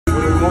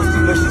most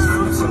delicious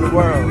fruits in the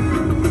world.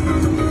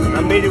 And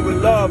I made it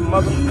with love,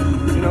 mother.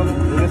 You know,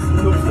 and it's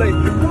a new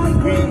flavor.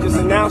 We just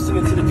announcing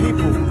it to the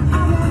people.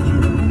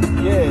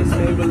 Yeah, it's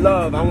made with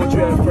love. I want you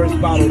to have the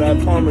first bottle,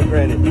 that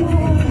pomegranate.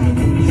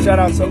 Shout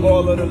out to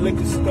all of the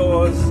liquor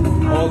stores,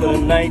 all of the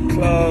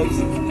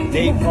nightclubs,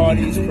 day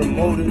parties,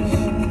 promoters,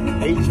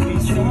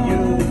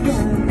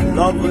 HBCUs,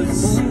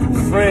 lovers,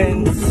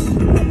 friends,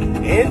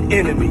 and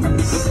enemies.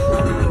 This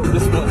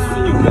one's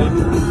for you,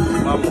 baby.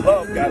 My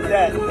love got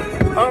that.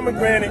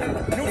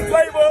 Pomegranate, new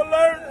flavor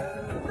alert.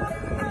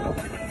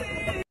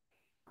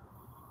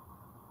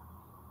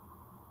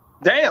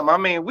 Damn, I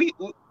mean,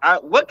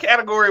 what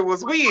category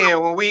was we in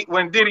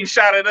when Diddy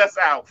shouted us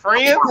out?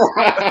 Friends?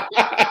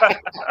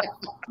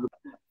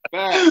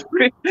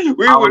 we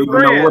were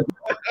friends.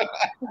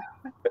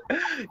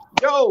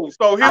 Yo,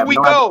 so here we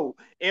go.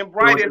 In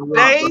brightest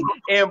day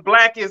and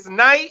blackest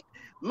night.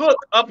 Look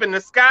up in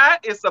the sky.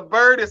 It's a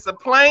bird. It's a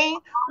plane.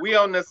 We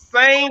on the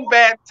same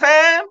bad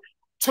time.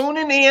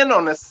 Tuning in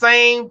on the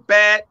same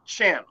bad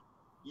channel.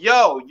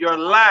 Yo, you're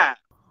live.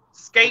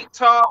 Skate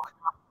Talk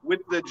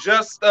with the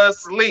Just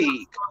Us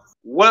League.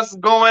 What's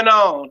going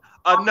on?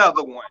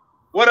 Another one.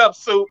 What up,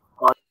 Soup?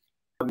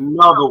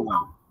 Another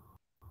one.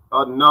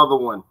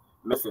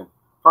 Listen,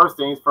 first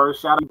things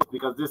first, shout out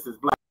because this is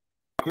Black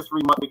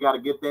History Month. We got to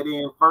get that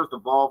in first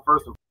and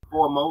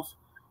foremost.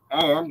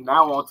 And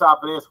now on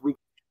top of this, we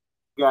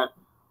got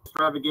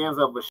extravaganza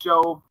of a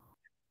show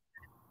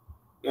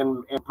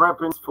in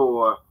preference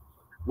for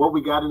what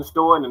we got in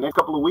store in the next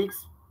couple of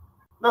weeks.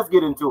 Let's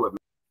get into it,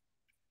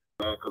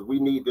 man, because we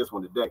need this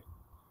one today.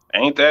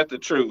 Ain't that the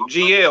truth?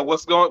 GL,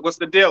 what's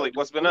the daily?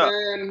 What's been up?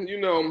 Man, you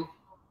know,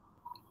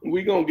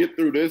 we gonna get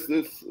through this.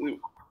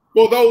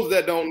 For those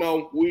that don't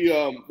know, we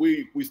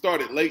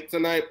started late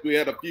tonight. We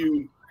had a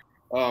few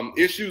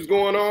issues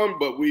going on,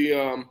 but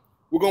we're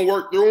gonna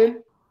work through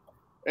them,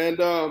 and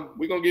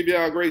we're gonna give you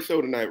a great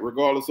show tonight,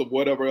 regardless of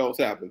whatever else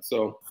happens.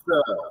 So,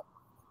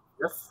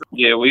 yes,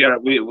 yeah,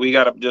 we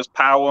gotta just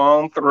power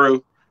on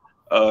through.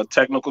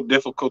 Technical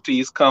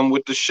difficulties come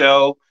with the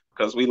show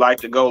because we like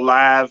to go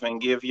live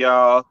and give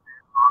y'all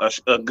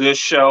a good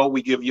show.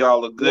 We give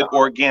y'all a good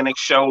organic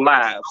show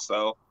live.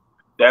 So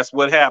that's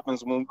what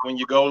happens when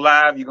you go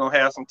live. You're gonna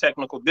have some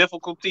technical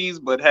difficulties,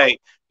 but hey,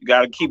 you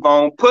gotta keep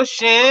on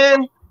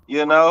pushing,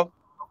 you know.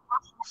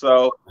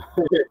 So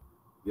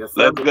yes,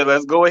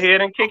 let's go ahead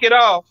and kick it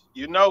off.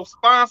 You know,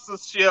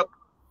 sponsorship.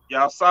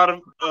 Y'all saw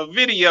the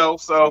video,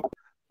 so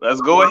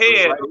let's go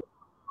ahead.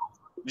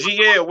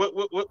 GL, what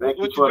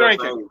you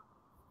drinking?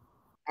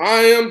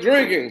 I am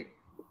drinking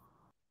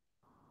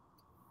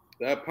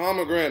that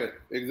pomegranate.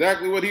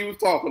 Exactly what he was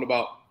talking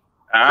about.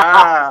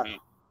 Got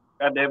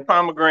that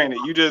pomegranate.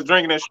 You just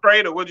drinking it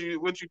straight, or what you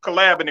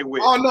collabing it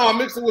with? Oh no, I'm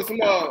mixing with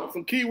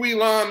some kiwi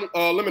lime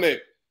lemonade.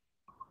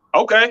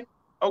 Okay.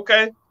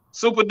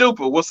 Super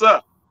duper. What's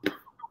up,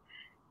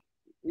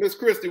 Miss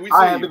Christie?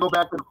 I had to go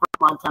back to the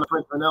Montana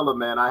French vanilla,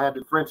 man. I had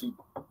the Frenchie,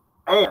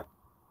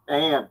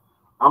 and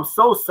I'm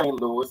so St.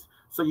 Louis.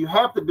 So you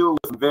have to do it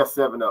with some Vest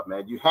 7-Up,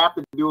 man. You have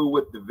to do it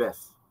with the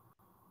vest.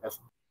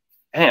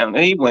 Damn,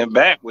 he went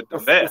back with the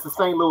vest. It's the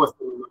St. Louis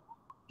thing.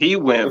 He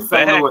went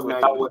back. St. Louis,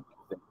 man.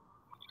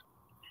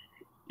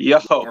 Yo,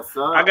 yes,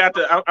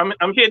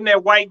 I'm hitting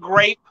that white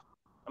grape.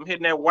 I'm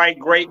hitting that white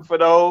grape for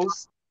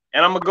those.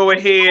 And I'm going to go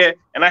ahead,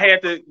 and I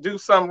had to do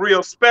something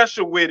real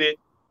special with it.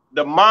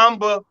 The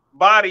Mamba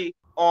Body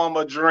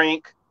Armor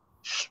drink,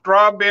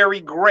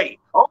 strawberry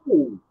grape.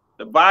 Oh.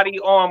 The Body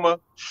Armor,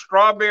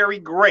 strawberry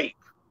grape.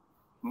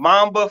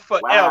 Mamba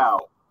Forever.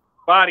 Wow.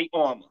 Body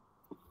Armor.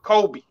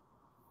 Kobe.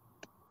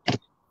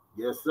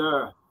 Yes,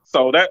 sir.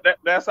 So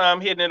that's how I'm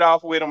hitting it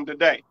off with them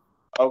today.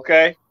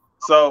 Okay?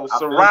 So,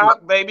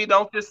 Ciroc, baby,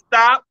 don't just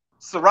stop.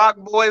 Ciroc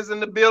boys in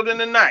the building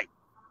tonight.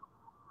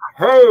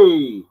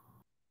 Hey.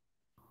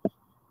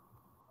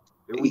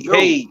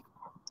 Hey.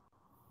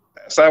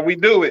 That's how we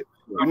do it.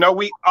 You know,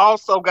 we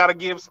also got to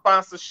give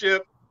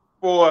sponsorship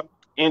for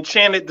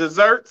Enchanted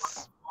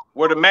Desserts,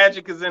 where the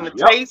magic is in the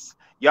taste.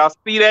 Y'all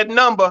see that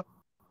number.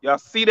 The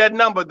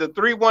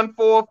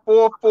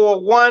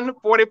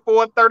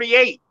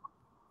 314-441-4438.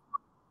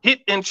 Hit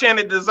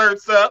Enchanted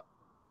Desserts up.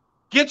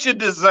 Get your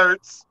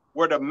desserts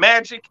where the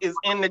magic is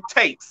in the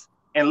taste,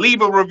 and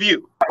leave a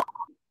review.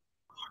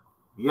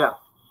 Yeah.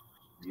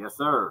 Yes,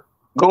 sir.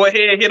 Go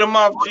ahead, hit them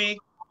off, G.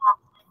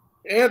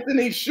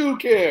 Anthony Shoe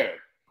Care.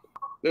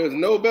 There's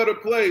no better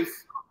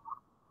place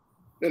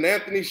than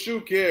Anthony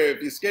Shoe Care.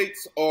 If your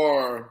skates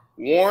are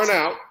worn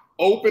out,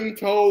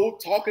 open-toed,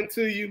 talking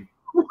to you,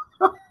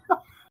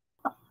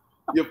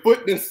 your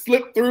foot done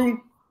slipped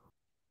through,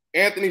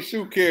 Anthony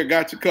Shoe Care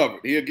got you covered.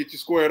 He'll get you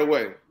squared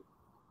away.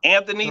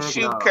 Anthony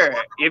Shoe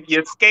Care. If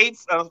your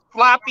skates are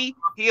floppy,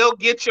 he'll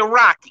get you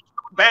rocky.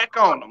 Back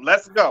on them.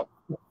 Let's go.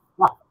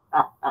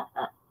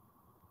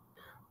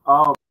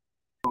 Oh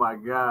my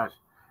gosh.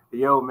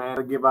 Yo,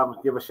 man, give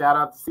a shout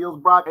out to Seals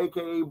Brock,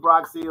 aka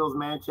Brock Seals,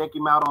 man. Check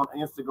him out on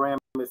Instagram.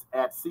 It's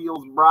at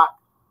Seals Brock.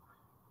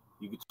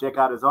 You can check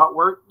out his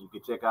artwork. You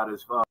can check out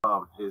his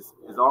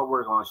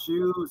artwork on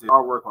shoes, his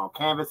artwork on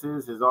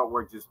canvases, his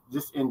artwork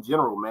just in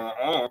general,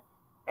 man.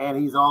 And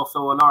he's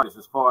also an artist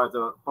as far as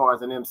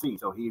an MC.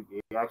 So he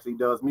actually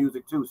does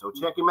music too. So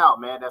check him out,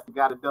 man. That's the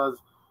guy that does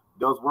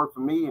work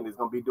for me and is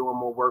gonna be doing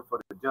more work for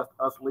the Just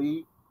Us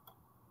League.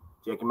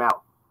 Check him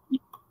out.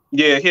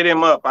 Yeah, hit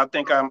him up. I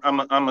think I'm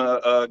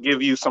gonna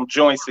give you some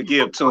joints to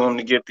give to him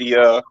to get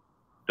the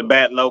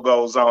bat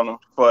logos on them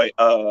for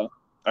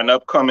an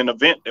upcoming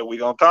event that we're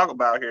gonna talk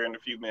about here in a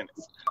few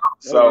minutes.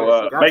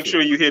 So make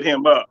sure you hit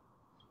him up.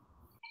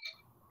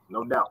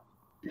 No doubt.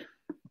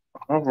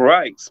 All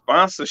right,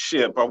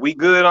 sponsorship. Are we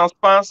good on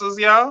sponsors,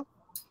 y'all?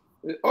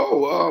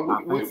 Oh,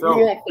 we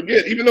won't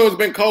forget. Even though it's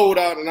been cold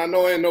out, and I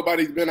know ain't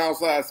nobody's been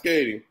outside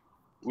skating,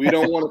 we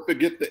don't want to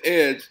forget the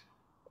Edge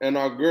and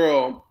our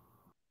girl.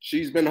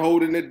 She's been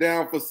holding it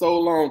down for so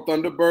long.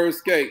 Thunderbird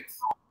Skates.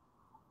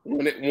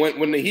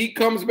 When the heat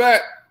comes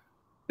back,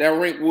 that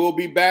rink will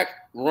be back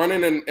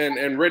running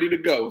and ready to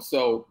go.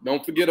 So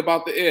don't forget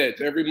about the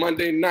Edge every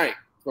Monday night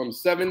from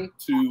 7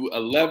 to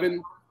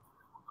 11.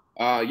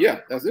 Yeah,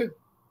 that's it.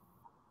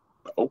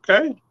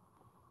 Okay.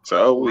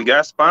 So we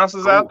got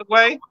sponsors out the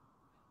way.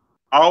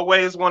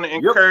 Always want to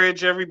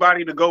encourage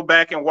everybody to go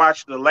back and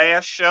watch the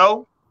last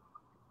show.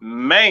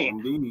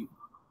 Man, Indeed.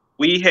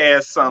 we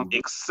had some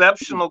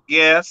exceptional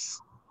guests.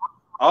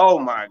 Oh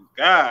my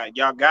God,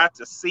 y'all got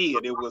to see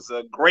it. It was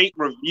a great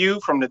review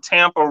from the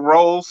Tampa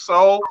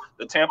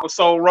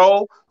Soul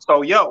Roll. So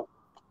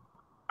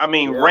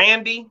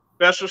Randy,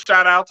 special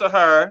shout out to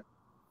her.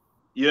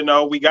 You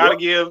know, we got to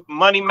give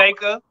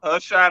Moneymaker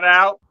a shout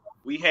out.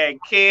 We had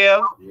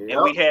Kev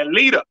and we had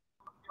Lita.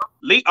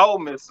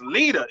 Miss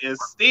Lita is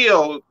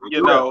still,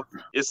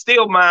 it's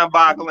still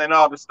mind-boggling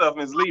all the stuff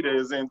Miss Lita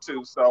is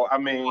into. So I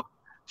mean,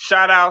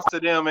 shout outs to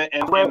them and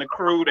the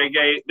crew.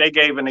 They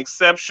gave an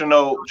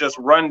exceptional just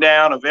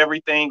rundown of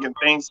everything and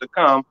things to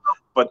come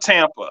for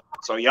Tampa.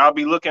 So y'all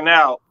be looking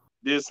out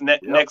this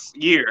next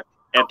year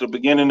at the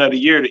beginning of the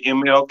year, the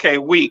MLK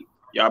week.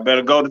 Y'all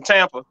better go to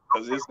Tampa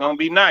because it's gonna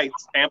be nice.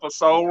 Tampa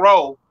Soul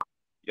Roll.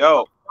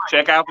 Yo,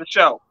 check out the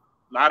show.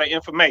 A lot of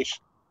information.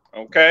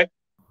 Okay.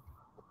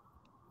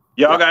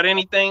 Y'all got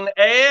anything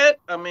to add?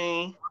 I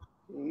mean,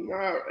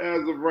 not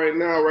as of right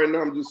now. Right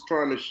now, I'm just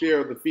trying to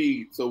share the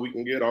feed so we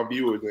can get our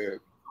viewers in.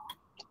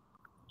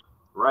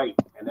 Right.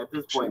 And at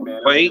this point,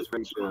 man, I'm just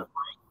ready to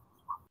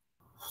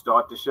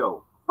start the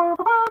show.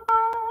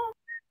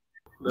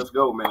 Let's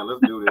go, man.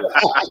 Let's do this.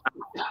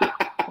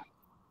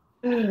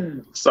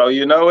 So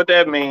you know what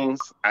that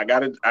means. I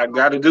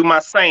gotta do my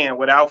saying.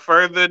 Without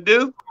further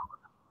ado,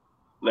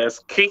 let's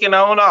kick it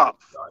on off.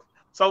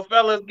 So,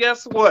 fellas,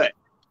 guess what?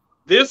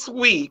 This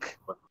week,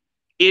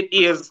 it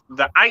is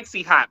the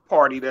Icy Hot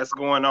party that's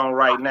going on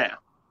right now.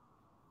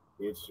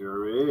 It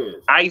sure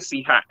is.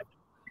 Icy Hot.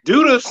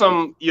 Due to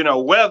some,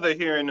 weather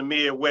here in the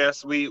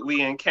Midwest,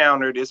 we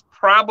encountered, it's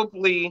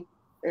probably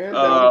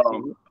a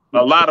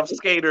lot of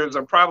skaters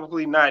are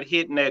probably not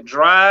hitting that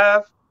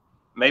drive.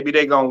 Maybe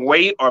they're gonna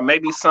wait, or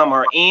maybe some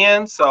are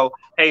in. So,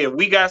 hey, if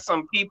we got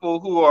some people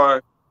who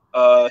are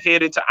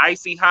headed to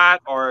Icy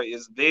Hot or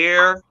is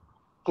there,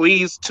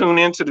 please tune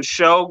into the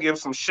show, give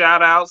some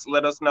shout outs,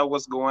 let us know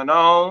what's going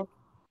on.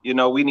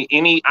 We need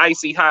any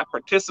Icy Hot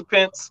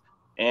participants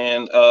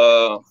and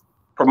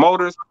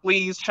promoters,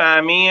 please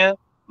chime in.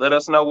 Let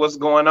us know what's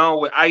going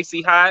on with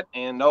Icy Hot,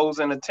 and those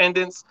in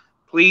attendance,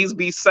 please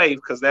be safe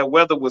because that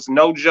weather was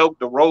no joke.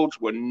 The roads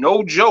were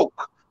no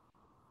joke.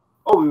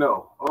 Oh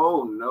no.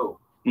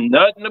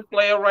 Nothing to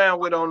play around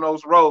with on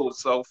those roads.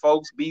 So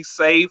folks, be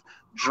safe,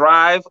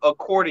 drive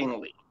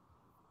accordingly.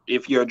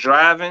 If you're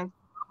driving,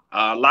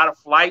 a lot of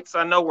flights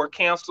I know were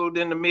canceled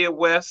in the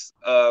Midwest.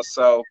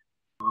 So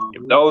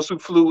if those who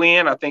flew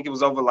in, I think it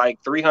was over like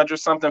 300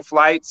 something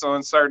flights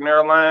on certain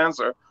airlines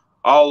or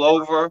all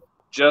over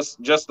just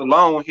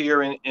alone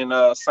here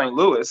in St.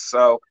 Louis.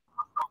 So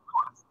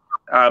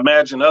I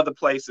imagine other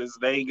places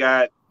they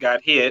got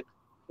hit.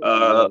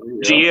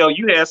 GL,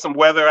 you had some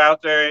weather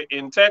out there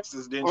in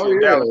Texas, didn't you?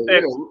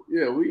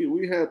 Yeah.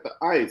 We had the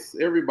ice.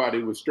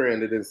 Everybody was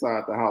stranded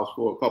inside the house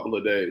for a couple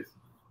of days.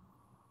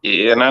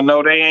 Yeah, and I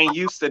know they ain't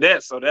used to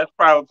that, so that's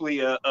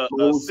probably a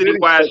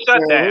citywide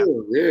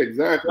shutdown. Yeah,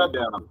 exactly.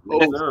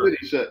 Whole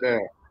city shut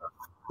down.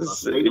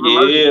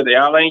 Yeah,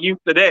 y'all ain't used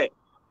to that.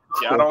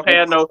 Y'all don't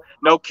have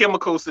no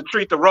chemicals to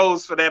treat the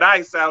roads for that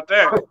ice out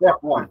there.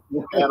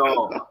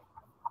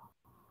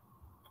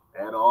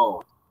 At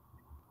all.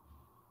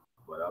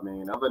 But I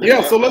mean,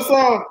 so let's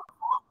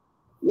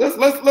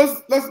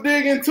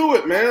dig into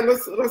it, man.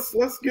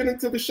 Let's get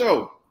into the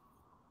show.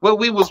 Well,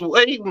 we was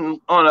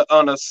waiting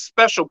on a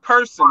special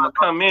person to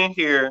come in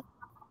here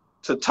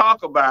to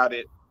talk about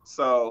it.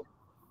 So,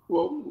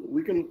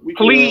 we can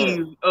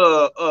please,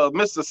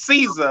 Mr.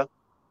 Caesar.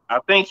 I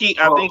think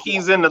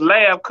he's in the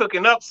lab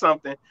cooking up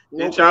something.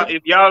 Okay.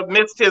 If y'all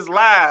missed his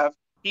live,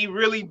 he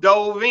really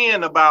dove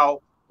in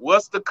about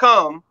what's to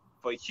come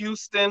for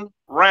Houston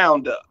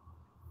Roundup.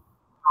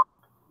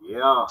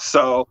 Yeah.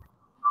 So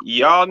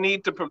y'all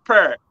need to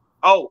prepare.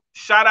 Oh,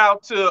 shout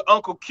out to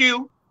Uncle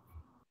Q.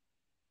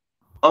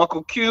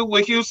 Uncle Q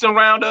with Houston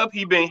Roundup.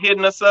 He been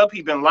hitting us up.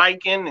 He been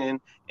liking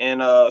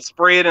and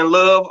spreading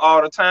love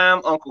all the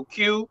time. Uncle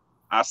Q,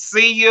 I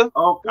see you.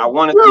 I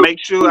wanted to make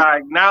sure I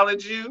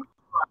acknowledge you,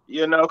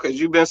 you know, because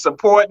you've been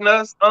supporting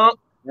us, Unc.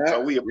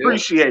 So we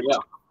appreciate you.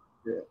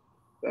 Yeah,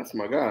 that's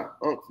my guy.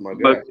 Unc's my guy.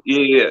 But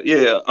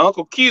yeah,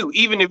 Uncle Q.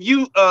 Even if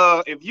you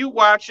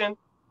watching,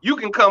 you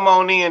can come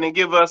on in and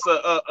give us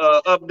a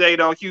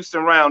update on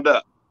Houston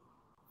Roundup.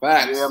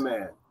 Facts. Yeah,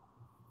 man.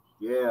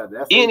 Yeah,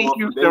 that's any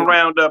Houston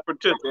Roundup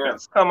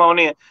participants. Come on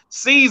in.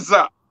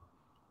 Caesar.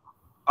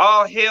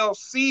 All hail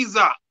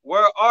Caesar.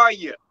 Where are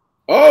you?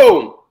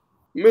 Oh,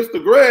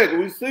 Mr. Greg,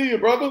 we see you,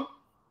 brother.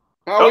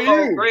 How are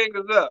you? Greg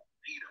is up.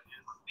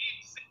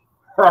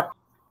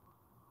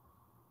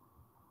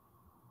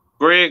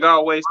 Greg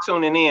always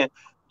tuning in.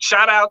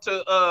 Shout out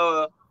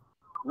to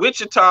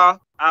Wichita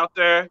out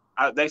there.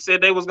 They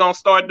said they was gonna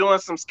start doing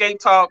some skate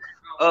talk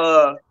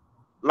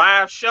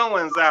live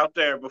showings out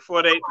there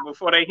before they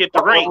hit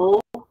the ring.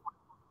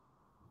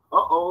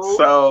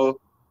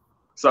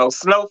 So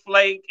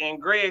Snowflake and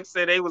Greg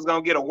said they was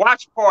gonna get a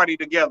watch party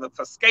together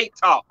for skate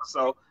talk.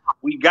 So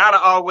we gotta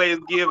always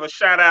give a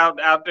shout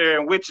out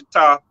there in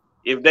Wichita.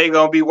 If they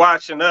gonna be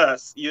watching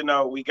us, you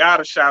know, we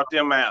gotta shout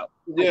them out.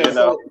 Yeah, you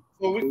know?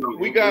 so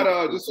we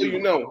got just so you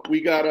know, we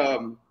got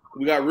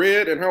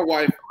Red and her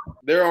wife.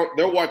 They're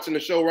watching the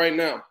show right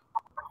now.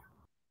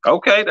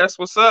 Okay, that's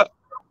what's up.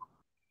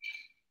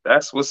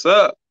 That's what's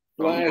up.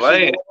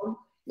 Flash.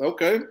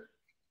 Okay.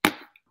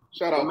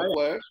 Shout out to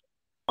Flash.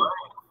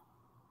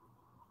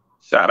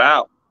 Shout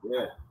out.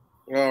 Yeah.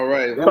 All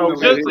right. So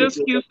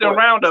just Houston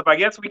Roundup. I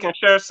guess we can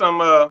share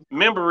some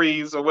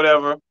memories or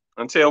whatever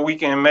until we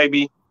can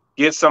maybe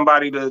get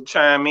somebody to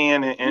chime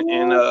in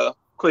and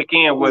click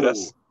in with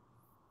us.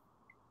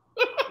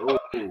 I'm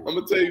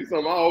gonna tell you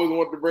something. I always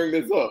want to bring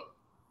this up.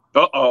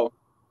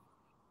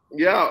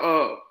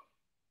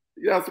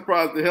 Yeah,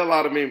 surprised the hell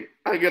out of me.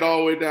 I get all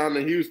the way down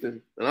to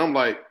Houston, and I'm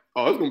like,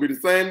 oh, it's gonna be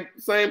the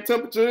same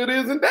temperature it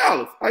is in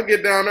Dallas. I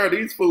get down there,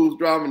 these fools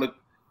driving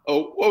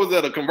what was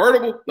that? A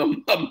convertible? A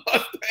Mustang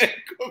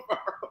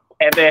convertible.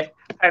 Had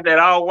that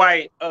all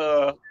white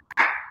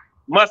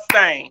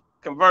Mustang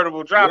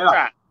convertible drop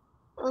top.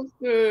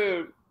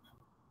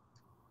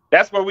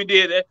 That's what we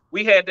did.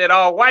 We had that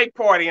all white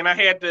party, and I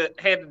had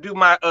to do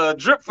my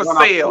drip for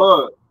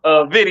sale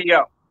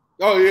video.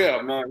 Oh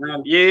yeah, man.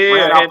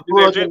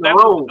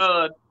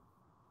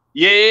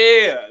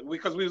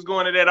 Because we was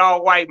going to that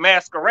all white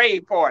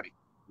masquerade party.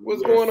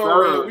 What's going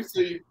on, man? We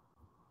see you.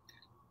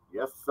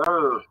 Yes,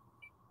 sir.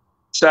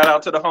 Shout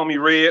out to the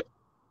homie Red.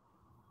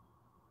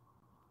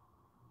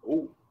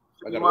 Oh,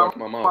 I gotta watch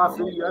my mom. I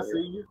see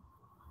you.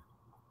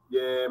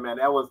 Yeah, man,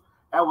 that was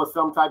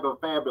some type of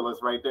fabulous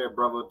right there,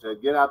 brother. To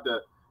get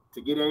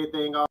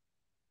everything all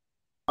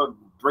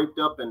draped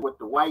up and with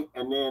the white,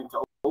 and then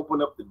to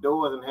open up the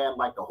doors and have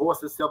like the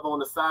horse itself on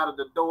the side of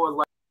the doors,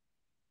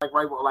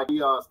 like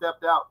he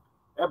stepped out.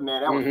 That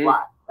was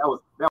fly. That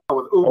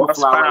was uber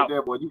fly right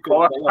there, boy. You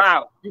couldn't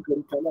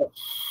tell that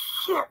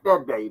shit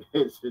that day.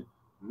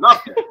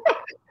 Nothing.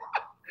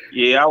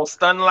 Yeah, I was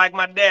stunning like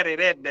my daddy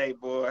that day,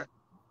 boy.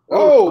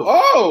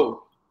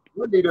 Oh.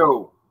 What did he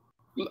do?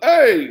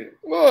 Hey,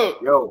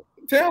 look. Yo.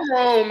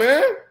 Tamron,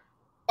 man.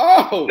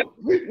 Oh,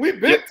 we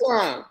big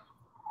time.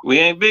 We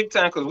ain't big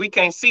time because we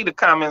can't see the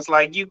comments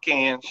like you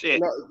can.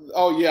 Shit. No,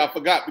 oh yeah, I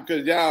forgot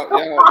because y'all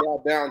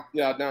down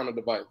the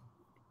device.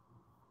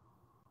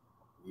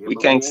 Yeah, we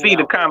can't see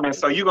the comments,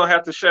 so you're gonna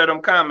have to share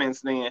them comments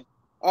then.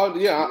 Oh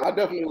yeah, I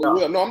definitely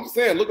will. No, I'm just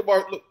saying, look at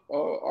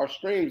our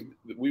streams.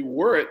 We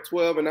were at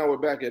 12 and now we're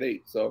back at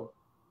 8. So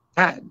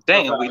God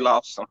damn, we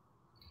lost them.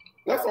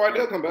 That's all right,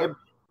 they'll come back.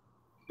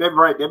 They're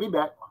right, they'll be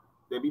back.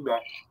 They'll be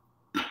back.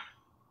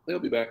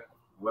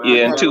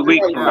 Yeah, in 2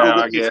 weeks from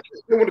now, I guess.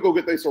 They want to go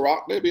get their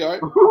Ciroc, they'll be all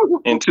right.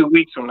 In 2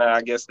 weeks from now,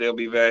 I guess they'll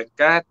be back.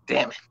 God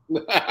damn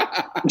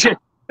it.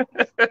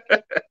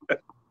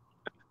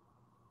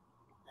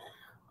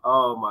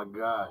 Oh my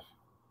gosh.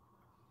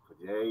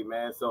 Hey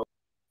man, so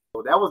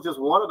that was just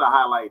one of the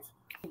highlights.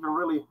 Even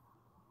really,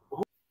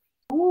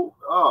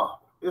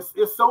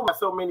 it's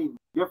so many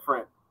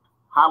different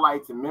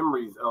highlights and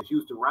memories of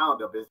Houston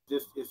Roundup.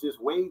 It's just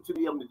way to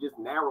be able to just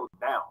narrow it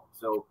down.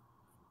 So,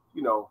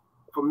 you know,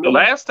 for me, the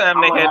last time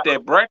they had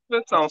that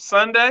breakfast on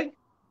Sunday,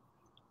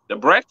 the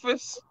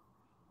breakfast.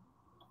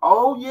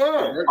 Oh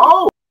yeah.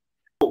 Oh,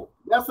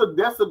 that's a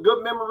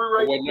good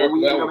memory right there.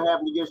 We ended up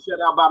having to get shut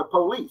out by the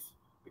police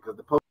because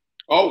the police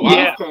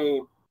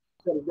came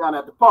shut us down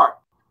at the park.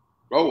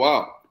 Oh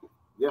wow.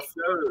 Yes,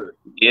 sir.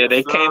 Yeah,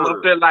 they came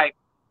up there like,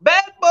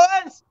 bad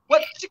boys,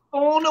 what you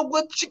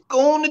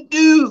gonna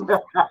do?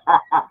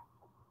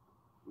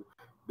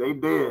 They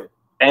did.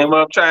 Came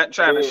up trying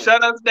to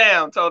shut us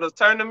down, told us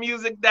turn the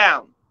music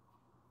down.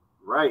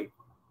 Right.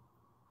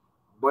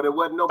 But it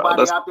wasn't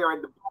nobody out there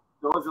at the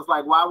so it's just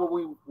like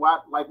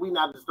we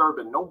not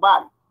disturbing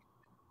nobody.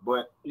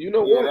 But you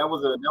know what? That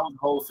was a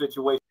whole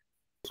situation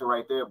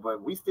right there.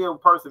 But we still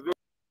persevered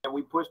and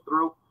we pushed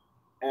through.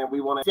 And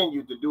we want to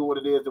continue to do what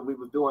it is that we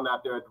was doing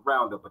out there at the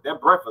Roundup. But that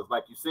breakfast,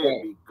 like you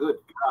said, be good.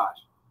 Gosh,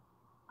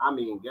 I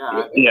mean,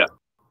 God. Yeah.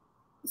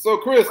 So,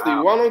 Christy,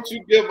 Wow. why don't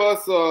you give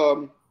us?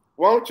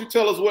 Why don't you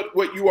tell us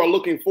what you are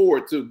looking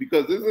forward to?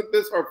 Because isn't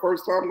this her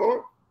first time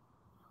going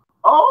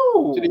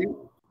Oh.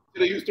 to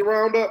the Houston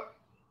Roundup?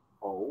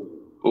 Oh.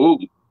 Ooh.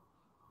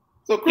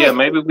 So, Christy, Yeah,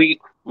 maybe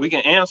we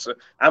can answer.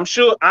 I'm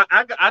sure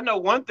I know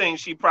one thing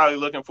she probably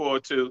looking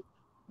forward to,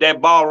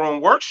 that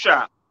ballroom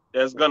workshop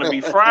that's going to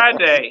be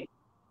Friday.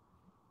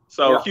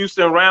 So Yeah.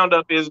 Houston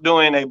Roundup is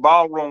doing a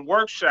ballroom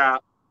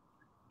workshop,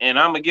 and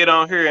I'm gonna get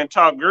on here and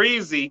talk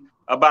greasy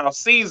about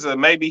Caesar.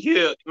 Maybe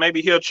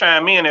he'll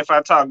chime in if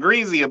I talk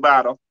greasy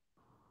about him,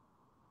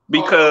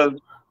 because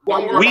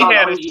we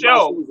had a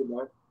show.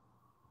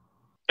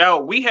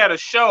 We had a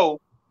show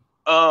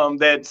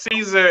that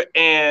Caesar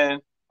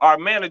and our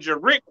manager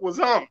Rick was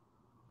on,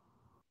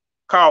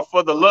 called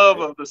For the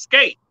Love of the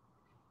Skate.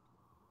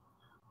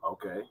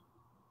 Okay.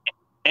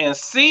 And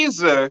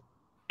Caesar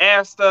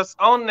asked us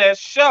on that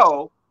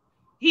show.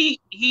 He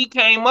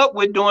came up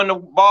with doing the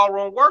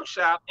ballroom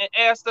workshop and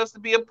asked us to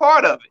be a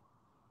part of it.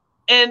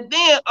 And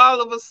then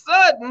all of a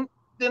sudden,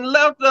 then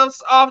left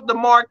us off the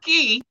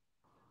marquee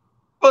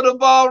for the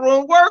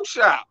ballroom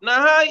workshop.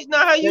 Now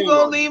how you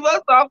gonna leave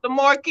us off the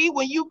marquee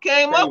when you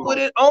came up with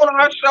it on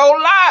our show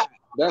live?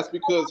 that's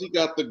because he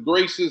got the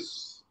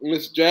gracious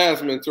Miss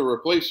Jasmine to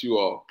replace you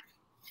all.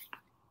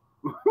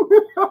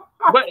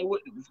 But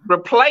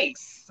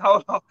replace.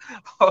 Hold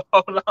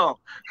on.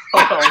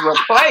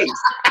 Replace.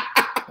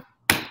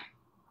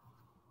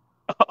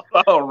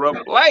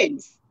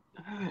 Replace.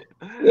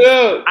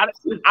 Yeah.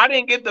 I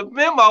didn't get the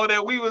memo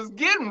that we was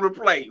getting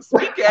replaced.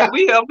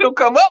 We helped him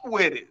come up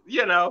with it.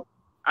 You know,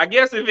 I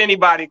guess if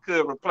anybody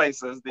could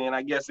replace us, then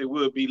I guess it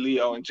would be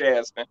Leo and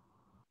Jasmine.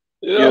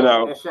 Yeah. You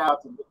know. And shout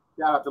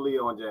out to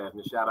Leo and Jasmine.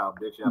 Big shout out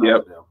to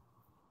them.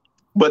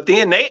 But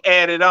then they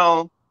added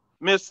on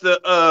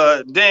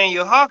Mr.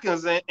 Daniel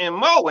Hawkins and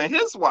Mo and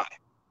his wife.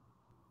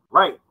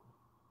 Right.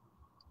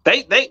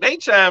 They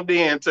chimed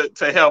in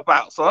to help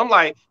out. So I'm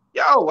like,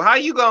 yo, how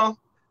you gonna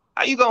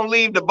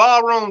leave the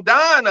ballroom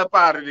Don up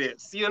out of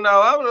this? You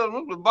know,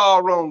 I'm the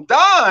ballroom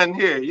Don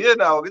here. You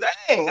know,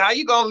 dang, how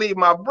you gonna leave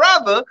my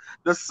brother,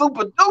 the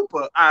super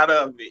duper, out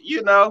of it?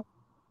 You know,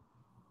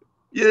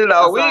 we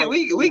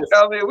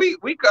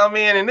come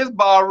in this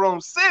ballroom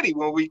city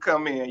when we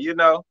come in. You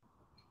know.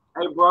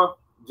 Hey, bro,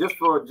 just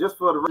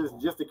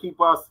to keep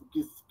us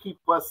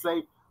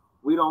safe,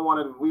 we don't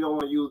want to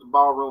use the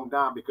ballroom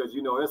Don, because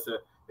you know it's a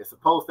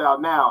post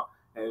out now,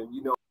 and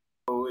you know.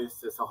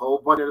 It's a whole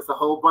bunch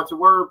of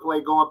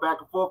wordplay going back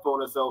and forth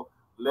on it. So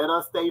let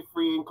us stay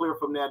free and clear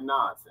from that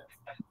nonsense.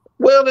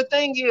 Well, the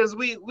thing is,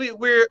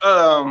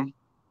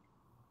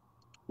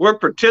 we're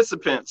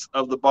participants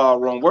of the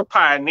ballroom. We're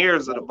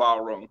pioneers of the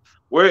ballroom.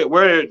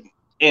 We're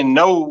in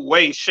no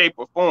way, shape,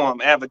 or form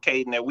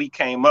advocating that we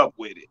came up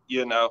with it.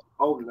 You know.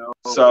 Oh no.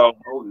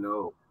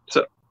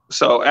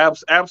 So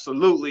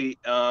absolutely,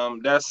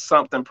 that's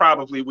something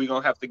probably we're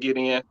gonna have to get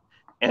in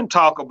and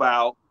talk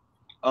about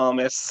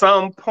at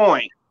some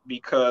point,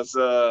 because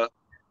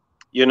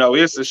you know,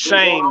 it's a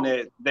shame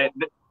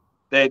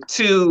that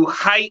two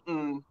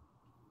heightened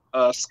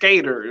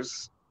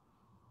skaters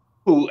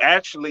who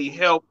actually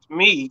helped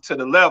me to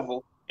the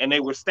level, and they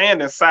were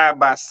standing side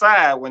by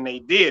side when they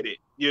did it.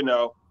 You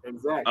know,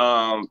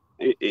 exactly.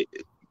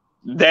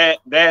 That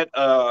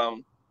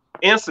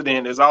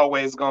incident is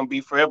always going to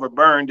be forever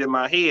burned in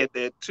my head.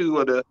 That two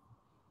of the,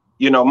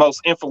 you know, most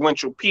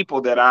influential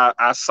people that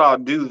I saw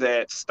do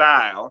that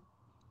style,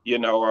 you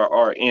know,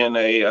 are in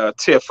a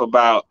tiff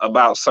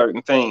about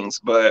certain things.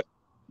 But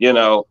you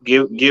know,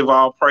 give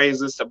all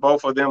praises to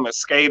both of them as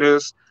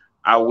skaters.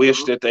 I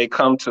wish that they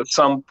come to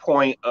some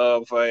point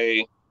of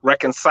a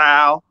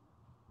reconcile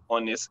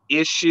on this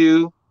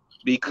issue,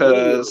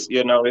 because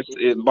you know,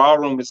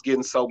 ballroom is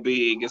getting so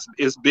big.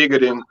 It's bigger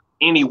than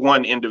any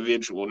one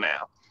individual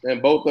now,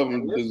 and both of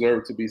them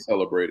deserve to be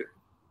celebrated.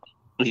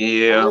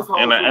 Yeah, this whole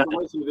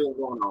situation been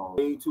going on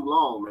way too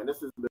long, man. This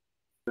has been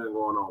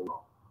going on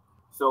long.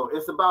 So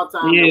it's about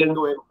time that we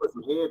go ahead and put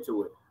some head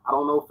to it. I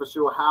don't know for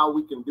sure how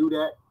we can do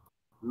that.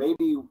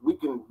 Maybe we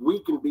can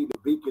be the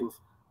beacons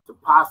to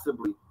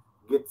possibly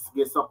get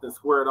something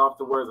squared off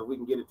to where we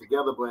can get it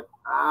together. But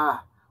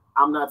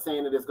I'm not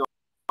saying that it's going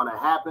to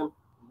happen.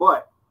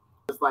 But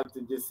I just like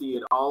to just see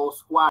it all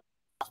squashed,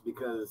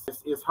 because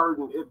it's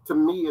hurting. To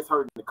me, it's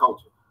hurting the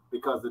culture,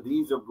 because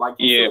these are, like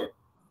you said,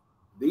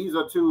 these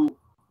are two,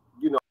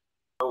 you know,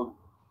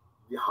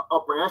 the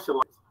upper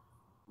echelons,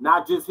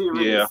 not just here in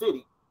the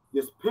city.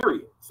 This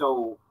period.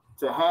 So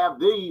to have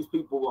these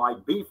people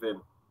like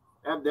beefing,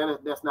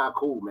 that's not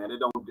cool, man. It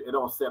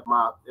don't set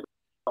my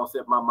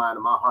mind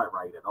and my heart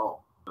right at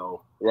all.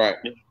 So right.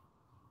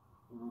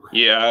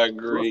 Yeah, I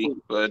agree. We'll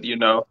but you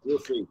know, we'll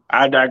see.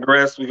 I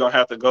digress. We're gonna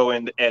have to go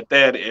in at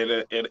that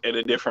at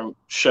a different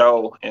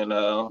show, and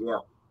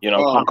you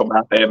know, talk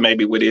about that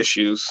maybe with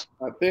issues.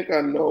 I think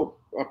I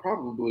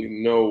probably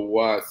know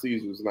why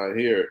Caesar's not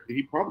here.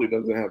 He probably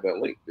doesn't have that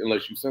link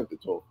unless you sent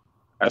it to him.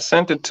 I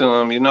sent it to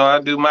him. You know, I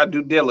do my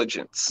due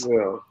diligence.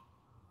 Yeah.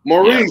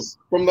 Maurice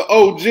from the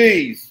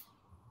OGs.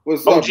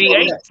 What's up,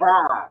 OG8.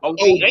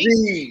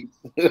 OG8.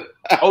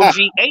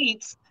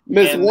 OG8.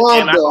 Miss And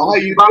Wanda, how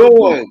you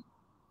doing?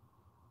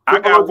 I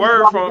got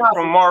word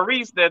from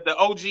Maurice that the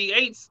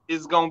OG8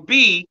 is gonna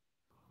be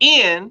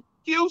in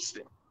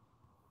Houston.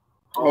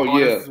 Oh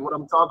yeah, this is what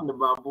I'm talking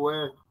about,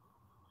 boy.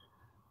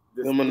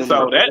 This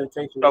so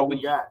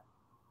we got.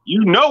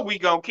 You know we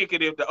gonna kick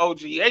it if the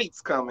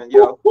OG8's coming,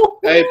 yo.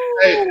 Hey,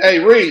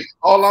 Reese.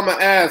 All I'm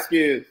gonna ask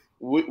is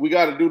we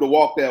got to do the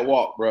walk that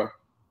walk, bro.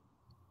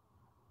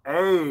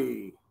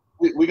 Hey,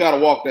 we got to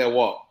walk that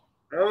walk.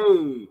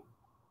 Hey,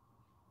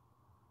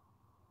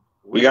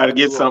 we got to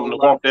get something to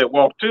walk that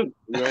walk too.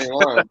 You ain't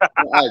lying.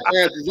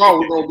 Chances are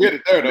we're gonna get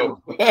it there though.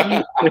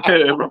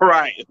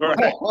 right.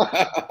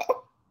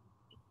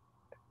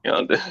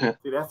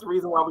 See, that's the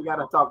reason why we got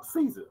to talk to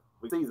Caesar.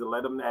 Caesar,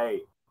 let them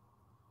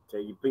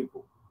tell you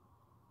people,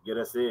 get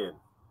us in,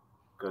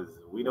 because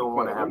we don't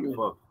want to have to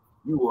fuck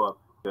you up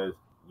because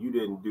you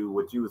didn't do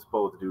what you were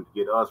supposed to do to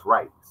get us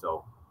right.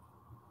 So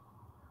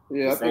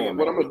yeah, I think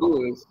what I'm gonna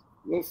do is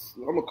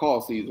I'm gonna call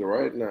Caesar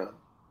right now.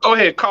 Go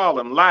ahead, call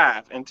him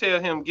live and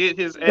tell him get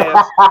his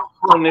ass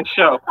on this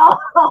show.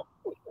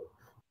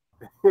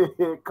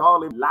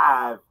 Call him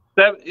live.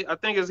 I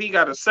think he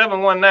got a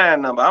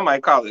 719 number. I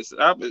might call this.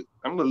 I'm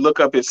gonna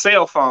look up his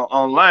cell phone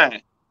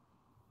online.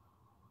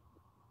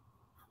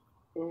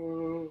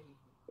 You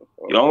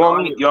don't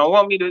want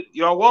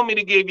me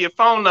to give your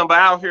phone number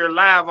out here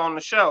live on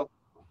the show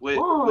with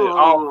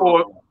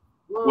all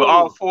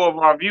four of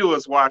our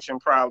viewers watching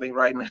probably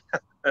right now.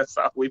 That's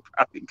all we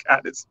probably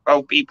got is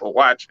 4 people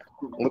watching.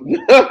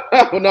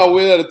 No,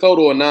 we're at a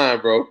total of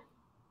 9, bro.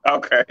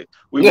 Okay,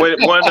 we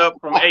went one up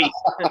from 8.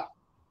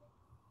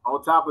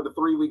 On top of the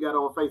 3 we got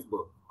on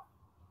Facebook.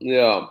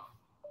 Yeah.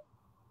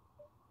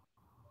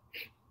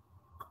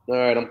 All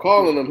right, I'm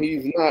calling him.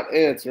 He's not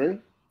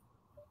answering.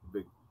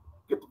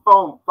 Get the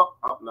phone.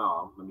 Oh,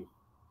 no, let me.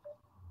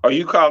 Are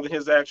you calling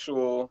his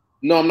actual?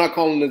 No, I'm not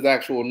calling his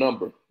actual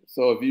number.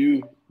 So if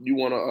you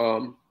want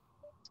to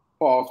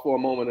pause for a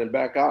moment and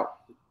back out.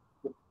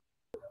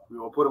 We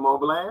want to put him on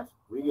blast?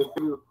 We can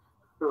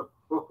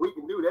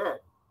do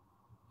that.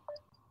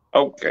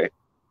 Okay.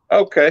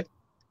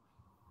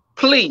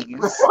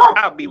 Please,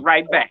 I'll be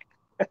right back.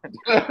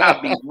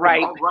 I'll be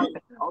right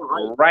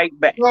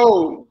back.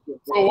 So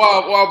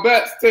while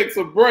Bats takes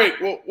a break,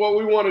 what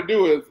we want to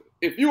do is,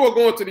 if you are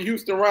going to the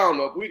Houston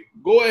Roundup, we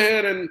go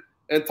ahead and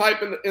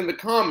type in the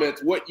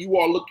comments what you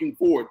are looking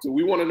forward to.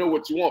 We want to know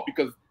what you want,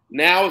 because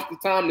now is the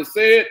time to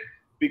say it.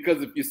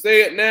 Because if you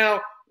say it now,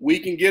 we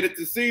can get it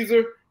to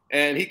Caesar,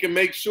 and he can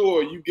make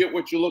sure you get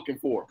what you're looking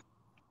for,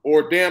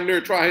 or damn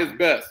near try his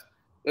best.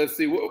 Let's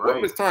see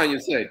what Miss Tanya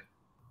say.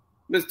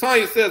 Miss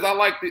Tanya says, I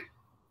like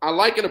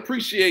and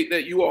appreciate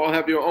that you all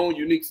have your own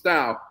unique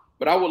style,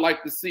 but I would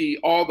like to see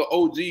all the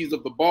OGs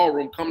of the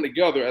ballroom come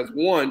together as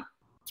one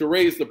to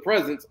raise the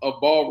presence of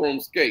ballroom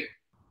skate.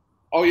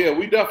 Oh yeah,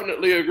 we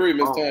definitely agree,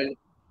 Miss Tanya.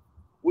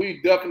 We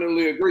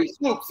definitely agree.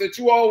 Snoop, since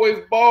you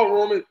always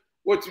ballrooming,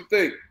 what you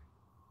think?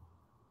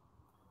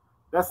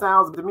 That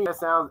sounds to me.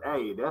 That's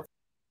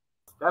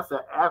an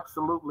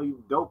absolutely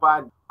dope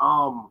idea.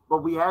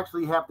 But we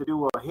actually have to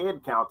do a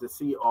head count to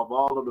see of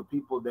all of the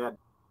people that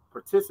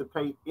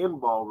participate in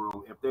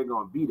ballroom if they're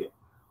going to be there.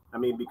 I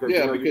mean, because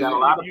you got a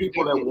lot of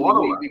people that want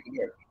to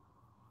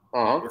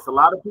learn. It's a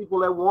lot of people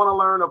that want to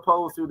learn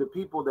opposed to the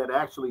people that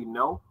actually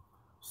know.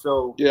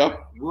 So yeah,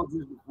 we'll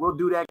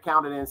do that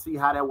count and then see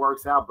how that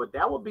works out. But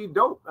that would be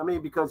dope. I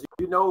mean, because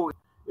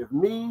if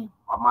me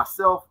or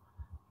myself,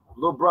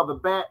 little brother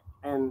Bat,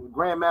 and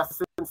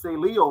Grandmaster Sensei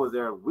Leo is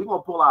there, we're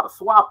gonna pull out a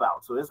swap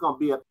out. So it's gonna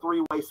be a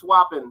 3-way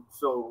swapping.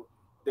 So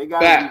they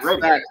gotta be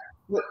ready. Facts.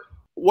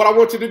 What I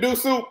want you to do,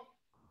 Soup,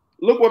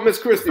 look what Miss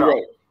Christie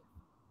wrote.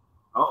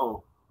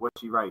 What'd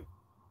she write?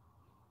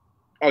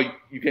 Oh,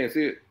 you can't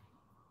see it?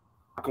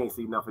 I can't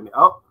see nothing.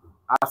 Oh,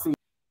 I see.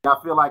 I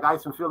feel like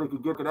Ice from Philly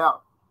could get it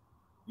out.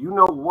 You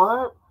know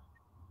what?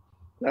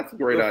 That's a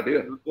great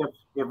idea.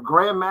 If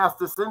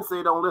Grandmaster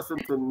Sensei don't listen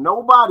to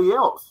nobody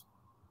else,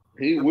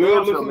 he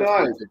will listen to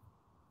Ice.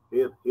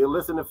 He'll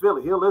listen to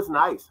Philly. He'll listen to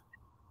Ice.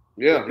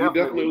 Yeah, he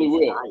definitely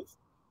will.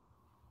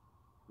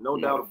 No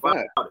doubt about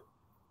it.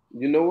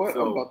 You know what?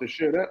 I'm about to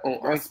share that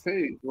on Ice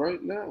page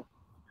right now.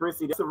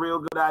 Chrissy, that's a real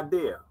good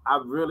idea. I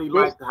really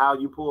liked how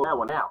you pulled that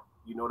one out.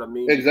 You know what I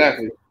mean?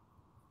 Exactly. Because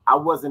I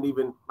wasn't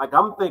even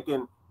I'm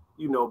thinking,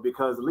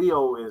 because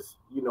Leo is,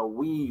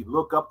 we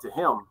look up to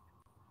him,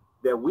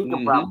 that we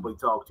can probably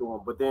talk to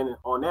him. But then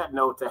on that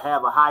note, to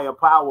have a higher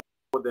power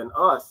than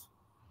us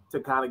to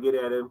kind of get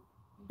at him,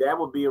 that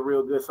would be a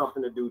real good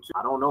something to do too.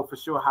 I don't know for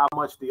sure how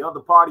much the other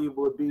party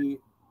would be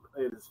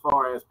as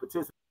far as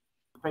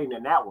participating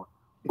in that one.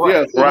 But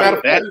yes, right.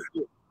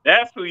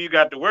 That's who you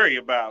got to worry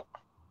about.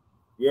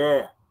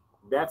 Yeah,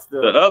 that's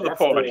the other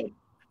party.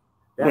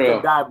 That's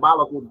the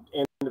diabolical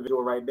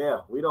individual right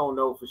there. We don't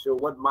know for sure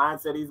what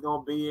mindset he's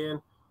going to be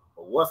in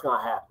or what's going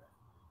to happen.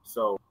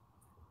 So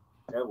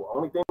the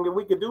only thing that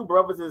we can do,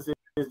 brothers, is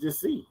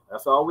just see.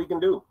 That's all we can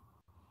do.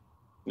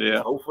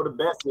 Yeah. Hope for the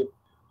best.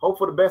 Hope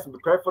for the best and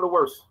prepare for the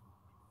worst.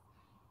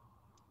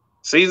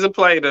 Caesar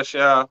played us,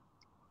 y'all.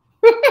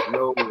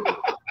 No.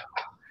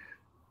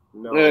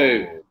 No.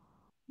 Hey,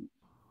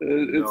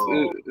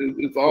 No.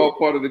 it's all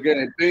part of the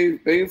game.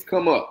 Things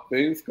come up.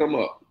 Things come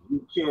up.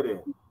 You kidding?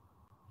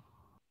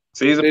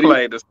 Caesar Did he-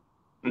 played us.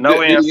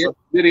 No answer.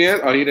 Did he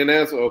answer? Oh, he didn't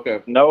answer.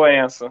 Okay. No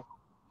answer.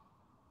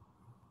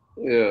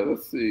 Yeah.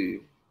 Let's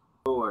see.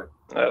 Lord.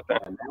 Okay.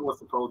 And that was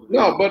supposed to be.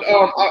 No, but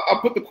I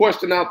put the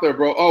question out there,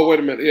 bro. Oh, wait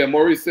a minute. Yeah,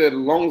 Maurice said as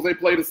long as they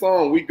play the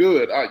song, we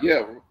good.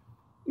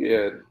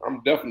 Yeah.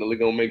 I'm definitely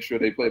gonna make sure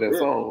they play that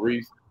song,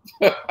 Reese.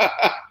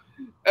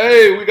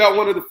 Hey, we got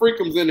one of the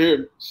freakums in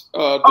here.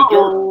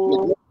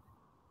 The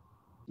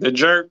The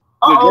jerk.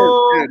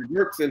 the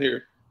jerk's in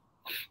here.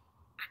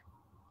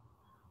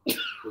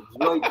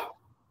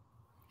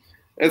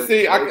 And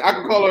see, I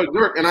can call her a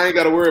jerk, and I ain't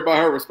got to worry about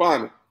her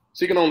responding.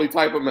 She can only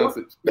type a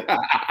message.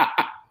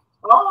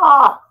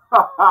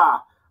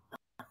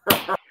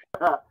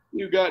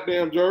 You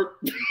goddamn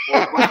jerk.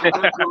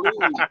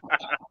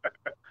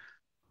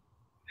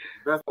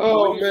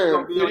 Oh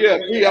man,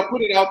 yeah. I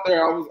put it out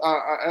there.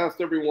 I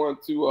asked everyone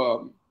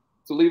to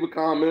leave a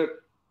comment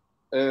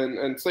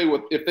and say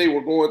what if they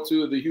were going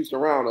to the Houston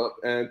Roundup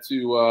and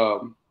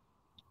to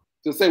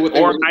say what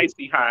they or were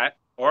icy hot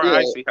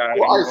icy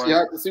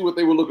hot to see what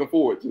they were looking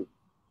forward to.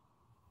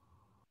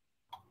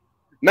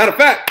 Matter of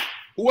fact,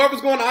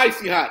 whoever's going to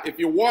icy hot, if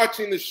you're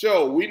watching the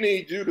show, we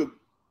need you to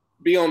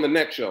be on the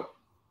next show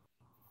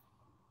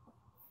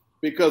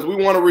because we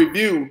want to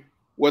review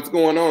what's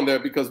going on there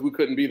because we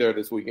couldn't be there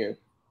this weekend.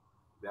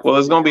 Well,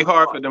 it's going to be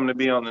hard for them to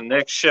be on the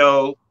next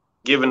show,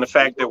 given the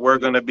fact that we're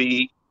going to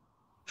be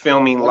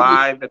filming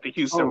live at the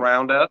Houston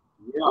Roundup.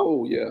 Yeah.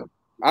 Oh, yeah.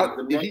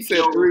 He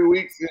said 3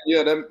 weeks.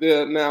 Yeah,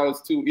 now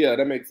it's 2. Yeah,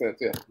 that makes sense.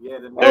 Yeah. Yeah,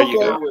 the There next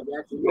you show go. would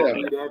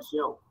actually be that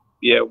show.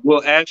 Yeah,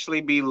 we'll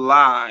actually be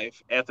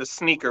live at the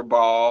Sneaker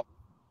Ball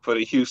for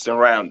the Houston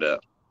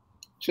Roundup.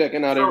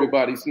 Checking out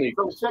everybody's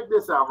sneakers. So check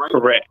this out, right?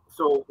 Correct.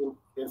 So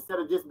instead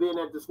of just being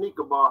at the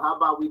Sneaker Ball, how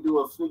about we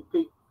do a sneak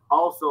peek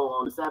also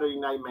on the Saturday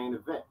night main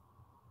event?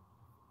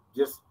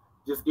 Just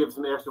give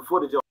some extra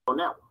footage on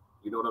that one.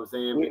 You know what I'm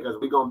saying? Because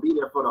we're gonna be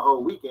there for the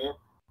whole weekend.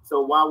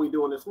 So while we're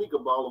doing the Sneaker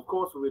Ball, of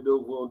course we'll do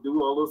a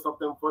little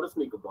something for the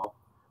Sneaker Ball.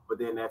 But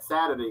then that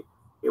Saturday,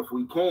 if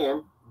we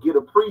can get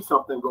a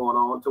something going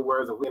on, to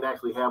whereas if we can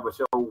actually have a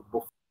show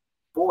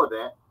before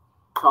that,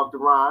 talk to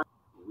Ron,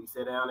 we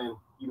sit down and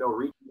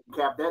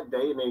recap that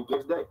day and then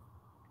next day.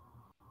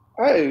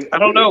 Hey, I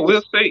don't know.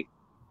 We'll see.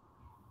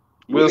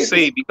 We'll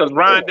see because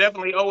Ron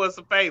definitely owe us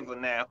a favor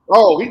now.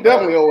 Oh, he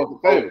definitely owe us a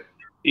favor.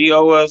 He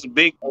owe us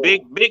big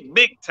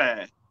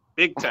time.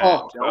 Big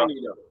time.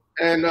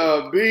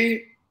 And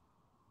B,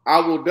 I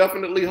will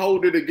definitely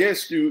hold it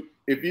against you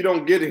if you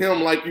don't get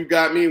him like you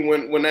got me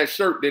when that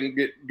shirt didn't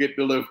get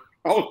delivered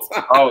on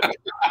time.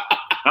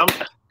 Oh,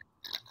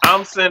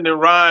 I'm sending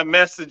Ryan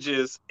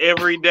messages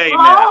every day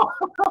now.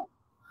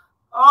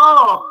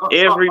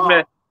 Every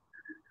minute.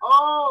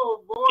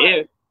 Oh boy.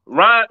 Yeah.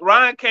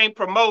 Ryan can't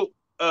promote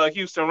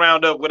Houston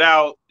Roundup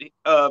without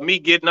me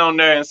getting on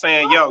there and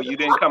saying, "Yo, you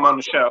didn't come on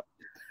the show.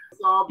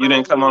 You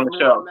didn't come on the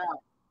show.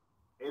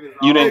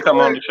 You didn't come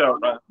on the show,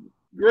 Ryan."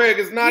 Greg,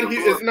 it's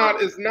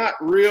not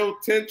real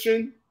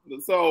tension.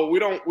 So we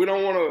don't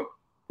want to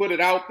put it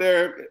out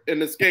there in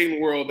the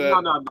skating world that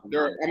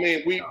I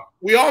mean,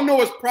 we all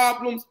know it's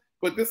problems,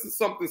 but this is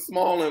something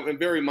small and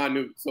very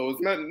minute. So it's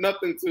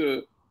nothing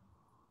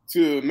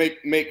to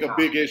make a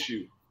big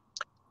issue.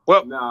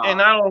 Well,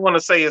 and I don't want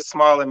to say it's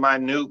small and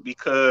minute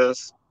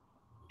because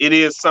it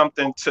is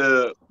something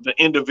to the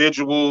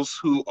individuals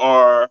who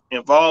are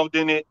involved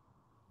in it,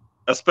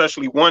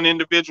 especially one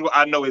individual.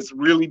 I know it's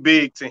really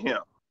big to him.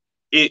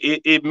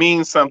 It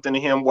means something to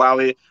him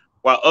while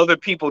other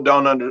people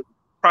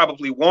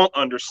probably won't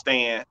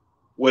understand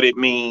what it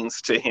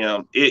means to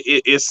him.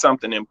 It is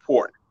something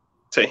important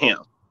to him.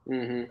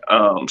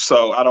 Mm-hmm.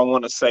 So I don't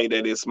want to say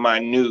that it's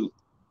minute.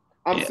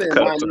 I'm saying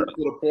minute to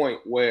the point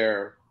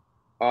where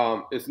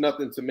it's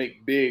nothing to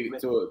make big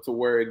to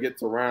where it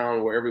gets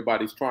around where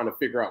everybody's trying to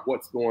figure out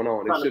what's going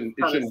on. It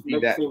shouldn't be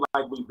that. Seem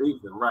like we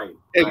beefing, right?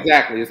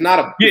 Exactly. It's not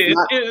a.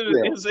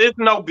 It's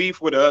no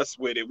beef with us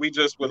with it. We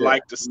just would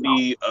like to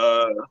see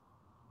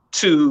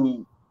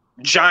two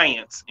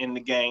giants in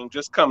the game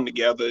just come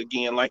together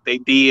again like they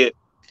did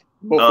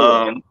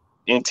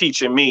in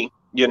teaching me.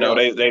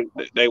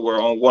 They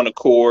were on one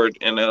accord,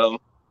 and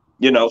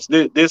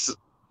this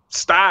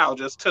style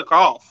just took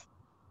off.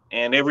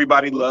 And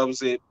everybody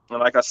loves it. And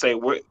like I say,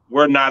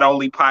 we're not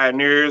only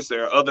pioneers,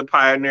 there are other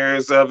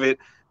pioneers of it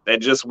that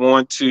just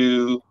want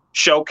to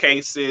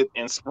showcase it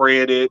and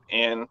spread it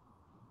and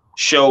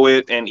show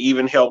it and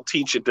even help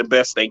teach it the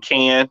best they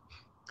can.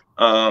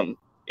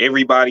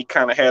 Everybody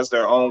kind of has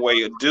their own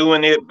way of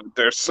doing it, but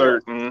there's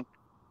certain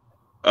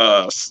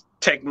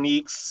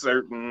techniques,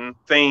 certain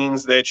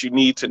things that you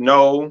need to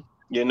know,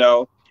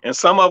 and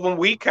some of them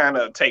we kind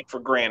of take for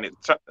granted,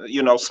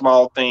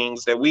 small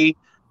things that we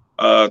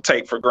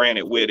take for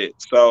granted with it.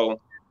 So,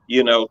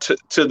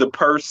 to the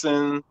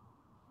person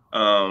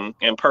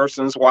and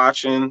persons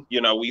watching,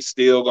 we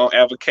still gonna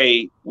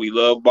advocate. We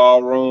love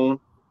ballroom.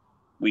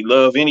 We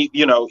love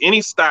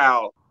any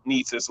style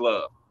needs its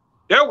love.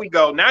 There we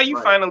go. Now you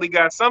finally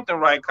got something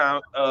right,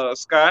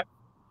 Scott.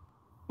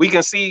 We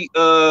can see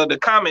the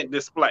comment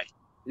display.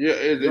 Yeah,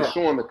 it's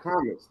showing the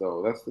comments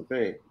though. That's the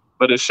thing.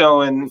 But it's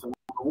showing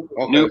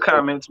new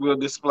comments will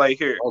display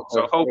here. Okay,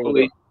 so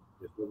hopefully,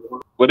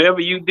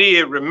 whatever you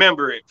did,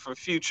 remember it for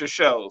future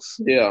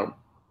shows. Yeah.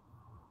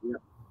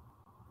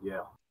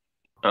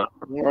 All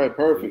right,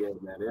 perfect.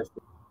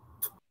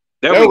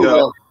 There we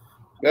go.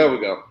 There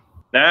we go.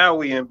 Now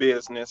we in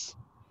business.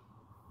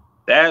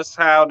 That's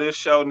how this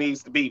show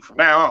needs to be from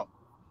now on.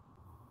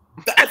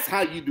 That's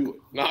how you do it.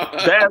 No.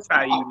 That's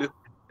how you do.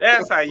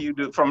 That's how you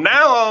do it. From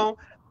now on,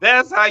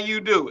 that's how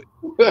you do it.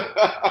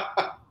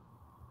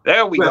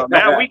 There we go.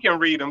 Now we can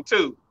read them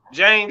too.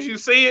 James, you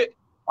see it?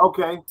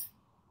 Okay.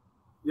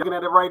 Looking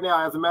at it right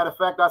now. As a matter of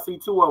fact, I see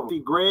two of them. I see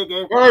Greg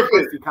and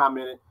Christy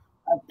commented.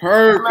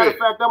 Perfect. As a matter of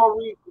fact, I'm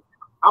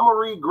gonna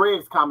read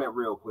Greg's comment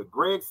real quick.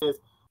 Greg says,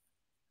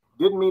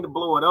 "Didn't mean to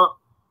blow it up.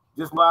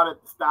 Just about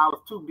it. The style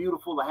is too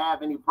beautiful to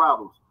have any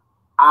problems."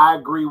 I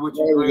agree with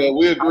you, Greg.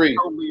 We agree. I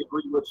totally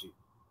agree with you.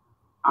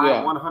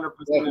 I'm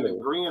 100% in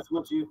agreement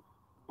with you.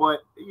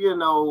 But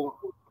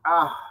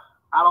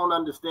I don't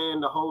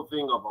understand the whole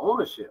thing of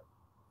ownership,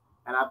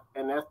 and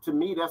that's, to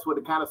me, that's what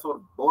it kind of sort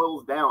of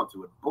boils down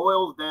to. It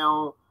boils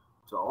down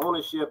to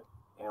ownership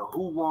and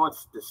who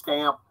wants the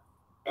stamp,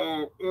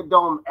 and it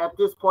don't, at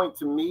this point,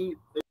 to me,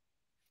 it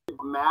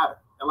matter.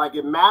 And like,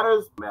 it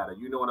matters.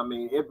 You know what I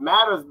mean? It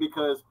matters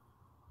because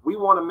we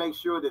want to make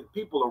sure that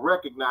people are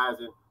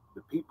recognizing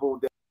the people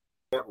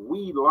that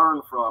we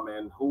learn from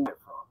and who we're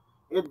from.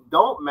 It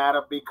don't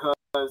matter because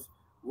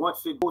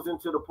once it goes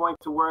into the point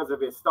to where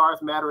if it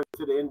starts mattering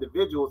to the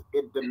individuals,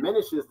 it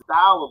diminishes the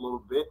style a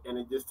little bit and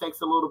it just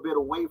takes a little bit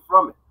away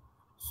from it.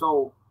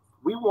 So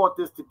we want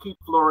this to keep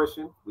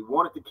flourishing. We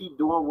want it to keep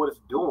doing what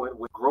it's doing.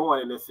 We're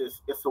growing, and it's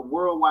a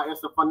worldwide,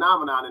 it's a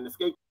phenomenon in the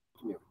skate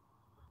community.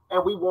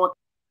 And we want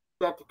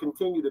that to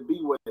continue to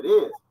be what it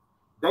is.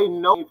 They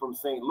know from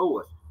St.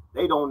 Louis.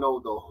 They don't know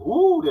the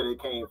who that it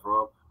came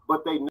from,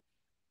 but they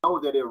know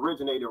that it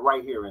originated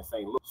right here in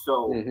St. Louis.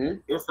 So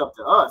it's up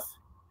to us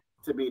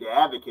to be the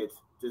advocates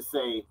to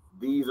say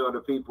these are the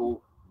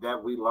people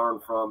that we learn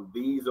from.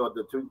 These are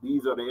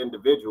the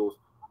individuals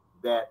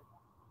that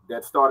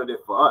started it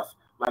for us.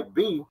 Like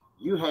B,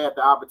 you had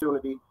the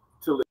opportunity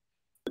to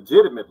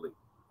legitimately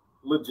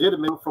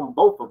from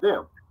both of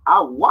them.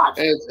 I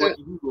watched what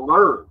you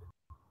learned.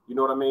 You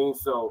know what I mean?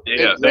 So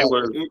yeah,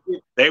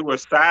 they were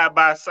side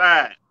by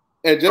side.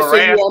 And just so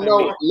you all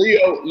know,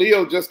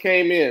 Leo just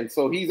came in,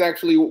 so he's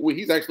actually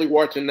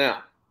watching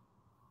now.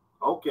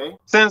 Okay.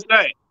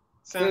 Sensei.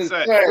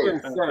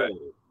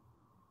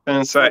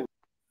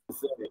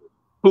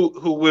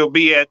 Who will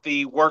be at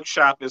the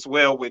workshop as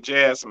well with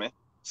Jasmine,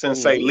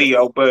 Sensei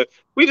Leo. But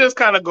we just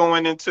kind of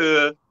going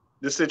into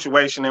the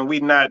situation, and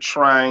we not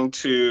trying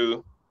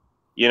to,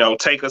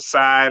 take a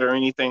side or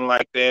anything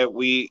like that.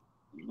 We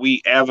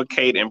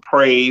advocate and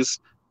praise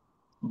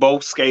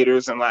both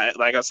skaters, and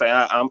like I say,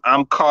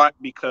 I'm caught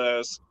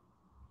because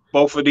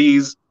both of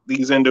these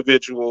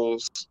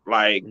individuals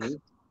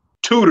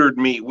tutored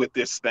me with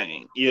this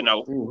thing,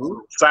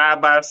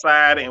 side by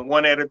side and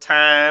one at a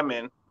time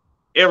and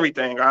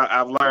everything.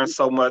 I've learned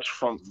so much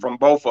from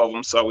both of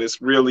them, so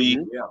it's really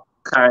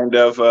kind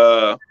of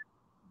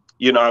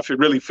if you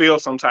really feel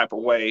some type of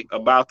way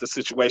about the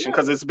situation,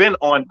 because it's been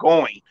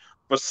ongoing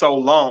for so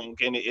long,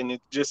 and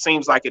it just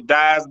seems like it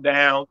dies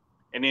down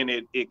and then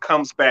it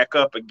comes back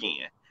up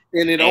again.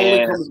 And it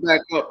only comes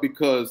back up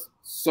because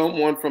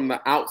someone from the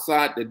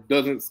outside that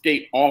doesn't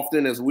skate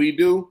often as we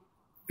do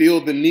feel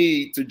the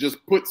need to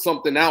just put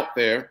something out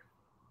there,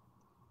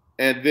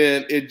 and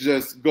then it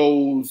just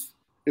goes.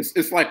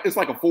 It's like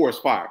a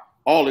forest fire.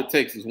 All it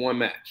takes is one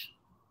match.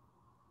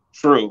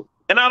 True.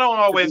 And I don't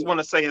always want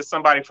to say it's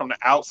somebody from the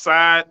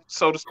outside,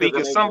 so to speak.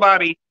 It's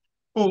somebody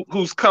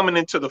who's coming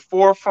into the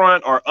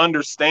forefront or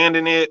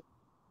understanding it,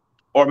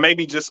 or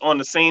maybe just on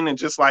the scene and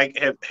just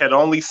had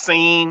only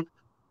seen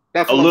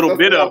a little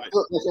bit of it.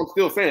 That's what I'm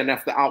still saying.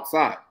 That's the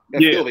outside.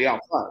 That's still the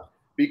outside.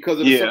 Because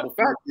the simple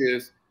fact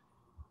is,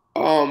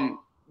 no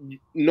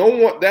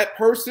one, that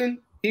person,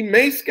 he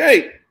may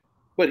skate,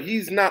 but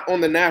he's not on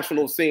the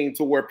national scene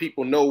to where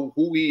people know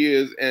who he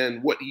is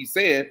and what he's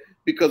saying.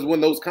 Because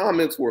when those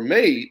comments were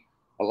made,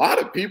 a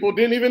lot of people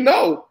didn't even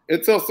know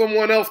until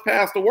someone else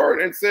passed the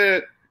word and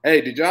said,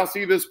 "Hey, did y'all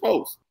see this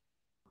post?"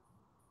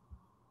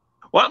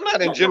 Well, I'm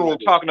not in general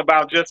talking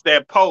about just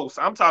that post.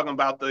 I'm talking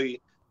about the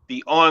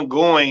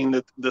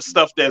ongoing, the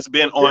stuff that's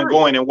been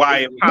ongoing and why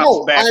it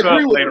pops back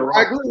up later on.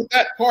 I agree with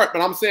that part,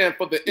 but I'm saying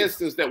for the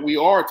instance that we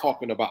are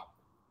talking about.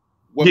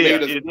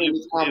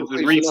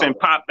 It recent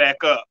pop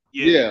back up.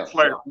 It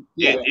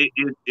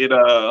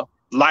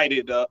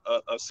lighted a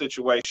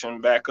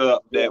situation back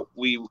up that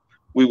we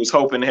was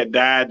hoping had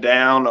died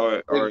down,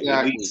 or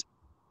at least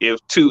if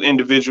two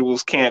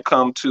individuals can't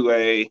come to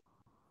a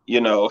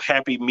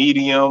happy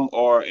medium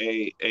or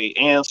a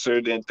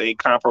answer, that they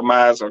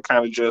compromise or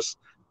kind of just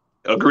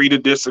agree to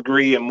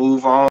disagree and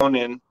move on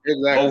and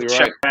both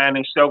shine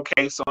and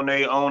showcase on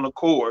their own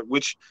accord,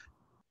 which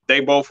they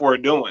both were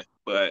doing.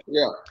 But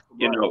yeah,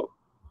 you know,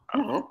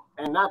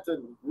 and not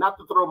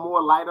to throw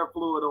more lighter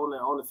fluid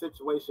on the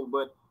situation,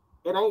 but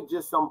it ain't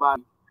just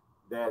somebody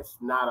that's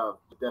not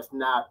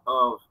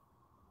of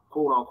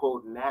quote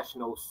unquote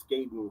national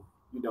skating,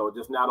 you know,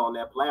 just not on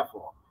that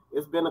platform.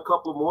 It's been a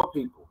couple more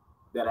people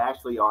that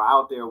actually are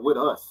out there with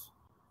us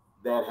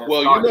that have.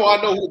 Well, you know,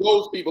 I know who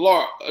those people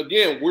are.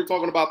 Again, we're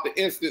talking about the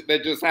incident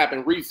that just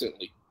happened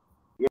recently.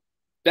 Yeah.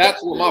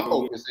 That's what my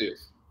focus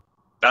is.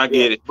 I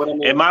get it. But I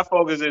mean, and my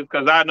focus is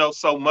because I know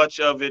so much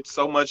of it,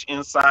 so much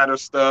insider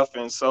stuff,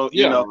 and so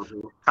you know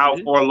how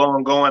far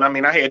along going. I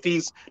mean, I had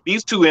these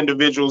two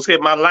individuals hit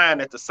my line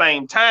at the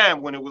same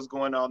time when it was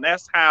going on.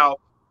 That's how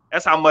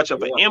much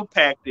of an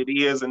impact it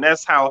is, and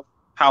that's how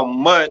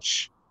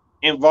much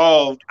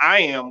involved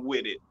I am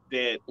with it.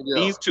 That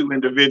these two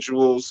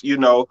individuals, you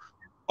know,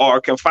 are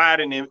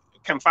confiding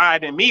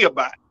in me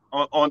about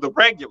on the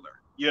regular,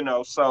 you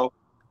know. So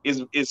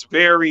it's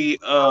very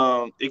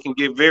it can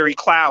get very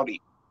cloudy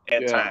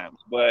at times,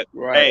 but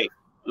hey,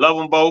 love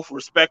them both,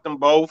 respect them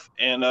both,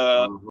 and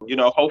you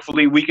know,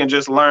 hopefully we can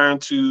just learn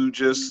to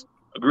just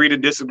agree to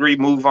disagree,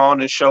 move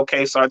on, and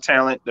showcase our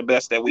talent the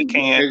best that we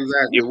can.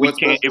 Exactly.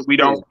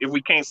 If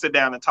we can't sit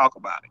down and talk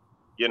about it,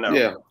 you know.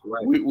 Yeah,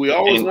 we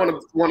always want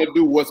to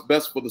do what's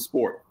best for the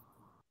sport.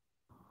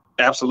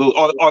 Absolutely,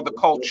 or the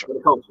culture.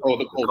 The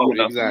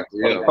culture, exactly.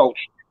 Yeah, the culture.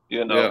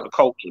 You know, the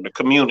culture, the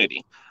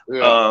community.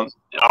 Yeah.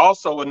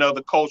 Also,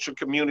 another culture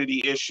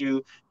community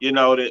issue. You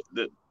know,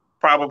 that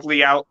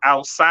probably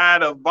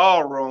outside of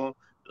ballroom,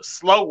 the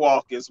slow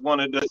walk is one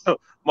of the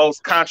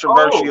most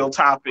controversial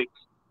topics.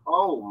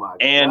 Oh my!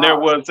 And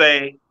God.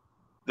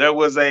 there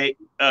was a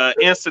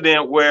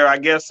incident where I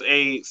guess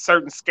a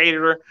certain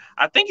skater,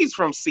 I think he's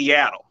from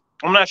Seattle.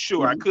 I'm not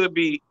sure. I could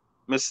be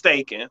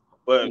mistaken,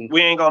 but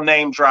we ain't gonna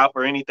name drop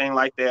or anything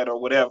like that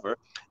or whatever.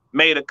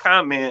 Made a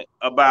comment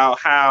about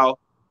how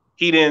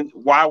he didn't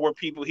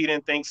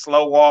think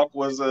slow walk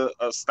was a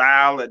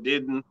style, that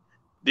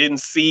didn't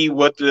see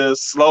what the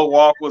slow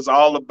walk was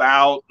all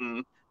about,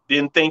 and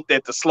didn't think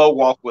that the slow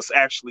walk was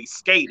actually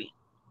skating.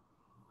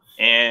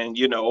 And,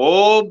 you know,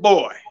 oh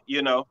boy,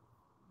 you know,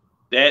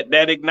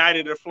 that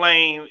ignited a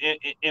flame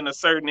in a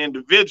certain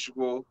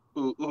individual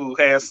who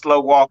has slow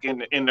walk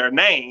in their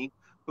name.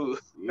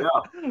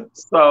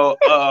 So,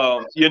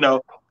 you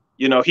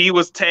know, he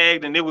was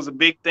tagged, and it was a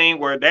big thing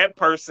where that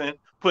person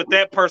put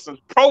that person's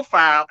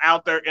profile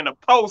out there in a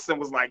post and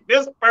was like,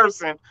 this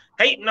person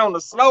hating on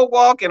the slow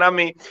walk. And I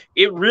mean,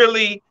 it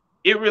really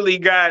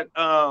got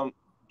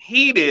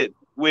heated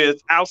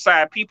with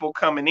outside people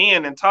coming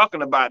in and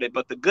talking about it.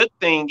 But the good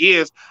thing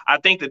is, I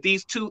think that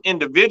these two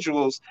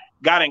individuals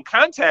got in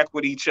contact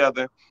with each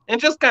other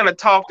and just kind of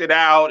talked it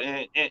out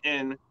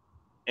and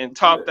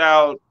talked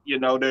out, you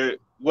know,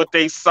 what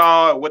they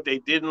saw, what they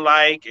didn't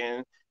like,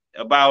 and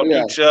about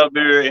each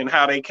other and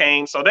how they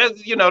came. So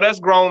that's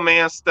grown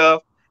man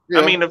stuff. Yeah.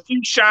 I mean, a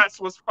few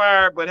shots was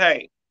fired, but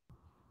hey.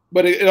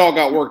 But it all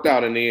got worked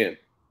out in the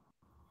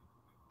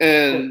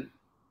end.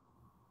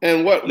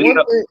 And what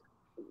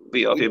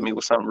Leo hit me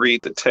with something.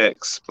 Read the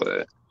text,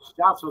 but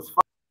shots was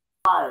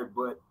fired,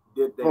 but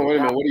did they? Oh, wait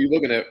a minute. What are you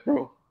looking at,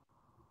 bro?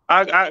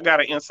 I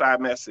got an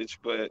inside message,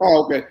 but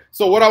okay.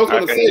 So what I was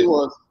going to say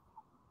was,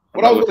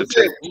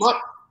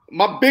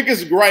 my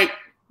biggest gripe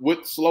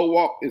with slow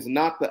walk is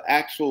not the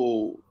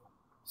actual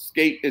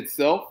skate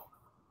itself.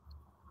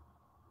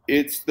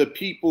 It's the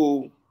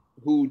people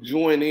who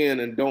join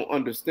in and don't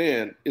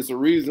understand. It's a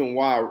reason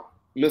why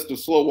Mr.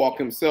 Slow Walk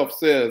himself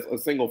says a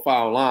single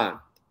file line.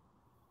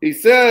 He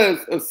says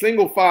a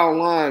single file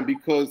line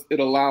because it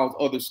allows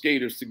other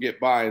skaters to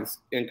get by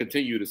and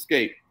continue to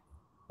skate.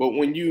 But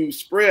when you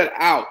spread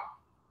out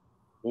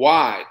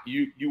wide,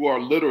 you are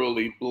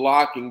literally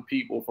blocking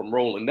people from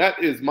rolling.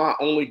 That is my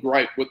only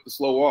gripe with the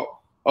slow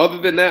walk. Other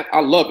than that,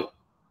 I love it.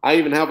 I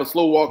even have a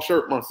slow walk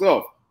shirt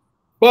myself.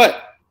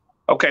 But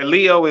okay,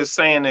 Leo is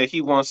saying that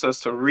he wants us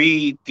to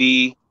read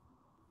the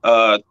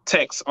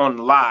text on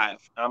live.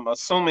 I'm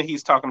assuming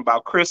he's talking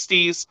about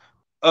Christie's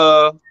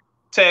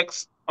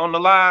text on the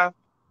live.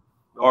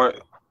 Or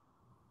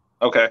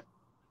okay.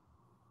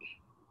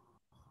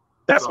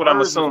 That's what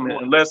I'm assuming,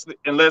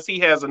 unless he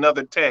has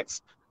another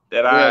text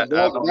that I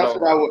don't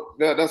know.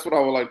 That's what I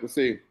would like to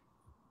see.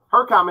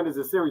 Her comment is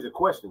a series of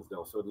questions,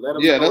 though. So let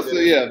them.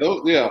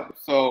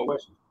 So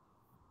questions.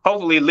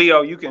 Hopefully,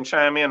 Leo, you can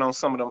chime in on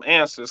some of them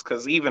answers,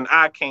 because even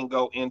I can't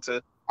go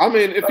into. I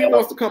mean, if he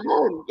wants to come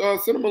on,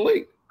 send him a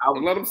link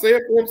and let him say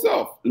it for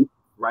himself.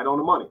 Right on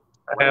the money.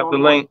 I have the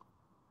link.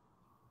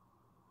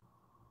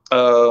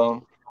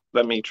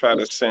 Let me try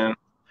to send.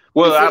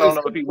 Well, I don't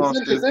know if he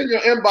wants to. It's in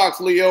your inbox,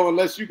 Leo.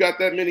 Unless you got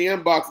that many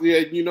inboxes, yeah,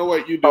 you know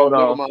what you do.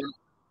 Never mind.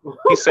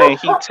 He's saying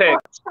he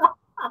texts.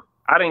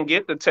 I didn't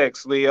get the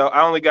text, Leo.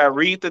 I only got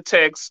read the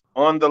text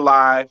on the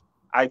live.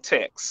 I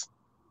text.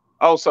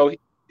 Oh, so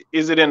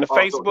is it in the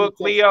Facebook,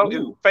 Leo? Is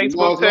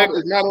Facebook text?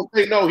 It's not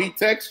okay. No, he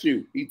texts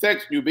you. He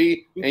texts you,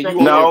 B. And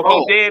you no,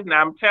 he didn't.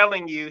 I'm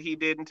telling you, he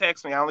didn't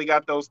text me. I only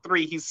got those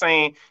 3. He's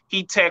saying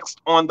he texted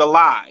on the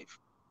live.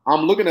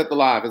 I'm looking at the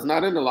live. It's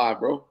not in the live,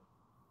 bro.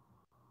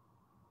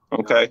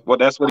 Okay. Well,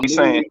 that's what he's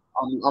saying.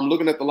 I'm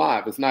looking at the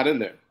live. It's not in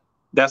there.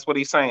 That's what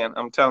he's saying.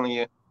 I'm telling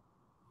you.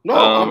 No,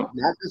 I'm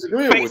not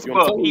disagreeing with you.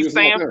 I'm telling you He's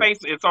saying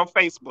it's on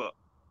Facebook.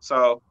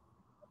 So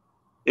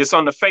it's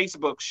on the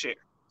Facebook share.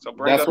 So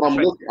bring that's up what I'm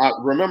looking.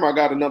 Remember, I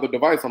got another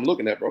device I'm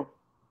looking at, bro.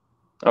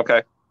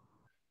 Okay.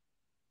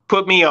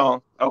 Put me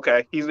on.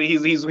 Okay. He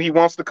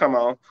wants to come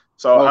on.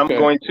 So okay.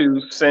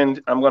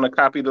 I'm going to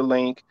copy the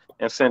link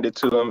and send it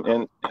to him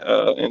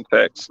in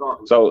text.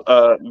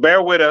 So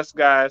bear with us,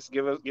 guys.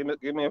 Give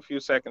me a few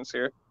seconds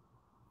here.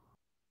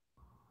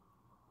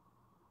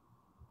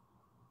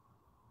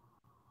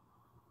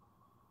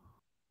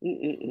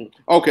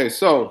 Okay,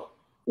 so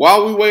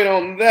while we wait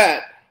on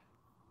that,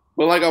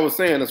 but like I was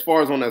saying, as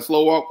far as on that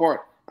slow walk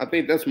part, I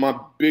think that's my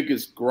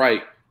biggest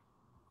gripe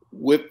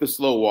with the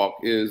slow walk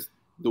is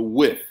the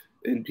width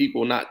and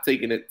people not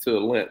taking it to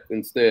length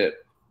instead.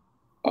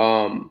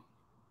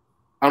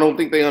 I don't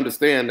think they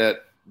understand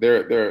that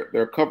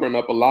they're covering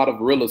up a lot of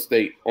real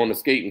estate on the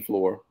skating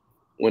floor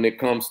when it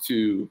comes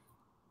to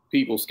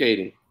people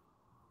skating.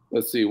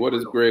 Let's see, what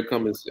is Greg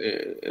Cummins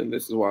saying? And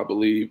this is why I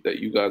believe that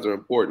you guys are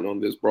important on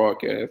this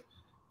broadcast,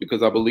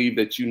 because I believe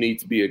that you need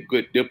to be a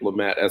good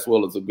diplomat as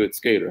well as a good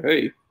skater.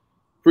 Hey,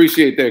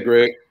 appreciate that,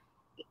 Greg.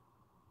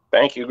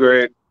 Thank you,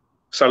 Greg.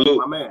 Salute.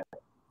 My man.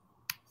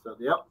 So,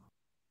 yep.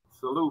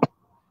 Salute.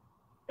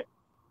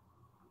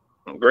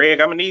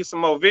 Greg, I'm going to need some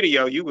more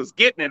video. You was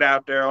getting it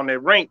out there on that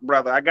rink,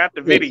 brother. I got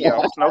the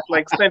video.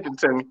 Snowflake sent it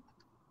to me.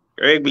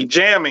 Greg be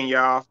jamming,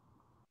 y'all.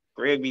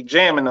 Greg be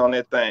jamming on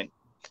that thing.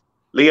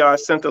 Leo, I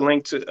sent the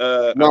link to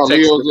no,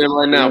 Leo's in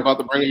right now. About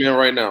to bring him in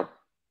right now.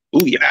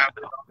 Ooh, yeah.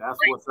 That's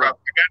what's up. I got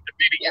the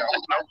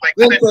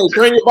video.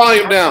 Turn your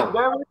volume down.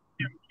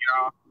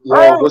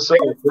 Yo, what's up?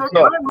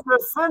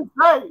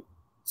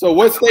 So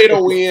what state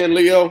are we in,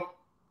 Leo? I'm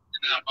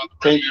about to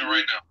bring you in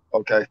right now.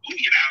 Okay.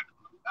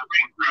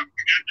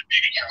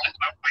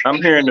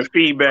 I'm hearing the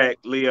feedback,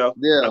 Leo.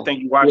 Yeah. I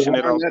think you're watching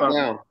it on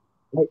something.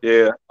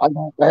 Yeah. I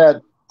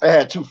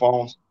had two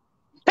phones.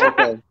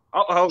 Okay.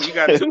 Oh, you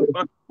got two,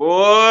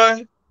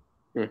 boy.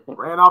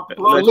 Ran off the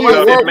floor.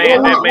 That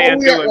man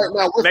doing.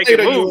 What state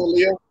are you in,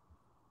 Leo?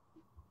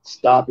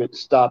 Stop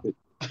it.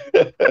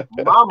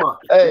 Mama.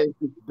 Hey,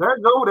 there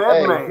go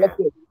that man.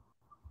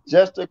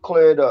 Just to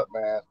clear it up,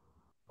 man.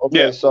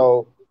 Okay, yeah.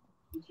 So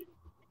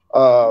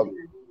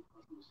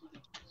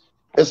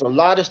it's a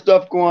lot of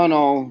stuff going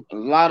on. A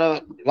lot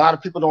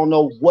of people don't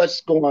know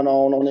what's going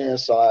on the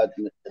inside,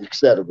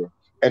 etc.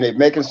 And they're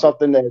making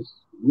something that's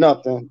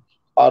nothing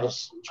out of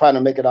trying to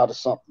make it out of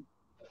something.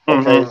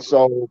 Okay,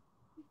 so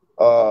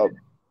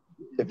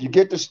if you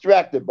get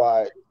distracted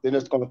by it, then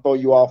it's going to throw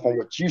you off on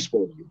what you're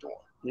supposed to be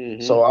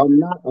doing. So I'm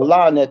not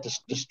allowing that to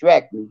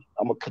distract me.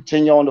 I'm gonna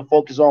continue on to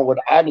focus on what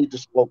I need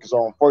to focus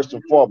on first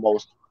and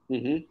foremost,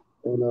 and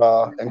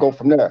go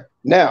from there.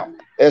 Now,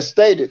 as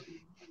stated,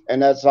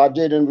 and as I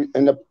did in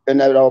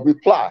that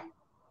reply,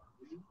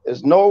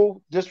 there's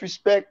no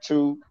disrespect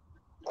to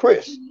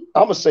Chris.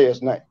 I'm gonna say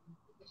his name.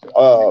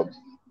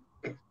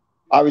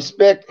 I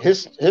respect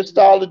his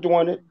style of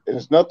doing it, and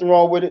there's nothing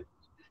wrong with it.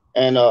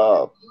 And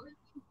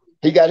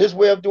he got his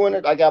way of doing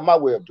it. I got my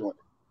way of doing it.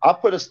 I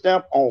put a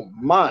stamp on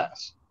mine.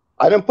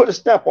 I didn't put a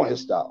stamp on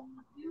his style.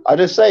 I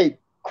didn't say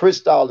Chris'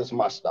 style is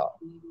my style.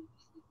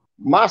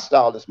 My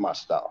style is my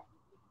style.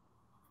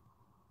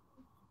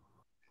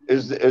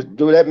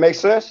 Do that make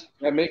sense?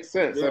 That makes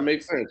sense. Yeah. That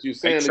makes sense. You're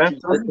saying that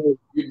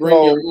you bring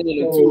your own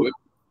into it.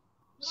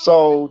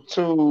 So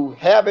to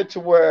have it to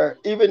where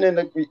even in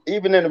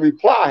the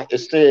reply it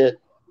said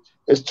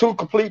it's two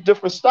complete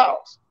different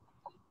styles.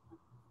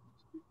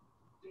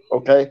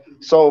 Okay,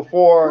 so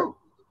for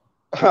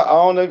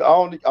I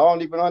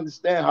don't even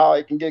understand how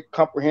it can get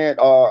comprehend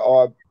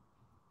or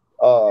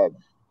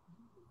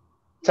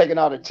taken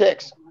out of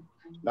text.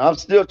 Now I'm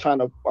still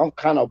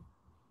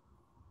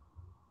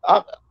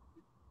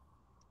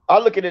I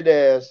look at it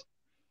as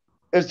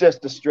it's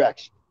just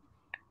distraction,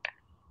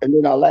 and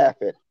then I laugh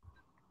at it,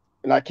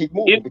 and I keep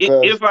moving.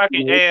 If I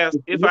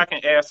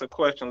can ask a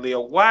question,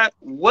 Leo,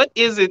 what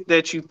is it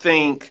that you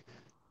think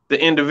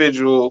the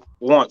individual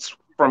wants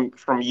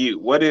from you?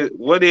 What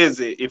is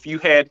it? If you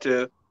had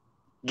to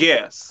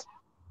guess,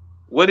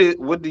 what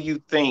do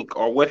you think,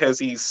 or what has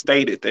he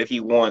stated that he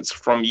wants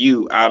from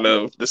you out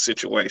of the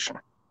situation?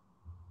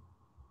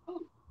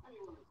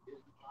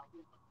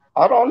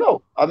 I don't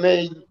know. I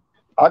mean,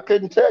 I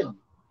couldn't tell you.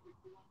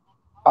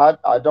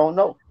 I don't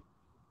know.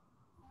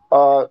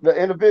 The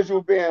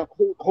individual being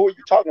who are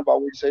you talking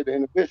about when you say the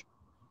individual?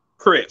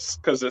 Chris,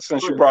 because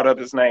since you brought up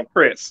his name,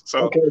 Chris.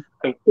 So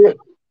okay.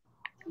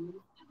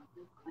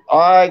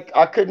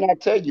 I could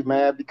not tell you,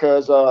 man,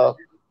 because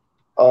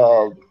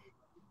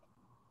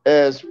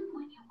as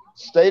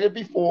stated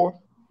before,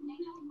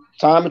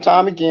 time and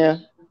time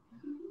again,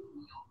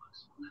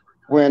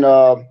 when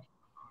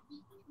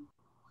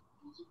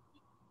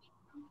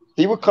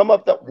he would come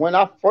up when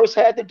I first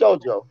had the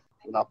dojo,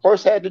 and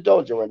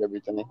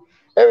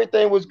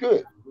everything was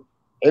good.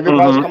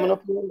 Everybody was coming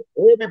up in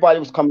there. Everybody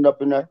was coming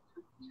up in there.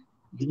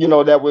 you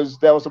know, that was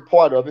a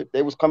part of it.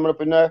 They was coming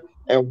up in there,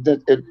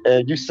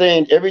 and you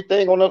seen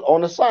everything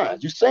on the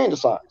signs. You seen the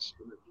signs,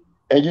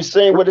 and you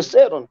seen what it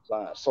said on the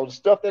signs. So the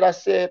stuff that I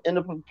said in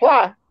the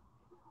reply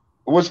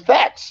was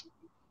facts.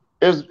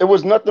 It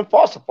was nothing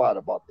falsified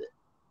about that.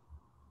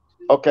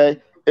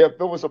 Okay, if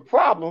it was a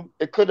problem,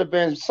 it could have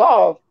been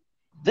solved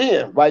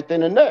then, right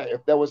then and there.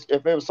 If it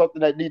was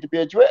something that needed to be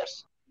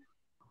addressed,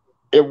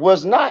 it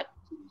was not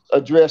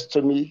addressed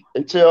to me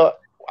until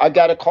I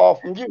got a call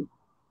from you,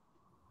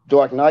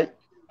 Dark Knight,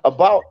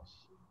 about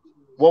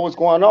what was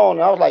going on.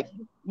 And I was like,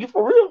 "You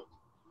for real?"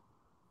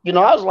 You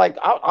know, I was like,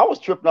 I was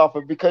tripping off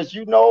of it, because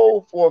you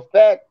know for a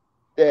fact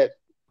that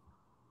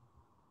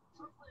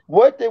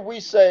what did we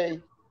say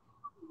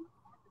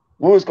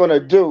we was going to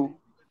do?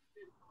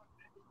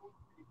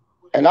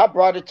 And I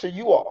brought it to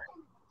you all.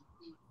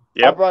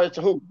 Yep. I brought it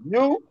to who?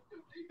 You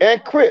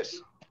and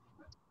Chris.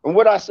 And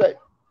what I say?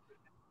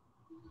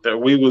 That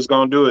we was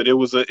gonna do it. It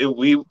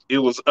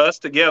was us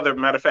together.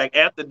 Matter of fact,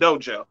 at the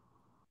dojo,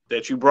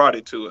 that you brought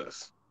it to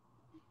us.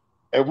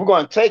 And we're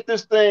gonna take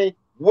this thing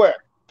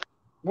where?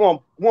 We're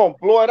gonna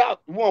blow it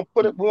out. We're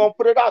gonna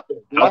put it out there.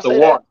 Did out the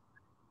water.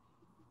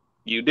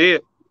 You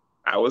did.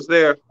 I was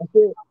there.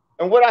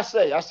 And what I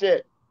say? I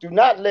said, do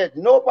not let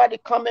nobody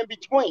come in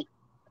between.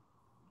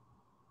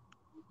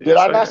 Did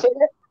I not say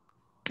that?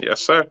 Yes,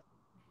 sir.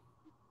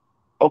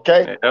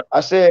 Okay. Yep.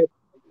 I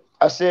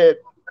said,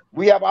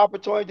 we have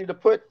opportunity to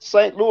put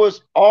St. Louis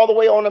all the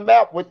way on the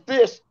map with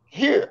this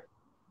here,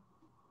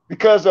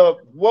 because of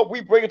what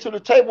we bring to the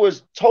table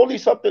is totally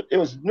something. It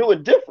was new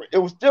and different. It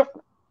was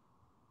different,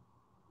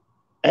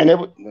 and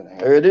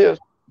here it is.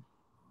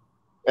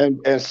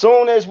 And as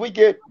soon as we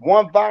get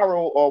one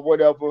viral or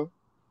whatever,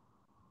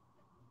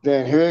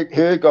 then here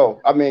it go.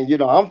 I mean, you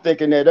know, I'm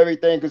thinking that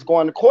everything is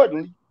going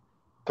accordingly,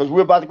 because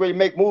we're about to go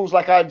make moves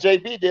like how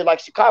JB did, like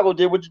Chicago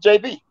did with the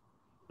JB.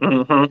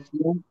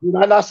 Mm-hmm. Did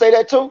I not say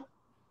that too?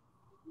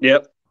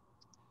 Yep.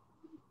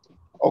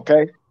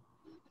 Okay.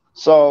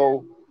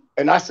 So,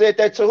 and I said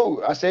that to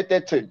who? I said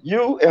that to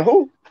you and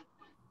who?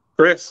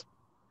 Chris.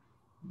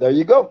 There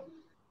you go.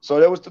 So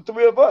there was the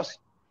three of us.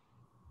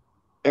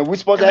 And we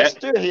supposed to have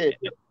Steerhead.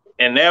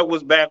 And that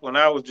was back when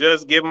I was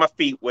just getting my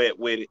feet wet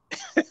with it.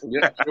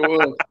 Yeah, sure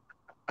was.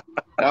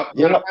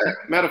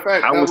 Matter of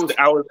fact, I was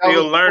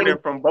still learning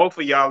from both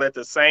of y'all at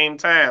the same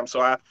time. So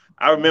I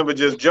remember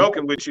just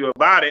joking with you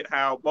about it,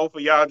 how both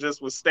of y'all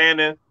just was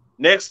standing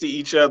next to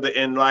each other,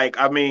 and like,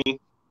 I mean,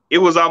 it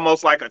was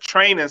almost like a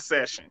training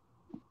session.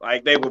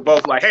 Like they were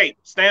both like, "Hey,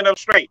 stand up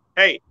straight.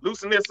 Hey,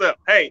 loosen this up.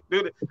 Hey,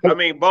 do this." I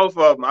mean, both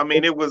of them. I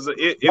mean, it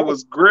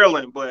was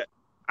grilling, but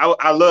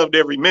I loved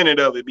every minute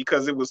of it,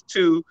 because it was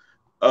two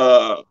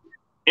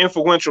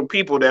influential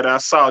people that I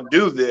saw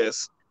do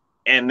this,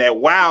 and that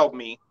wowed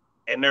me.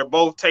 And they're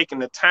both taking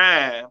the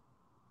time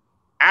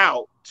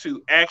out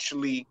to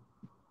actually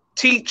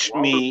teach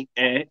me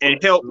and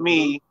help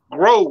me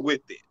grow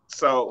with it.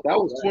 So that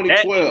was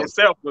 2012. That in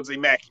itself was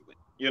immaculate,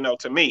 you know,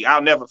 to me.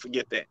 I'll never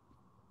forget that.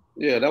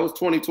 Yeah, that was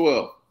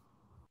 2012.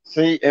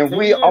 See, and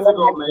we all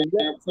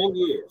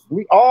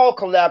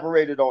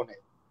collaborated on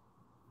it.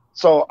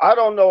 So I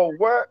don't know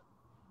where,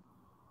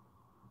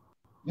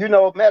 you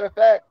know, matter of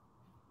fact,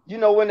 you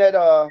know, when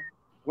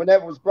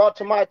that was brought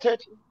to my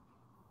attention,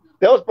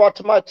 that was brought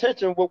to my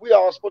attention when we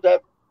all supposed to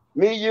have,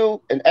 me, you,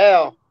 and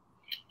Al.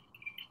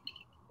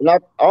 And I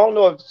don't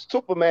know if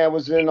Superman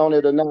was in on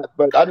it or not,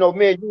 but I know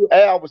me and you,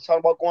 Al, was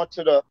talking about going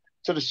to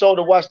the show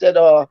to watch that.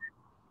 The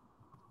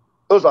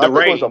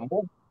Raid.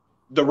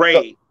 The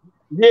Raid.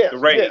 Yes. The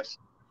Raid.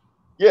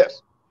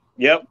 Yes.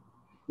 Yep.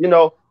 You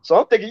know, so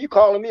I'm thinking you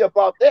calling me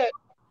about that,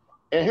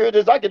 and here it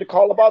is. I get a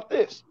call about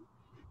this,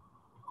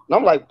 and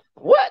I'm like,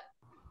 what?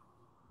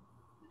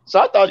 So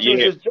I thought you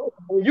were just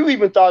joking. You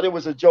even thought it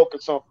was a joke or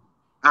something.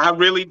 I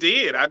really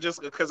did.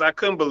 Because I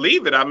couldn't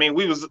believe it. I mean,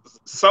 we was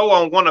so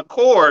on one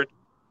accord,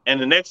 and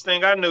the next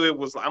thing I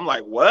knew, I'm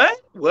like, what?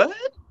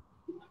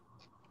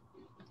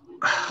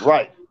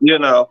 Right. You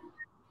know,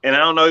 and I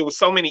don't know, it was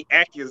so many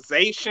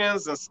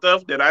accusations and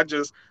stuff that I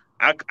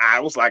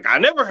was like, I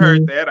never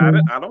heard that.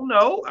 I don't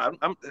know.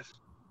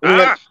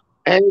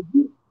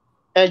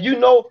 And you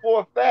know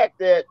for a fact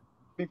that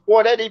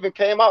before that even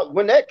came out,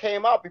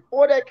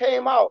 before that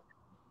came out,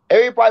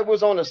 everybody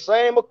was on the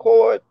same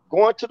accord,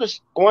 going to the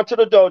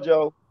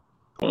dojo.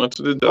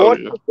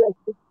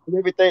 And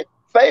everything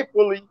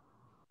faithfully.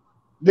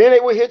 Then they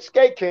would hit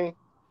Skate King.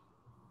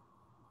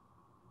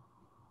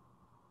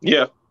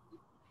 Yeah.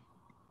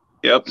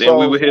 Yep. Then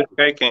we would hit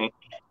Skate King.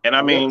 And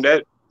I mean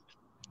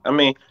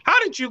how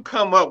did you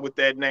come up with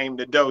that name,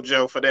 the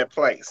dojo, for that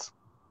place?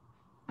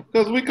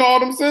 Because we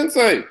called him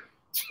Sensei.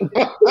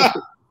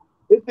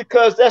 It's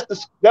because that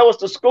was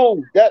the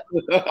school. That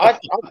I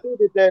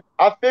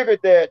figured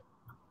that,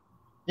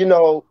 you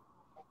know,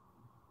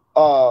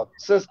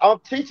 since I'm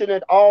teaching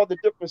at all the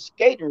different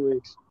skating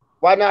rinks,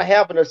 why not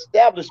have an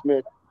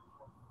establishment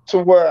to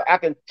where I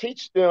can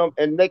teach them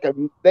and they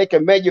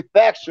can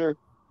manufacture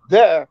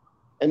there,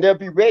 and they'll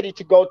be ready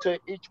to go to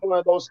each one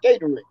of those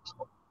skating rinks,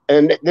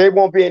 and they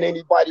won't be in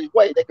anybody's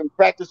way. They can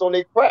practice on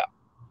their craft.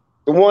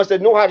 The ones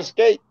that know how to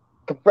skate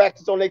can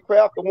practice on their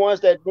craft. The ones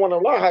that want to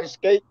learn how to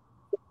skate,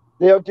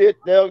 they'll get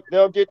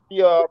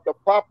the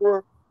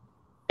proper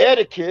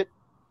etiquette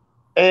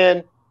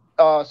and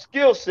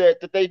skill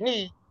set that they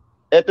need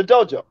at the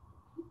dojo.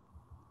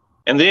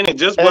 And then it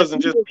just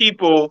wasn't just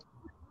people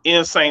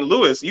in St.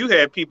 Louis. You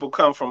had people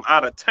come from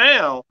out of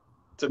town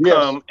to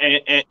come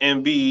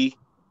and be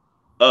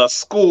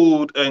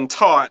schooled and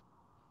taught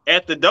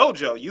at the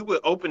dojo. You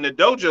would open the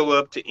dojo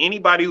up to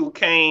anybody who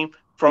came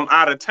from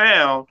out of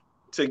town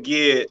to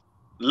get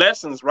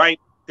lessons right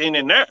then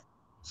and there.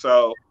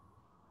 So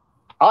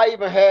I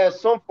even had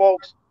some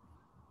folks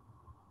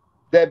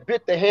that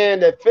bit the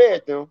hand that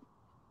fed them.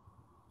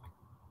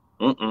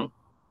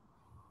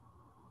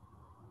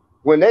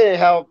 When they didn't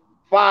have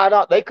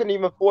 $5, they couldn't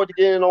even afford to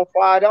get in on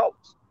 $5.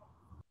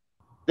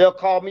 They'll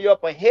call me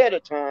up ahead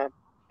of time.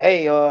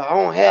 Hey, I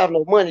don't have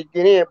no money to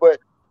get in, but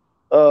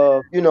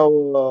you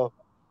know,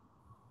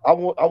 I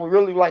would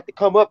really like to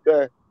come up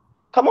there.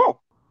 Come on,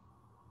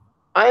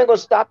 I ain't gonna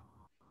stop.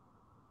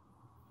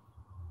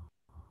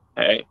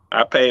 Hey,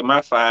 I pay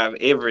my $5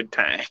 every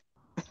time.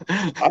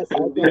 I'm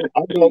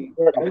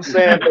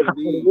saying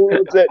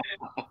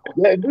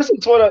that this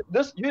is for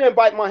this. You didn't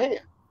bite my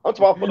hand. I'm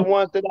talking for the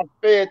ones that I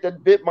fed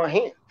that bit my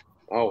hand.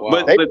 Oh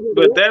wow!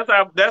 But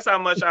that's how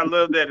much I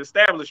love that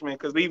establishment,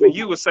 because even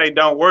you would say,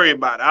 "Don't worry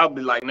about it." I'll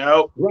be like,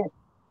 "No,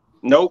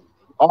 nope,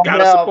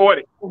 gotta support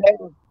it."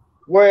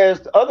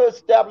 Whereas the other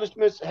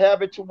establishments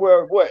have it to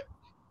where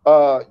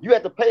you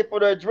have to pay for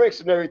their drinks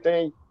and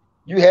everything.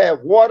 You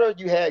had water,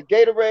 you had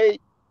Gatorade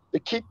to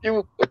keep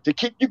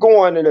you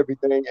going and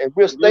everything, and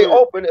we'll stay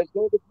open as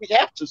long as we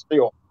have to stay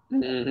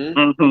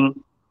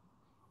open.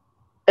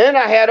 And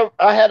I had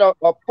a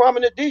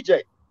prominent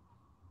DJ.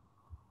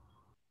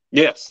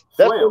 Yes.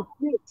 Slim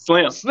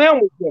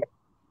was there.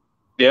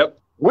 Yep.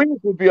 Wiz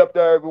would be up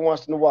there every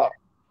once in a while.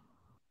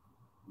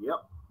 Yep.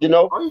 You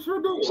know? Oh, he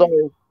sure did.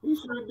 So he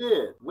sure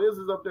did. Wiz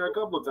is up there a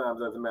couple of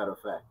times, as a matter of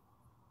fact.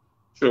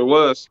 Sure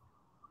was.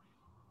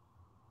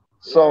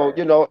 So,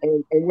 you know,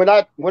 and when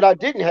I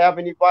didn't have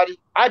anybody,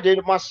 I did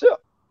it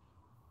myself.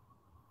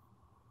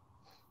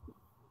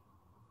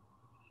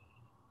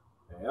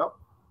 Yep.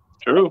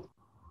 True.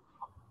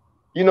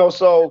 You know,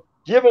 so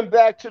giving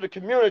back to the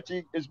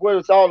community is what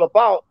it's all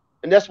about.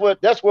 And that's where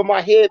my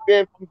head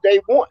been from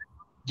day one.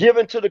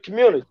 Giving to the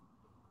community.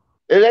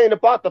 It ain't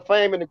about the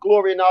fame and the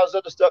glory and all this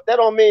other stuff. That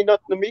don't mean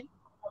nothing to me.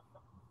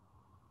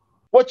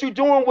 What you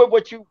doing with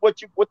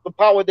with the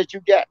power that you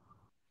got?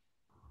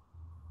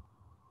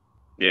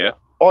 Yeah.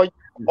 Are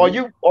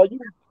you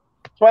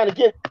trying to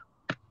get?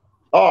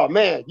 Oh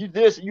man, you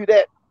this, you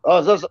that.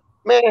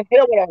 Man,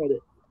 hell with all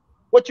that.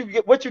 What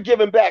you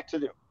giving back to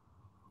them?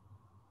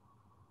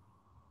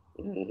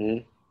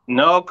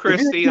 No,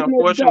 Christy.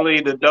 Unfortunately,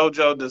 the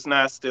dojo does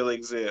not still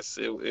exist.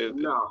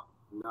 No,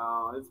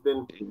 it's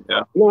been.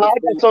 Yeah. No,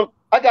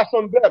 I got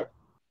something better.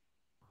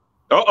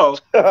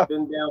 It's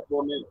been down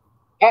for a minute.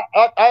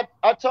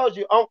 I told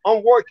you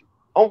I'm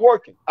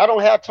working. I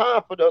don't have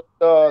time for the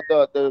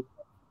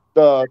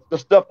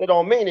stuff that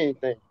don't mean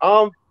anything.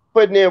 I'm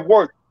putting in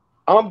work.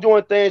 I'm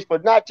doing things for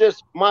not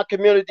just my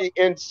community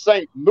in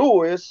St.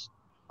 Louis.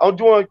 I'm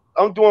doing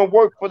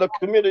work for the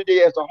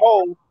community as a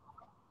whole,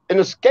 in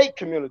the skate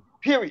community.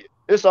 Period.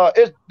 It's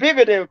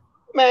bigger than,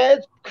 man.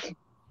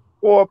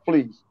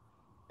 Please.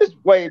 It's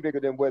way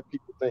bigger than what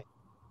people think.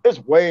 It's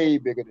way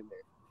bigger than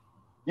that.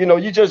 You know,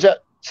 you just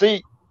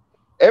see,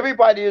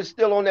 everybody is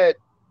still on that.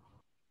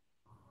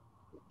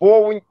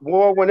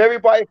 When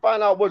everybody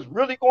find out what's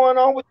really going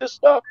on with this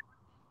stuff,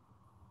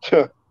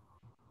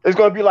 it's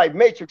going to be like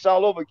Matrix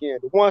all over again.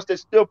 The ones that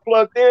still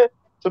plugged in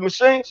to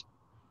machines,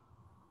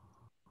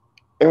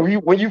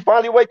 and when you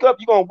finally wake up,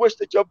 you're going to wish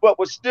that your butt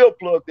was still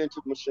plugged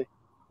into the machine.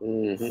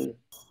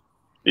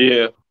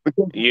 Yeah.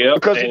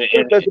 Because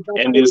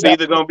and it's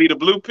either going to be the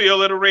blue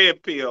pill or the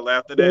red pill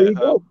after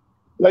that.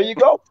 There you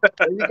go.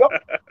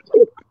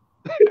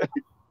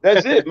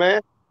 That's it,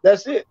 man.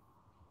 That's it.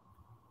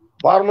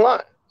 Bottom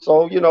line.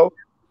 So, you know,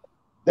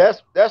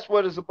 that's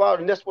what it's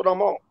about, and that's what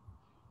I'm on.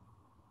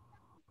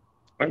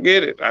 I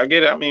get it.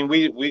 I mean,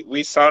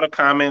 we saw the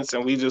comments,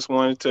 and we just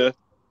wanted to,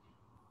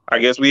 I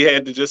guess we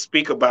had to just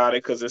speak about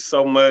it, because there's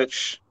so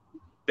much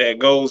that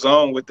goes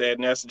on with that,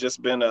 and that's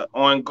just been an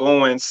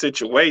ongoing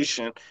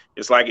situation.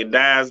 It's like it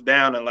dies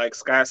down, and like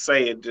Scott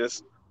said, it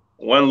just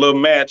one little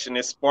match, and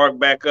it sparked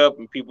back up,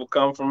 and people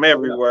come from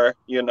everywhere,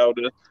 you know,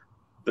 to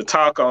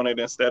talk on it,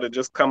 instead of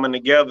just coming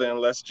together and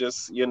let's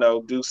just, you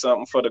know, do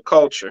something for the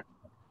culture,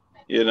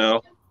 you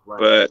know. Right.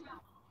 But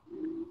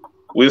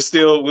we'll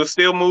still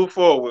move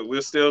forward.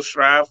 We'll still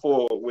strive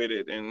forward with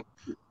it, and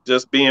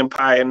just being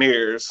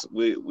pioneers.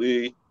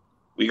 We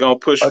gonna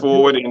push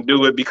forward and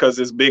do it, because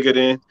it's bigger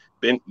than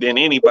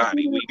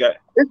anybody.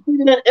 It's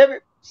bigger than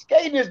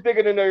skating is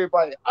bigger than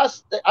everybody. I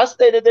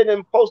stated that in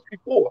the post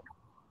before.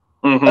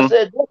 I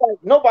said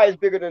nobody's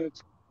bigger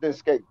than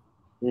skating.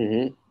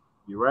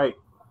 You're right.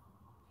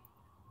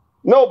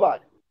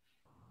 Nobody.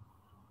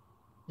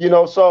 You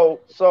know,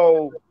 so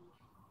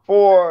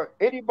for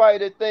anybody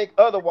to think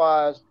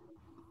otherwise,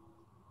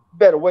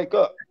 better wake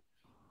up.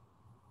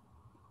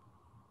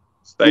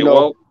 Stay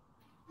woke.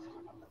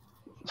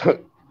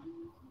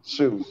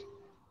 Shoes.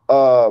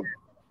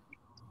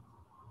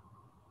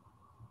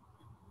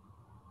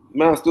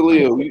 Master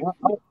Leo.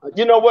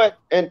 You know what?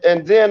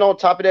 And then on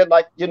top of that,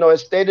 like, you know,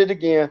 it's stated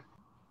again,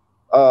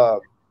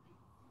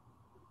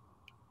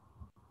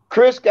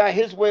 Chris got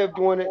his way of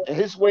doing it, and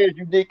his way is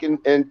unique, and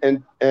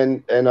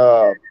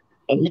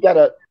he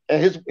got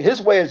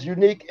his way is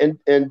unique, and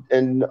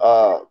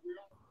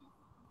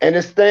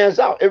it stands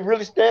out. It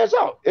really stands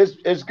out.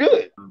 It's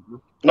good.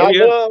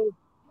 And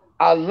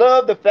I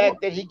love the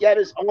fact that he got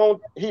his own.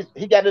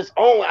 He got his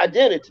own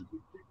identity.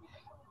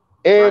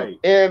 And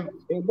in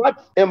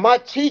my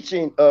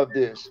teaching of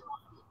this,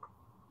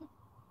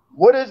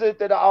 what is it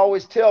that I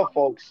always tell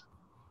folks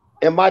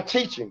in my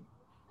teaching?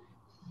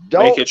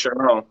 Don't make it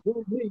your own.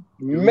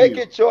 Make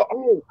it your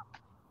own.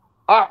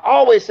 I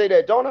always say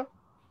that, don't I?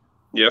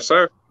 Yes,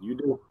 sir. You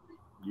do.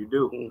 You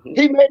do.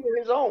 He made it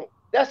his own.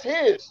 That's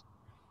his.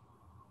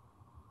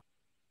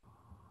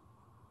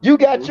 You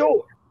got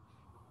yours.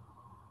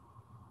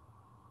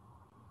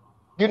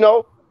 You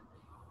know,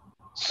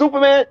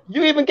 Superman,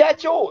 you even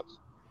got yours.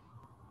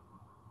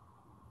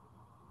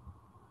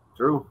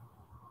 True.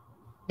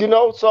 You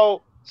know,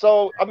 so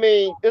I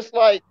mean, it's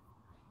like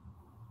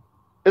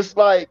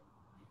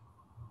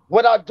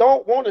what I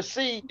don't want to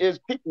see is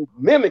people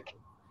mimicking.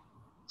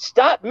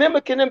 Stop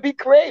mimicking and be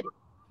creative.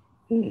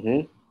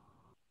 Exactly.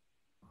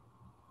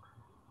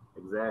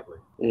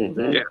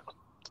 Yeah.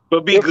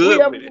 But be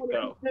good with it,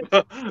 though.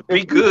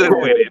 Be good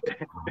with it.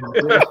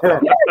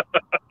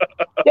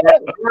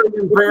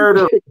 Very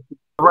imperative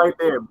right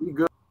there. Be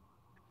good.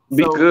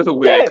 Be good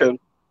with it, because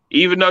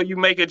even though you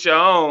make it your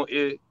own,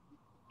 it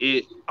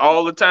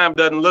all the time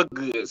doesn't look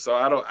good.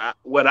 So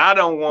what I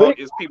don't want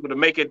is people to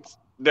make it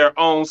their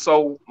own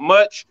so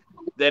much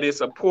that it's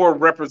a poor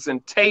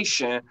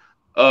representation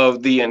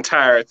of the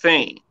entire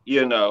thing.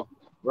 You know,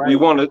 we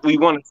want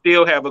to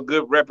still have a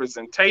good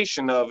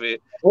representation of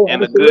it,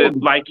 and a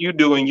good, like you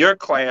do in your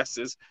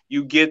classes,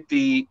 you get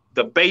the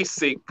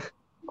basic,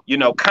 you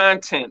know,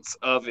 contents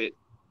of it,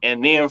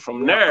 and then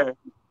from there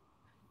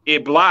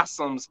it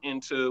blossoms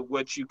into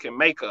what you can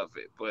make of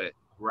it. But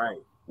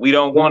we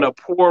don't want a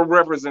poor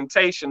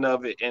representation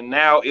of it, and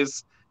now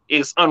it's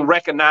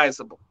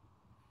unrecognizable.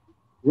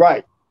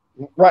 Right.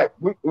 I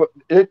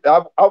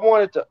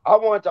wanted to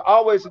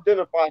always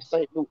identify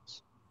St.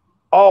 Louis,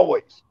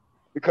 always,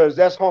 because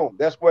that's home.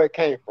 That's where it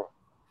came from.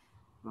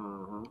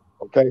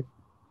 Okay.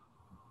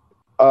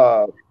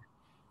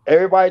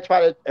 Everybody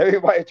try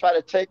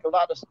to take a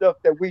lot of stuff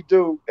that we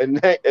do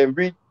and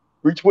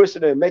retwist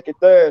it and make it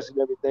theirs and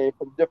everything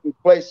from different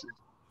places.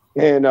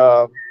 And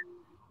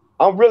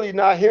I'm really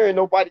not hearing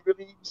nobody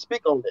really even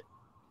speak on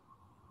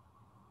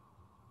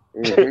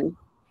that.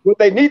 What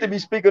they need to be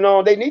speaking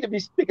on, they need to be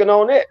speaking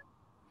on that.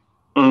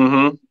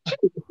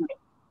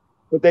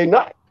 But they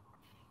not.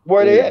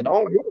 Where they at?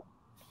 On here.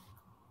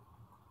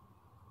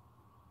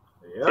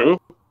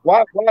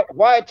 Why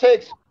it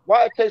takes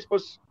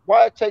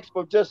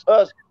for just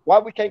us? Why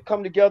we can't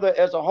come together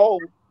as a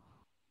whole?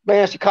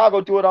 Man, Chicago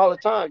do it all the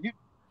time. You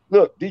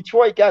look,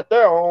 Detroit got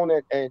their own,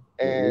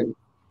 and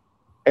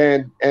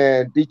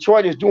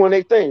Detroit is doing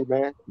their thing,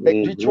 man.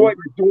 Detroit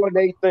is doing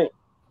their thing.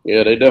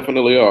 Yeah, they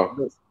definitely are.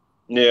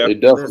 Yeah, they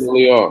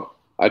definitely are.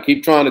 I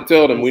keep trying to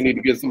tell them we need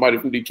to get somebody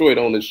from Detroit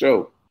on the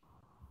show.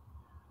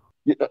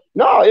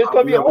 No, it's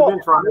gonna be hard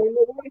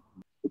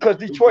because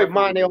Detroit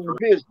mind their own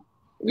business.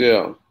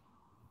 Yeah,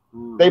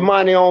 they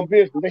mind their own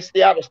business. They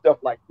stay out of stuff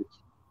like this.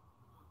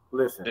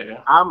 Listen,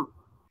 I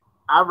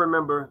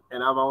remember,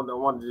 and I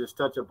wanted to just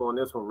touch up on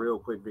this one real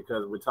quick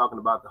because we're talking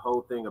about the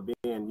whole thing of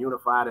being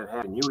unified and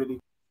having unity.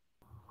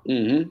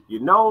 You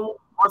know,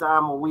 one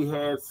time when we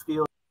had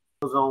Skills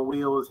on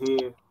Wheels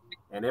here,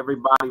 and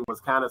everybody was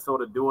kind of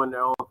sort of doing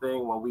their own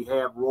thing. When we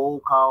had roll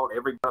call,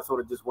 everybody sort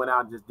of just went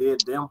out and just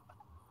did them.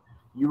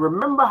 You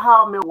remember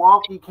how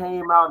Milwaukee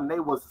came out and they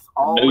was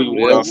all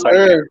yes,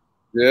 sir.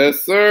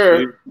 Yes,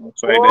 sir.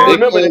 They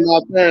came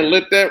out there and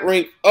lit that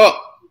rink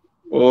up.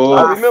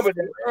 I remember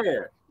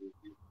that.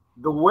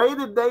 The way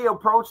that they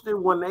approached it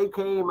when they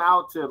came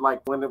out to, like,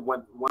 when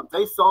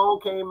they song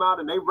came out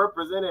and they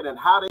represented, and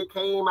how they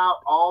came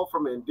out all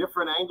from in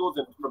different angles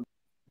and from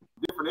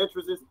different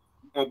interests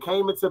and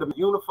came into the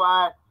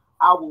unified,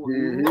 I will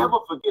never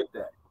forget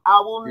that.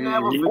 I will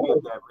never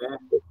forget that, man,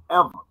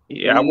 ever.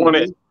 Yeah,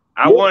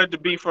 I wanted to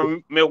be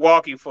from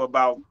Milwaukee for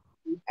about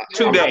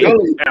 2 days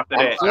after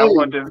that. I was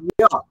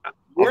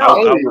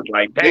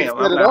like, damn,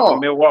 I'm not from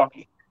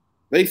Milwaukee.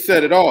 They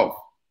set it off.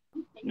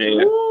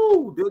 Yeah.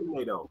 Ooh, didn't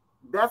they though?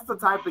 That's the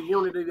type of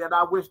unity that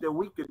I wish that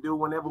we could do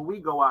whenever we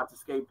go out to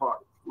skate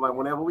parties. Like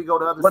whenever we go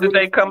to other cities. What did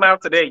they come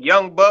out to that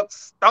Young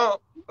Bucks stomp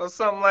or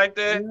something like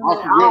that?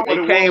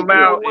 They came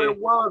out but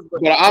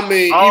I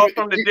mean all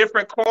from the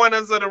different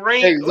corners of the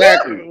ring.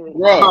 Exactly.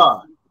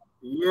 Bro.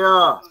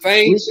 Yeah.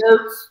 Same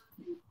shirts.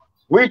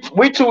 We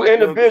too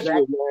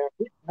individual, man.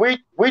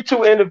 We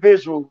too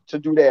individual to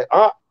do that.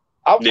 I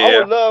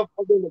would love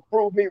for them to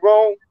prove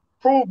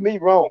me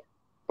wrong.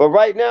 But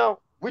right now,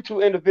 we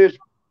too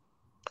individual.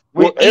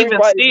 Even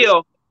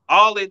still,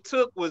 all it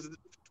took was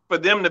for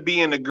them to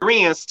be in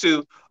agreement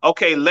to,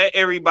 okay, let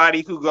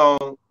everybody who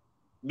gonna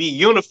be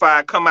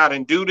unified come out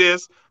and do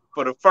this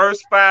for the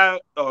first 5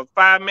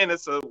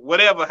 minutes or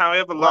whatever,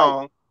 however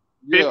long,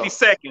 50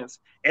 seconds,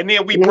 and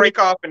then we break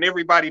off and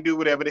everybody do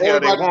whatever the hell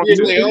they want to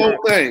do. Their own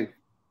thing.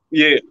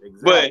 Yeah,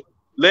 exactly.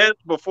 But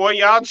before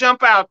y'all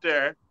jump out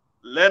there,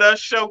 let us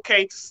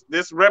showcase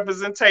this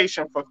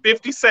representation for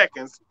 50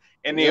 seconds,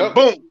 and then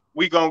boom,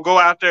 we gonna go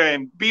out there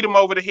and beat them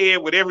over the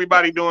head with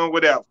everybody doing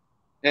whatever.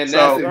 And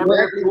that's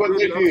exactly what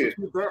they did.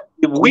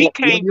 We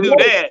can't do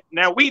that.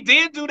 Now, we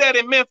did do that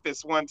in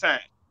Memphis one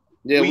time.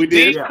 Yeah, we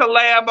did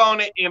collab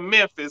on it in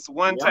Memphis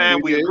one time.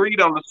 We agreed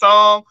on the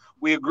song.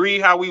 We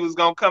agreed how we was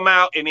gonna come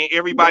out, and then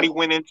everybody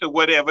went into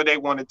whatever they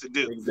wanted to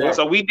do. Exactly.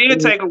 So we did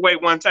take away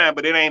one time,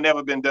 but it ain't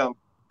never been done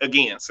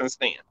again since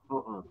then.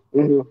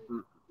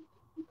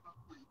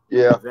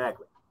 Yeah,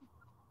 exactly.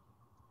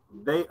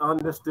 They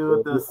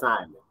understood the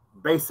assignment.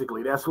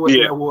 Basically, that's what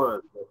that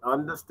was. They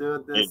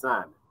understood the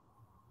assignment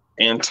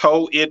and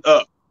tore it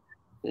up.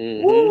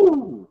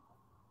 Yeah,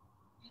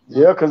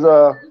 because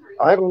I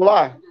ain't gonna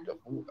lie,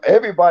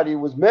 everybody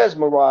was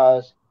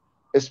mesmerized.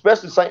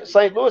 Especially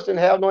St. Louis didn't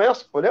have no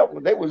answer for that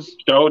one. They was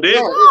did. No, we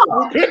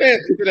couldn't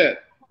answer for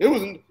that. It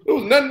was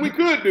nothing we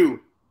could do.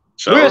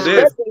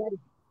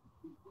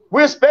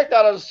 We expect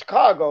out of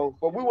Chicago,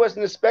 but we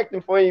wasn't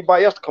expecting for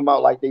anybody else to come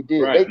out like they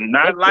did. Right.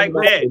 Not like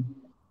that.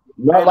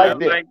 Not like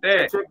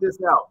that. Check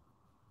this out.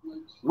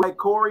 We had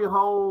Corey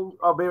Holmes,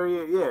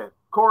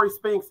 Corey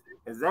Spinks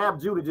and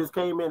Zab Judah just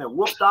came in and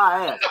whooped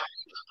our ass.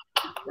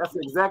 That's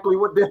exactly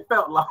what that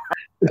felt like.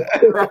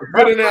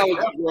 Good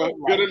analogy, bro.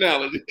 Good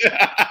analogy.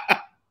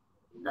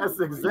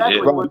 That's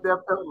exactly what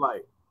that felt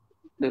like.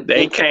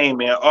 They came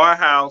in our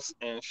house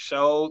and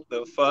showed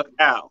the fuck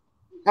out.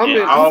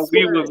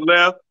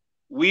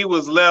 We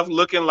was left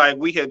looking like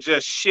we had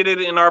just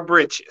shitted in our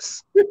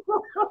britches.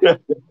 I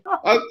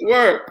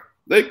swear.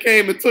 They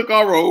came and took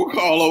our roll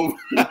call over.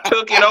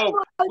 Took it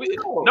over.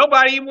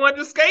 Nobody even wanted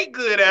to skate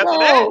good after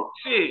that.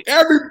 Shit.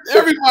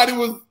 Everybody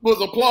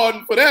was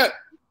applauding for that.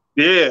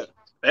 Yeah.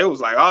 They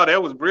was like, oh,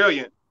 that was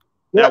brilliant.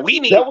 Now we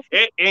need,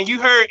 and you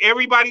heard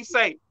everybody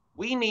say,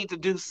 we need to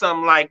do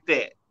something like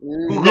that.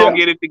 Who's gonna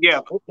get it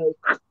together?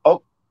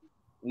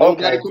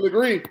 Nobody can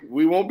agree.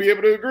 We won't be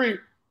able to agree.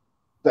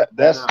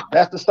 That's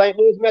the St.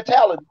 Louis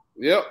mentality.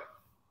 Yep.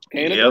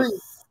 Can't agree.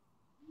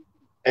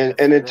 And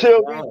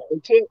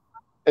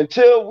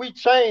until we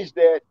change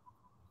that,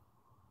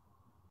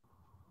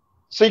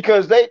 see,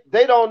 because they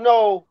don't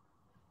know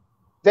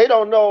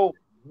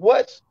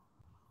what's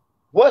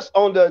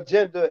on the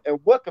agenda and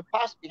what could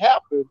possibly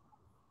happen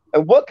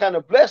and what kind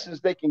of blessings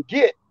they can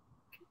get,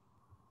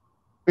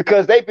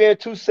 because they've been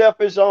too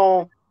selfish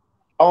on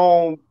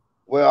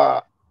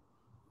well,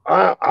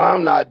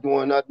 I'm not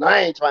doing nothing. I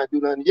ain't trying to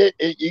do nothing.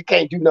 You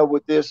can't do nothing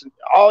with this and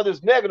all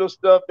this negative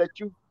stuff that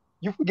you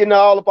forgetting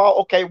all about.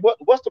 Okay,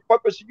 what's the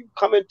purpose of you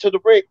coming to the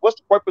ring? What's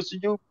the purpose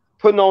of you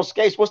putting on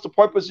skates? What's the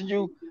purpose of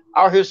you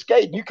out here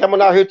skating? You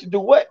coming out here to do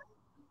what?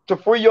 To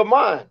free your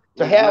mind,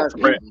 to have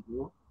peace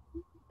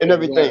and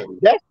everything.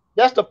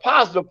 That's the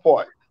positive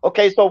part.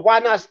 Okay, so why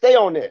not stay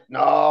on that?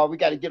 No, we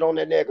got to get on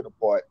that negative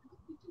part.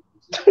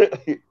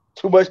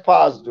 Too much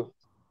positive.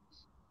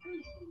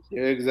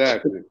 Yeah,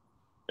 exactly.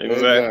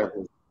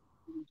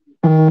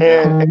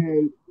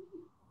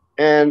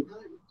 And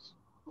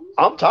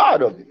I'm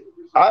tired of it.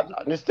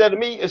 Instead of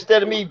me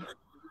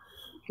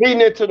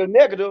feeding into the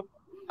negative,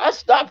 I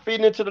stopped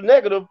feeding into the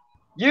negative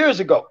years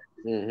ago.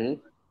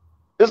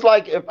 It's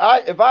like if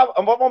I'm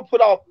gonna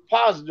put out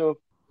positive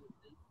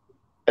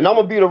and I'm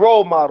gonna be the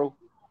role model,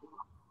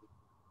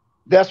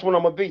 that's what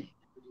I'm gonna be.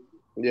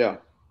 Yeah.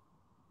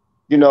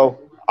 You know,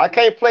 I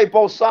can't play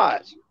both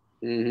sides.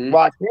 Well,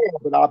 I can,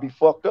 but I'll be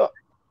fucked up.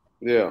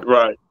 Yeah.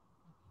 Right.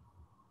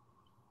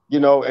 You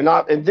know,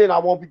 and then I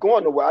won't be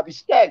going nowhere. I'll be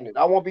stagnant.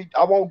 I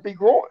won't be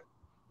growing.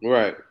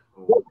 Right.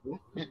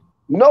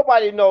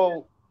 Nobody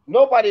know,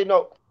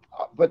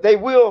 but they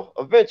will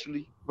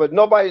eventually. But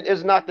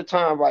it's not the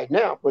time right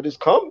now. But it's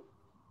coming.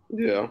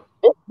 Yeah.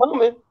 It's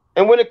coming,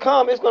 and when it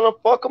comes, it's gonna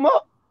fuck them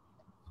up.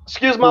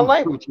 Excuse my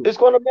language. It's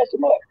gonna mess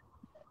them up.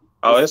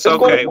 Oh, it's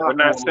okay. We're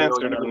not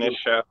censored on this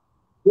show.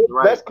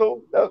 Right. That's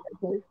cool. That's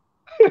okay.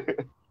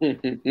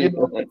 You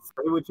know,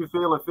 say what you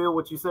feel and feel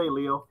what you say,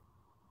 Leo.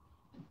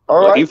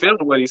 All right. You feel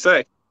what he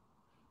say.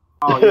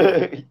 Oh,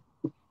 yeah.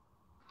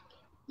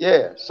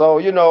 Yeah. So,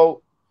 you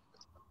know,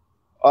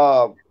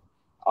 all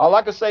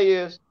I can say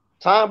is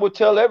time will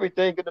tell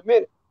everything in a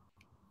minute.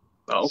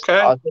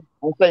 Okay.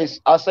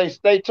 I say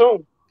stay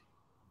tuned.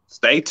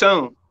 Stay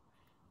tuned.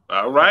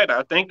 All right.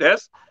 I think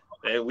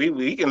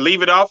we can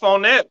leave it off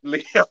on that,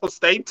 Leo.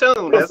 Stay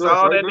tuned. That's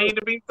all that needs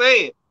to be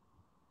said.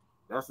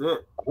 That's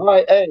it. All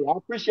right. Hey, I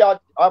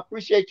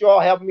appreciate you all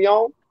having me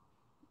on.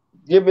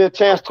 Give me a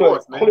chance to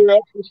clear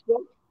up some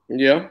stuff.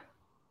 Yeah.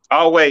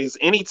 Always,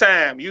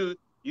 anytime you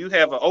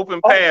have an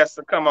open pass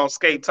to come on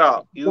Skate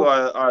Talk. You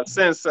are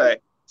sensei.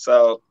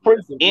 So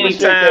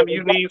anytime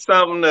you need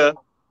something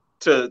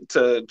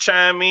to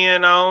chime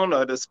in on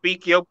or to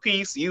speak your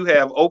piece, you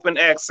have open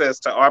access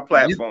to our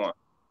platform.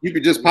 You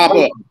could just pop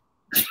up.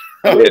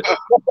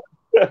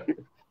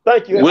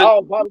 Thank you.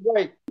 Oh, by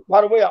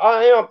the way,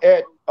 I am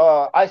at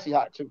Icy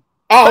Hot too.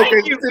 Oh, okay.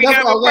 Thank you. We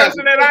have a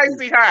person at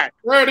Icy Hot.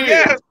 There it is.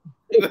 Yes.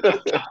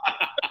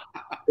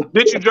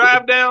 Did you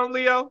drive down,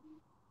 Leo?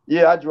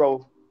 Yeah, I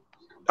drove.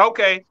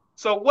 Okay.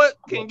 So what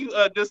can you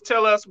just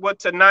tell us what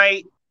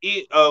tonight?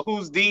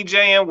 Who's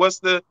DJing? What's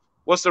the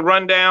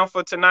rundown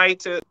for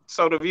tonight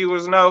so the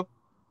viewers know?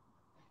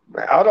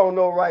 Man, I don't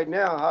know right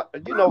now.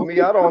 You know me.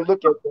 I don't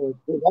look at things.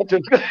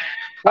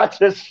 I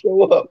just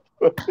show up.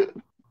 But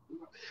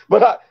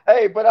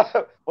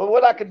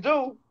what I can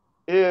do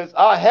is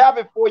I'll have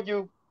it for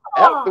you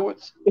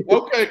afterwards.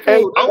 Okay,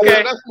 cool.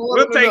 Okay,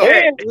 we'll take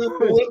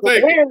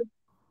it.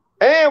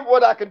 And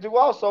what I can do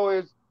also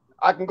is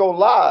I can go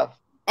live.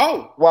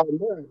 While I'm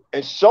there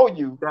and show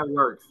you that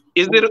works.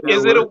 Is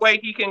it a way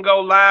he can go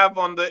live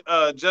on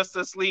the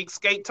Justice League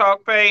Skate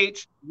Talk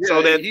page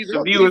so that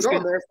the viewers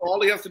can? There, so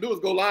all he has to do is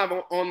go live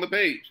on the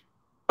page.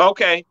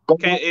 Okay.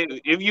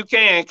 If you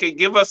can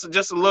give us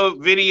just a little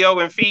video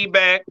and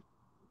feedback.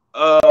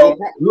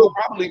 We'll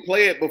probably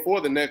play it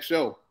before the next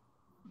show.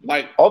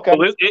 Well,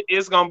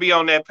 it's gonna be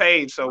on that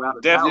page, so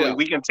definitely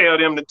we can tell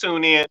them to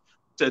tune in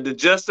to the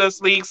Justice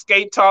League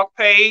Skate Talk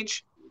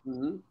page.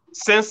 Mm-hmm.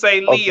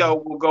 Sensei Leo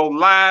will go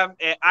live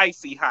at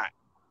Icy Hot.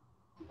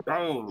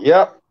 Bang.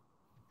 Yep.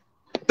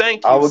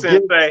 Thank you,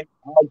 Sensei.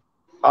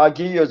 I'll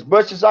give you as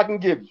much as I can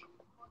give you.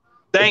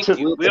 Thank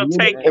you. We'll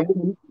take it.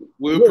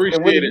 We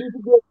appreciate it.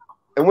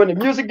 And when the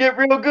music get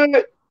real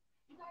good,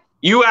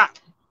 you out.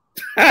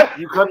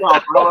 You cut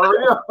off, bro.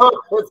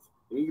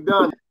 You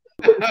done.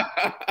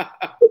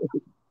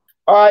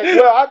 All right.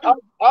 Well,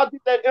 I'll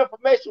get that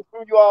information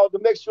from you all to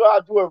make sure I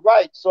do it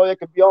right, so it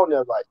can be on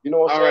there right. You know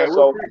what I'm saying?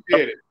 All right.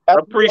 Appreciate it.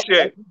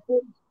 Appreciate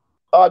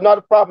it. Not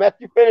a problem.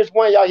 After you finish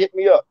one, y'all hit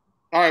me up.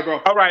 All right,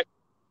 bro. All right.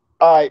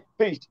 All right.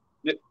 Peace.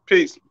 Yeah,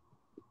 peace.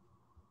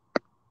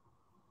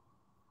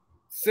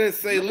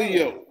 Sensei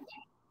Leo.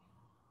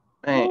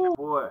 Man,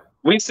 boy.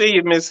 We see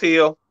you, Miss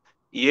Hill.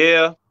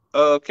 Yeah.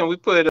 Can we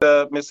put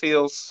Miss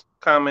Hill's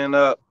comment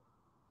up?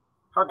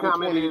 Her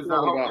comment is, I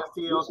hope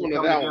STL can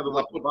come together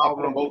with the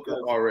ballroom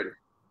because already.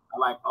 I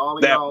like all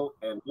of y'all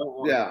and don't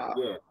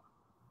want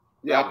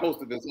Yeah, I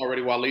posted this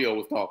already while Leo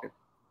was talking.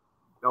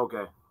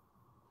 Okay.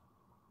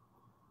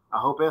 I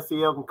hope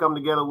STL can come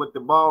together with the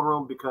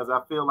ballroom because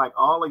I feel like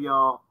all of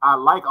y'all, I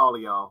like all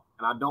of y'all,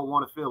 and I don't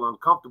want to feel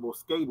uncomfortable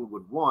skating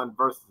with one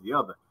versus the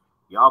other.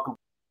 Y'all can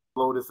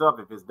blow this up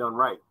if it's done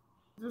right.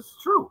 This is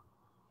true.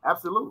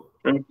 Absolutely.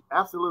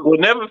 Absolutely. We'll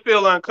never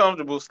feel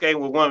uncomfortable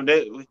skating with one.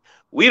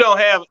 We don't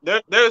have,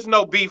 there's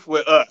no beef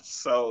with us.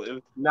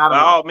 So by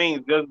all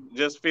means,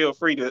 just feel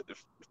free to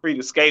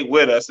skate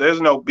with us.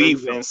 There's no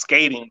beef in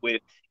skating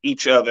with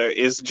each other.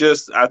 It's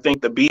just, I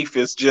think the beef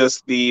is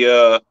just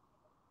the,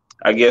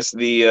 I guess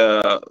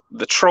the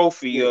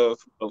trophy of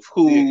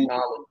who,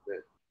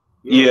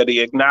 the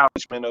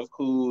acknowledgement of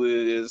who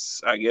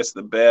is, I guess,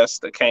 the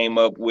best that came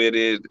up with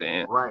it,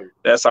 and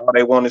that's all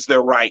they want is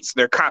their rights,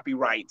 their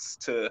copyrights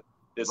to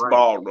this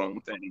ballroom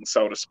thing,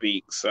 so to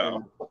speak.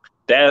 So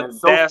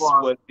that's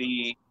what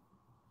the.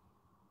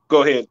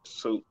 Go ahead,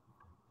 Sue.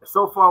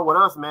 So far with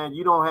us, man,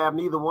 you don't have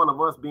neither one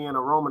of us being a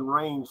Roman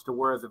Reigns to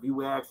whereas if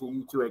you asking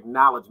you to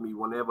acknowledge me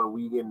whenever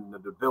we get into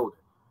the building,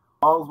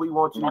 all we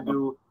want you to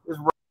do is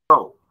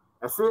roll.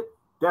 That's it.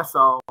 That's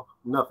all.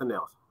 Nothing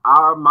else.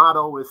 Our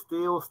motto is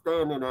still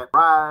standing at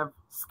drive,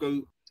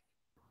 skate,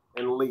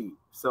 and lead.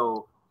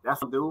 So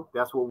that's what we do.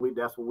 That's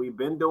what we've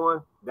been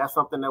doing. That's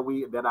something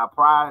that I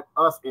pride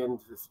us in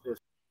as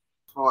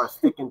far as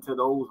sticking to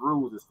those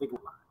rules and sticking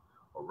to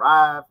line.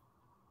 Arrive,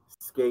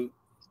 skate,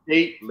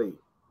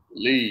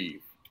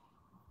 leave.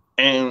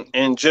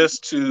 And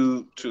just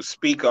to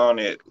speak on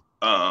it,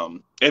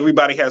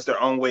 everybody has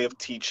their own way of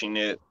teaching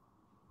it.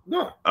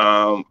 Yeah.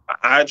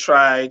 I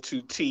try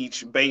to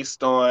teach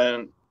based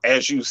on,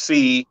 as you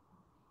see,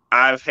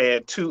 I've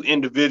had two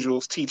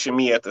individuals teaching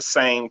me at the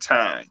same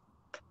time.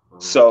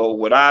 So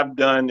what I've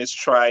done is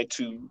try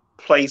to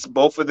place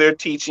both of their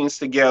teachings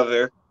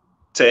together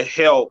to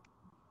help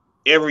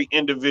every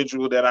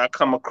individual that I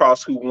come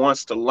across who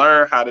wants to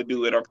learn how to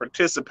do it or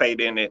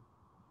participate in it.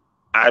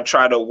 I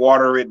try to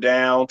water it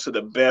down to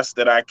the best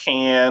that I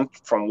can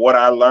from what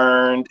I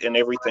learned and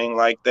everything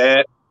like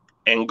that,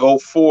 and go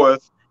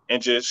forth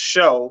and just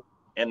show,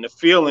 and the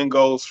feeling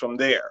goes from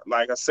there.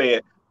 Like I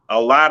said, a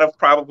lot of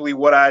probably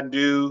what I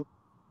do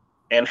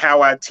and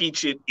how I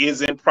teach it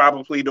isn't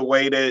probably the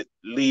way that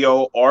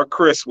Leo or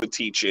Chris would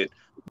teach it,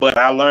 but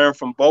I learned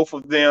from both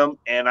of them,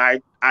 and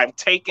I've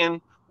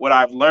taken what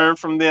I've learned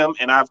from them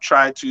and I've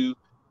tried to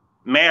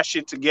mash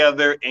it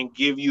together and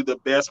give you the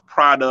best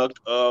product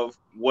of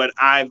what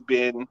I've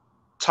been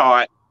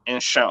taught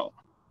and shown.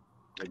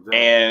 Exactly.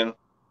 And,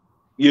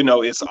 you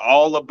know, it's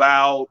all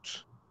about,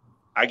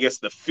 I guess,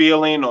 the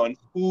feeling on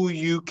who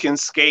you can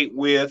skate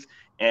with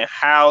and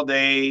how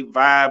they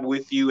vibe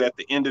with you at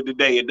the end of the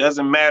day. It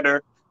doesn't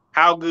matter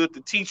how good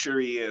the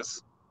teacher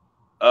is.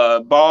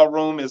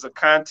 Ballroom is a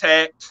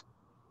contact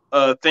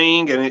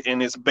thing,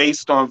 and it's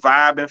based on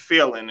vibe and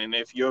feeling. And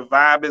if your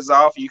vibe is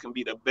off, you can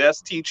be the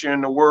best teacher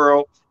in the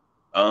world.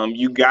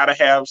 You got to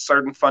have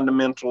certain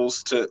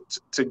fundamentals to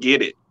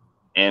get it,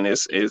 and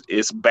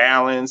it's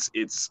balance,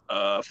 it's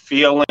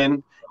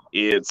feeling,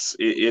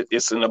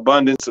 it's an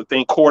abundance of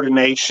thing,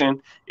 coordination.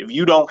 If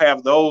you don't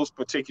have those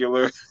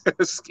particular,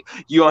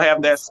 you don't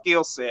have that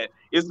skill set,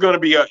 it's gonna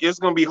be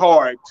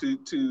hard to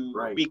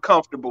be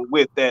comfortable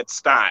with that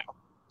style.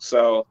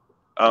 So,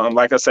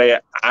 like I say,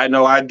 I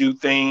know I do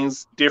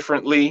things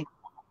differently,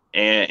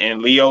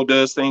 and Leo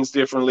does things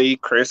differently.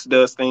 Chris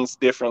does things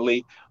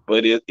differently.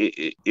 But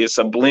it's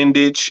a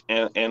blendage,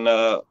 and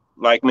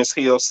like Miss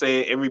Hill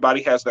said,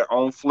 everybody has their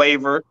own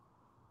flavor.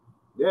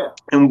 Yeah.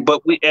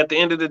 But we, at the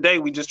end of the day,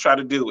 we just try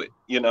to do it,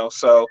 you know.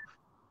 So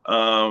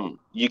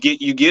you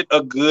get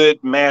a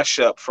good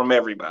mashup from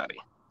everybody.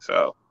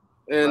 So.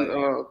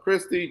 And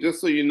Christy,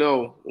 just so you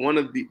know, one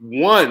of the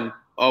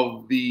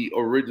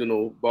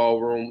original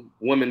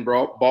women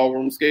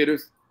ballroom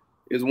skaters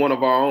is one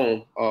of our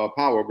own,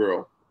 Power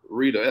Girl,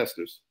 Rita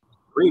Estes.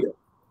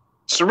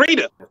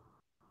 Sarita.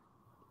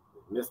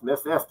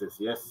 Miss Estes,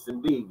 yes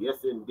indeed,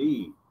 yes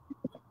indeed.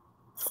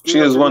 She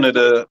is one of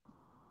the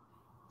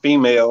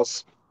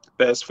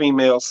best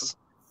females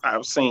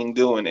I've seen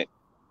doing it.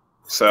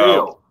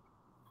 So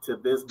to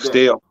this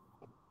day.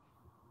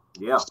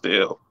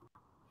 Still.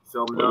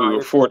 So we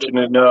were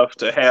fortunate enough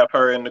to have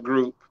her in the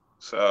group.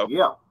 So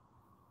yeah.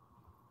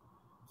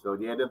 So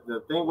yeah,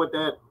 the thing with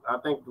that, I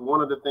think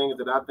one of the things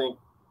that I think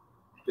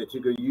that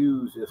you could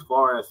use as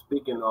far as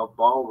speaking of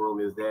ballroom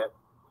is that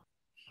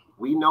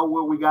we know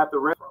where we got the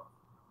recipe from.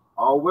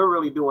 All we're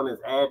really doing is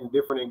adding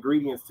different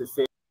ingredients to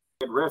said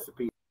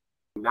recipe,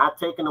 not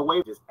taking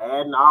away, just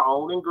adding our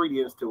own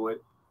ingredients to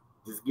it,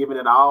 just giving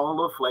it our own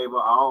little flavor,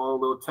 our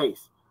own little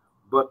taste.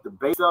 But the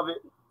base of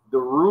it, the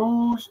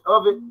rouge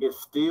of it, is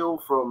still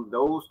from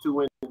those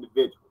two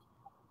individuals.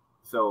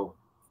 So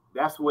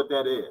that's what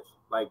that is.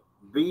 Like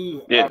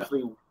B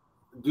actually,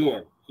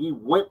 again, he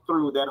went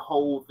through that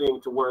whole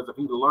thing to where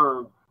he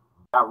learned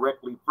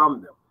directly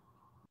from them.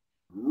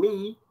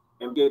 Me,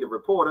 MJ the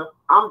reporter,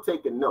 I'm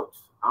taking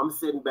notes. I'm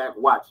sitting back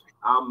watching.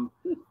 I'm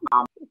in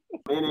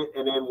it,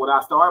 and then when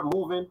I start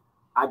moving,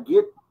 I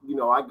get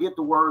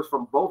the words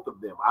from both of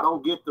them. I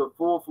don't get the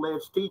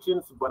full-fledged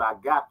teachings, but I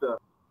got to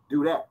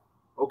do that.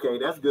 Okay,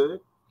 that's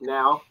good.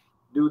 Now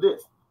do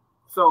this.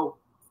 So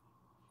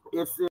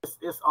it's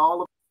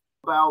all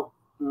about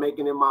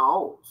making it my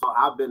own. So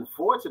I've been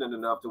fortunate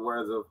enough to where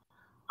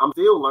I'm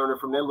still learning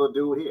from that little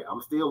dude here.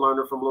 I'm still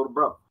learning from little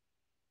brother.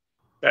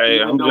 Hey,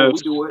 I'm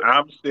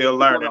still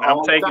learning.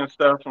 I'm taking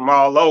stuff from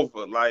all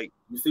over. Like,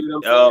 you see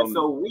what I'm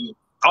saying?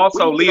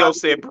 So Leo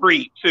said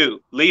Bree too.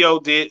 Leo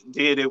did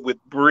it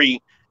with Bree.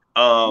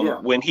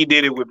 When he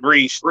did it with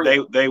Bree,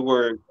 they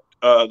were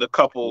the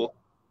couple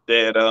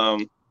that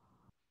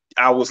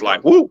I was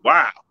like, woo,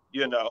 wow.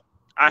 You know,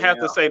 I have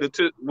to say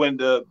when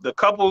the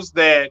couples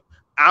that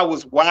I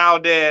was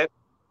wild at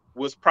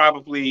was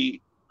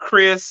probably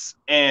Chris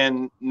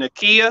and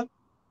Nakia.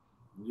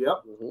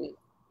 Yep.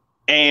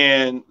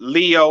 And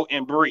Leo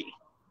and Bree,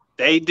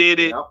 they did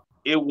it. Yep.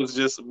 It was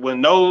just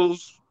when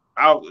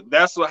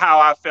that's how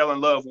I fell in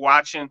love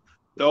watching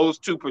those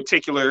two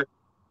particular,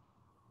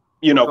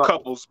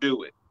 couples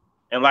do it.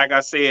 And like I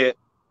said,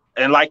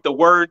 and like the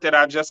word that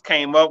I just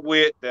came up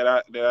with that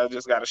I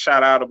just got a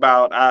shout out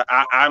about,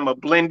 I'm a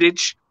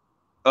blendage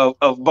of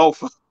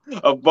both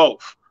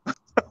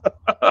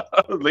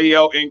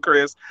Leo and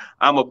Chris.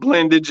 I'm a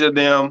blendage of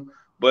them,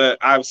 but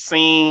I've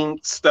seen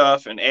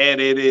stuff and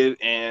added it,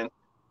 and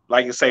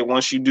like I say,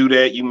 once you do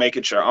that, you make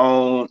it your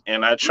own.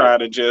 And I try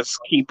to just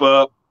keep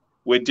up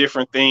with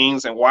different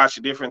things and watch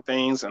different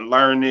things and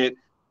learn it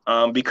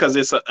because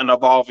it's an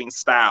evolving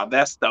style.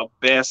 That's the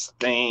best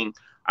thing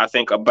I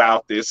think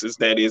about this, is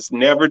that it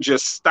never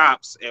just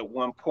stops at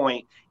one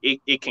point.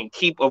 It can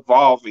keep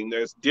evolving.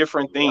 There's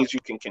different things you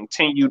can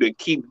continue to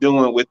keep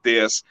doing with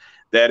this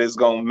that is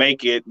going to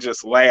make it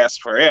just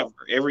last forever.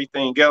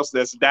 Everything else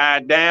that's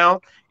died down,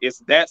 it's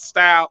that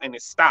style and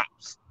it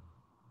stops.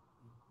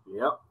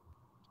 Yep.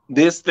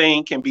 This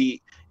thing can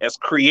be as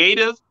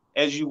creative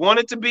as you want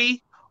it to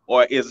be,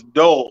 or as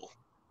dull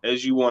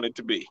as you want it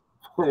to be.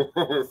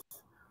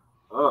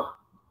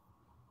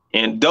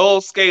 And dull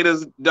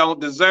skaters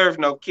don't deserve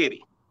no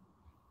kitty.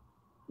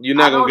 You're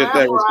not gonna get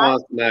that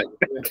response tonight.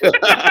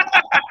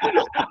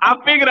 I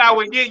figured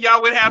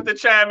y'all would have to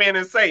chime in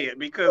and say it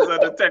because of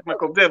the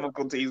technical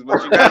difficulties,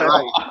 but you got it.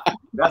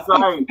 That's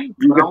all right.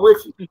 I'm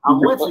with you. I'm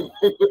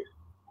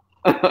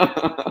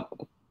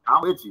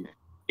with you.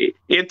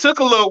 It took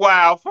a little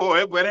while for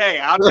it, but hey,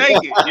 I'll take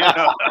it.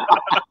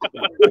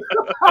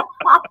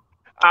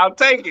 I'll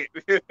take it.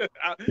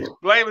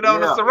 Blame it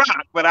on the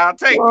Ciroc, but I'll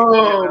take it.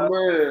 Oh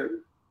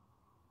man.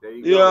 There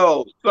you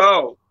go.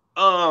 So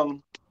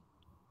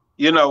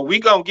we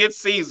gonna get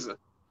Caesar.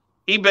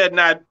 He better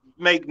not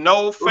make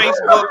no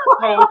Facebook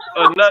post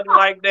or nothing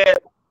like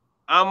that.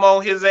 I'm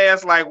on his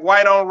ass like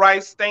white on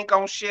rice, stink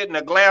on shit, and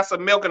a glass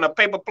of milk and a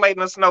paper plate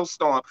in a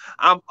snowstorm.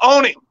 I'm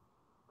on him.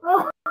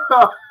 I'm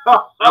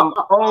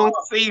on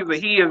Caesar.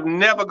 He is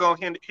never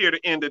gonna hear the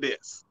end of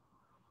this.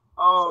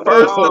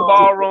 First the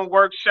ballroom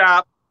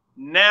workshop.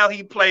 Now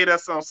he played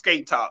us on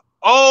Skate Talk.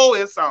 Oh,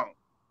 it's on.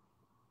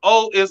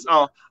 Oh, it's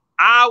on.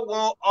 I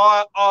want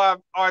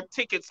our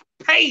tickets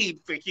paid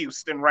for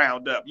Houston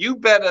Roundup. You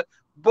better,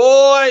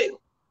 boy,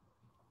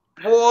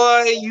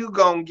 you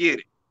gonna get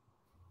it.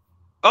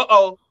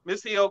 Uh-oh,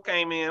 Miss Hill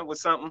came in with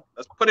something.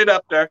 Let's put it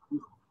up there.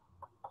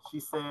 She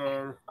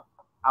said,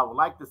 I would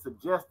like to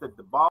suggest that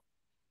the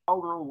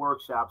ballroom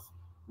workshops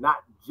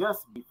not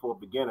just be for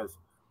beginners,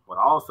 but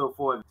also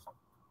for...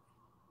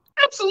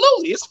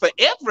 Absolutely, it's for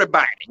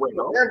everybody.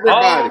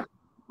 Everybody.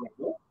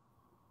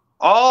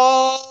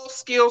 All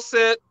skill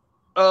set,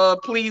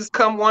 please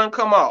come one,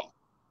 come all.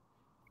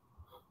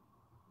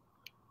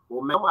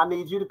 Well, ma'am, I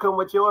need you to come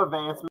with your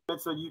advancement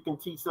so you can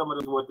teach some of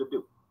them what to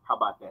do. How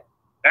about that?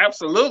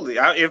 Absolutely.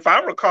 If I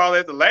recall,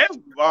 at the last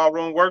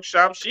ballroom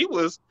workshop, she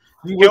was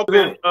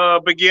helping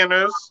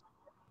beginners.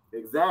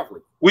 Exactly.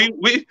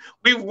 We've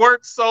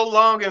worked so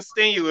long and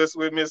strenuous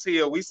with Miss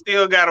Hill. We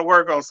still got to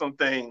work on some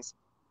things.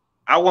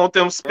 I want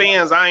them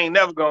spins. I ain't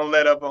never gonna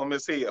let up on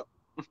Miss Hill.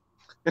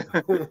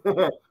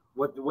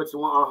 Which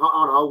one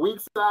on her weak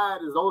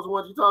side is those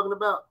ones you talking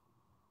about?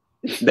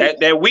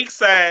 That weak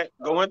side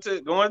going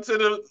to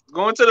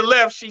the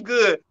left, she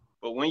good.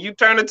 But when you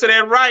turn it to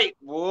that right,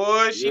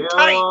 boy, she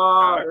tight.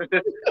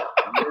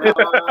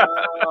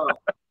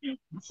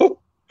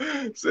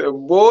 So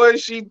boy,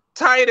 she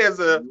tight as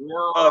a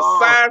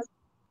size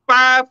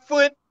 5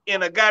 foot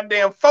in a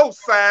goddamn 4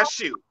 size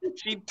shoe.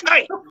 She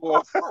tight,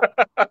 boy.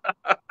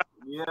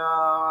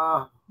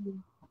 Yeah.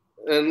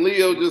 And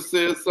Leo just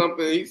said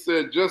something. He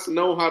said, just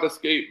know how to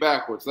skate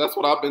backwards. That's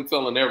what I've been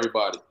telling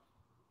everybody.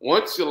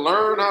 Once you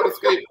learn how to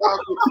skate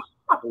backwards,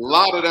 a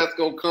lot of that's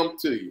going to come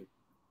to you.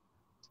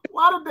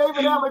 Why did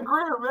David Allen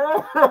Greer,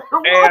 man?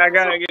 Hey, I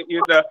got to get,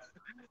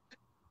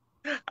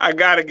 I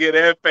got to get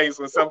that face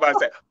when somebody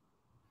said,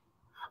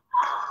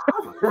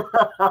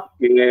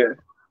 yeah.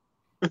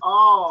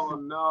 Oh,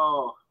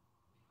 no.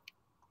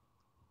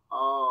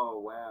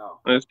 Oh, wow.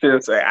 Let's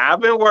just say, I've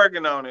been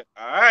working on it.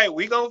 All right,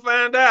 we going to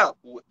find out.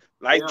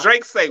 Like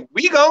Drake say,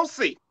 we going to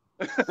see.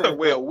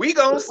 Well, we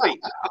going to see.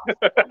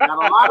 Got a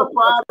lot of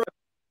pride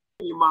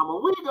in you, mama.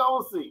 We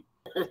going to see.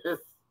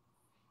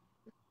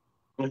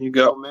 There you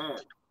go. Oh, man.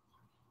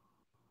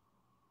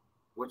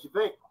 What you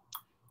think?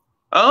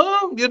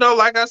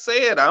 Like I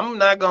said, I'm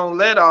not going to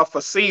let off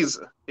a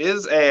Caesar.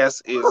 His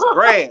ass is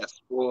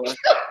grass, boy.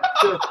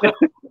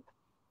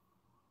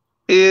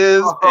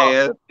 His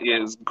ass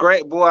is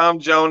great. Boy, I'm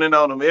joning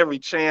on him every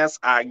chance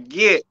I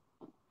get.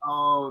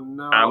 Oh,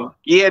 no. I'm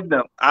getting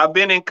them. I've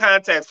been in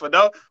contact for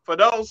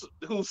those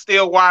who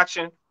still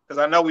watching,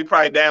 because I know we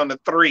probably down to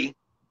 3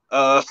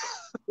 views.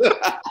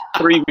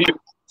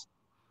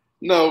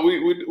 No,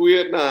 we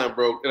at 9,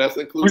 bro. That's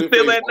including. We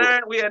still Facebook.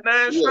 at 9? We at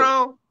 9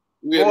 strong?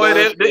 We boy,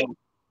 at 9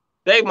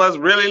 they must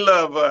really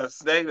love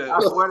us. I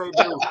swear they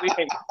do.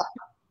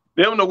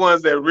 Them the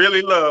ones that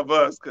really love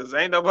us, because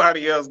ain't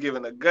nobody else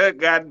giving a good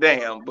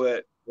goddamn.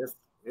 But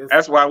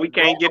that's why we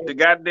can't get the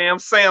goddamn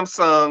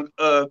Samsung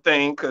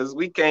thing, because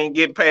we can't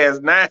get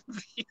past 9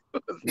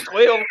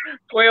 viewers,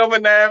 12 or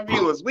 9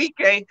 viewers. We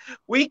can't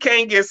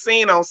get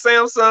seen on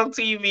Samsung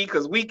TV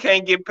because we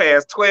can't get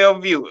past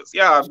 12 viewers.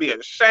 Y'all be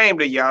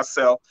ashamed of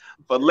yourself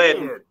for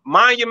letting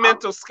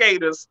monumental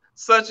skaters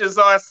such as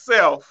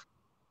ourselves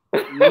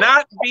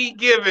not be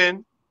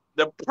given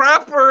the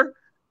proper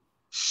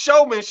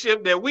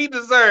showmanship that we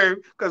deserve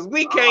because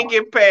we can't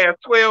get past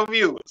 12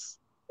 viewers.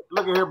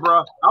 Look at here,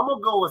 bro. I'm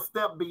gonna go a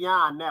step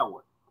beyond that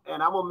one,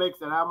 and I'm gonna make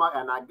sure.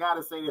 And I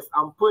gotta say this.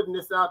 I'm putting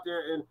this out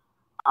there, and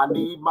I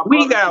need my.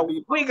 We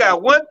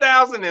got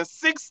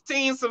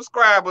 1,016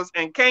 subscribers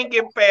and can't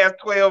get past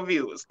 12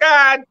 viewers.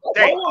 God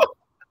damn.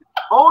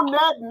 On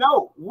that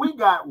note, we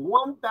got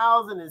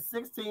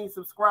 1,016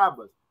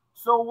 subscribers.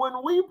 So when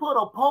we put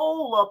a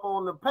poll up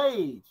on the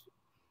page,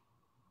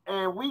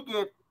 and we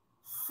get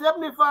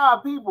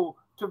 75 people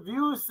to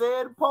view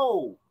said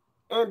poll,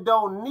 and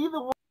don't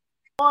neither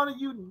one of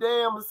you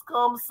damn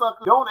scum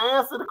suckers don't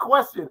answer the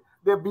question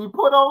that be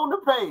put on the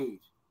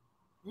page,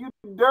 you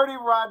dirty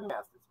rotten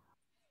bastards.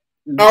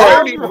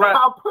 Dirty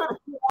rotten.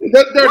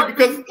 That's dirty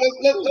because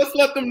let's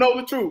let them know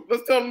the truth.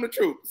 Let's tell them the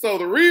truth. So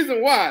the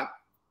reason why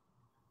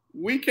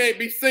we can't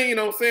be seen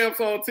on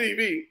Samsung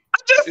TV. I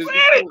just said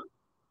it.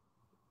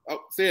 Oh,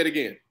 say it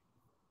again.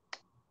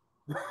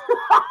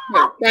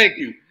 Thank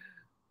you.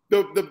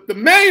 The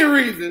main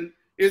reason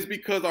is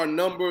because our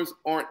numbers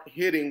aren't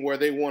hitting where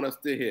they want us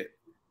to hit.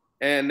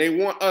 And they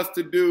want us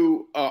to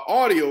do an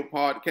audio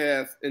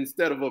podcast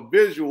instead of a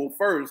visual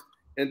first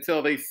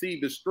until they see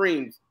the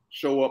streams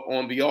show up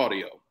on the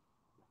audio.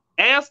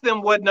 Ask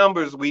them what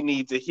numbers we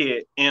need to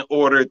hit in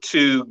order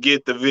to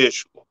get the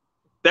visual.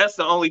 That's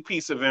the only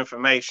piece of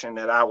information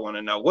that I want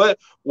to know. What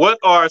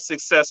are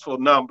successful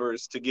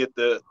numbers to get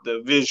the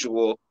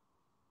visual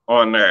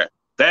on there?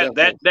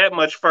 That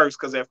much first,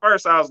 because at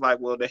first I was like,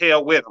 well, the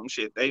hell with them.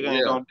 Shit, they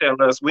ain't gonna tell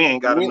us we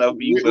ain't got enough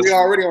views. We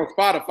already on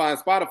Spotify, and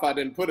Spotify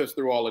didn't put us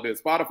through all of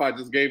this. Spotify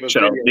just gave us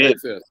video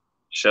access.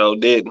 Sure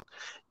didn't.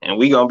 And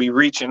we gonna be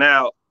reaching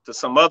out to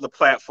some other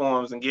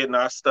platforms and getting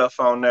our stuff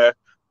on there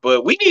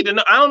But we need to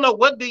know. I don't know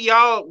what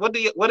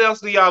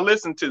else do y'all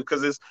listen to?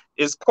 Because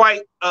it's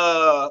quite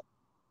I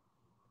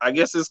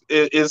guess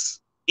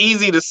it's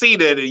easy to see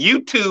that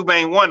YouTube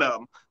ain't one of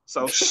them.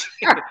 So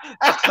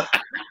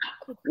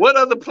what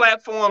other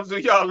platforms do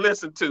y'all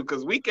listen to?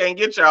 Because we can't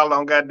get y'all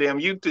on goddamn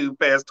YouTube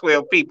past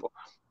 12 people.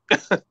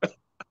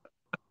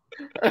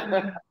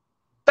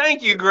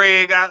 Thank you,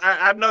 Greg.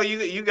 I know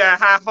you got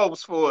high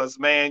hopes for us,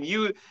 man.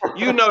 You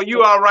know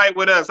you all right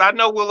with us. I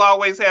know we'll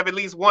always have at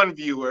least one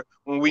viewer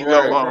when we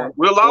go on.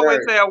 We'll always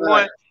have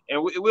one,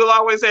 and we'll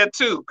always have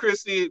two.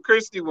 Christy,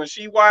 when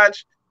she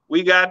watch,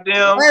 we got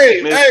them.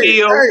 Hey,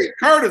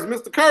 Curtis,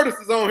 Mr. Curtis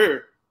is on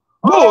here.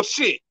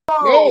 Bullshit.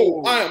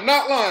 No, I am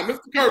not lying.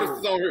 Mr. Curtis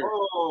is on here.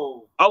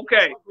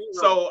 Okay,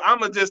 so I'm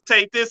gonna just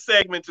take this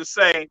segment to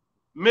say,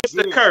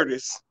 Mr.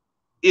 Curtis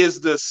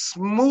is the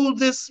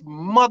smoothest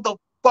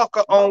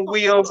motherfucker on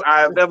wheels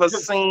I've ever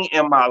seen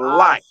in my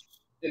life.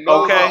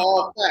 Okay,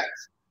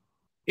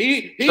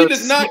 he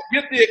does not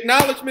get the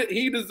acknowledgement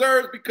he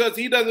deserves because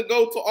he doesn't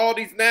go to all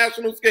these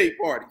national skate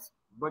parties.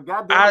 But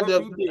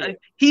goddamn,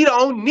 he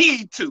don't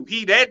need to.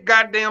 He that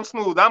goddamn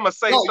smooth. I'm gonna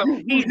say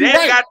something. He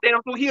that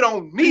goddamn smooth. He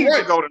don't need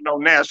to go to no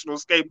national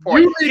skate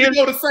party. You need to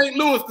go to St.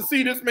 Louis to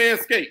see this man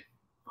skate.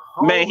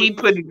 Man, he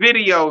put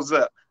videos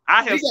up.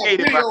 I have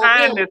skated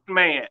behind this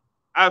man.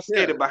 I've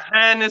skated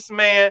behind this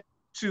man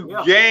to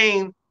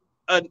gain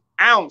an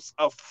ounce,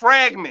 a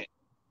fragment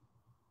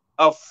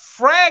of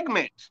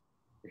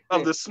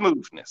the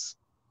smoothness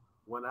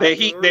that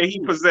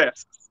he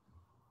possesses.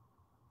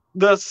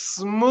 The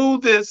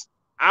smoothest,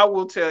 I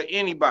will tell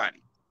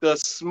anybody, the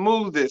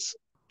smoothest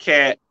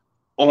cat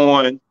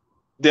on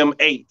them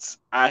 8s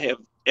I have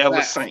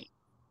ever seen.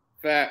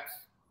 Facts.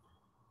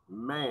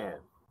 Man.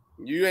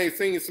 You ain't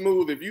seen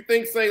smooth. If you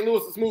think St.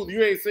 Louis is smooth,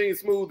 you ain't seen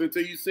smooth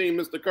until you seen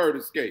Mr.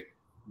 Curtis skate.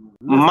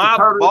 My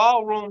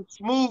ballroom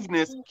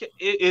smoothness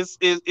is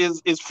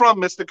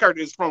from Mr.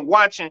 Curtis. It's from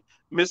watching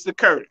Mr.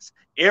 Curtis.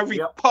 Every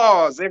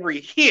pause,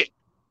 every hit,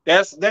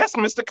 that's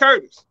Mr.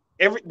 Curtis.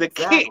 The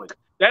kick,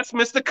 that's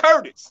Mr.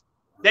 Curtis.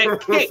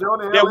 That kick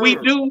that we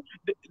do,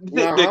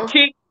 the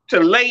kick to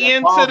lay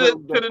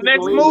into the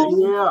next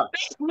move,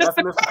 that's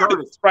Mr.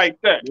 Curtis right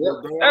there.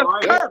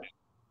 That's Curtis.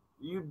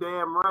 You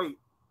damn right.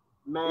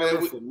 Man,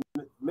 listen,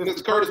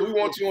 Mr. Curtis, we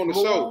want you on the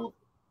show.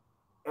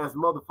 As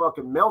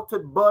motherfucking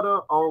melted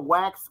butter on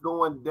wax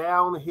going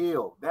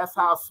downhill. That's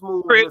how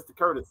smooth Mr.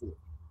 Curtis is.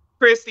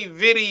 Christy,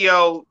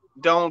 video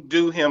don't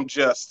do him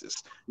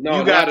justice. No,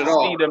 you got to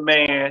see the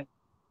man.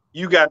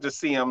 You got to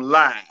see him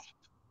live.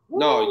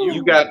 No,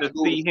 you got to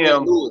see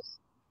him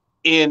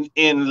in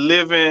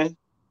living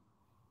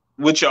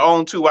with your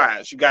own 2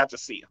 eyes. You got to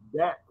see him.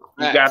 You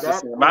got to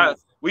see him.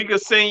 We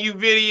could send you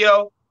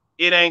video.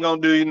 It ain't gonna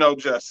do you no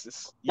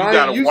justice. You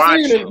gotta watch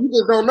him. You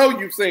just don't know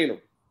you've seen him.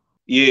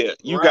 Yeah,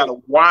 you gotta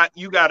watch.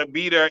 You gotta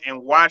be there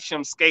and watch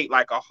him skate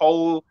like a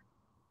whole,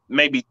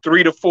 maybe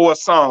 3 to 4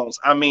 songs.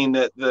 I mean,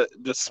 the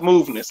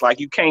smoothness, like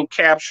you can't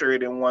capture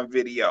it in one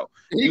video.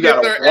 You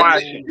gotta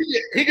watch him.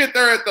 He get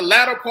there at the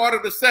latter part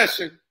of the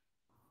session.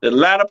 The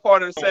latter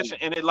part of the session,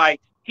 and it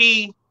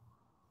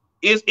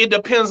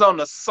depends on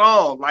the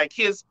song. Like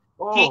he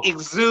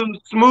exudes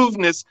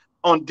smoothness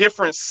on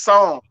different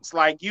songs.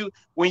 Like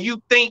when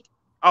you think,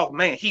 oh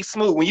man, he's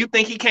smooth. When you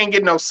think he can't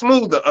get no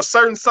smoother, a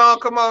certain song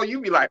come on, you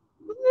be like,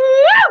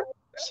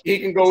 he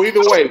can go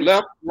either way,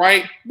 left,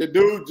 right. The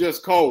dude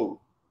just cold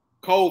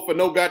for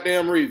no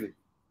goddamn reason.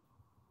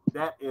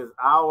 That is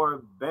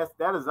our best.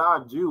 That is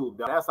our jewel.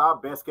 That's our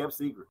best kept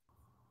secret.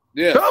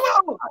 Yes. Come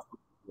on.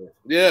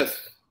 Yes.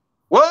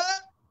 What?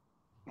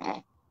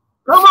 Come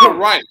on.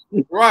 Right.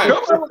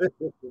 Come on.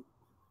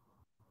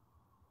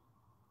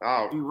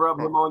 Oh, you rub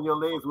them on your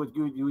legs, would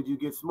you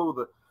get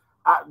smoother?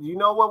 You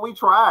know what? We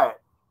tried.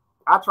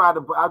 I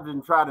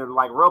didn't try to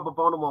like rub up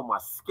on them on my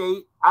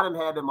skate. I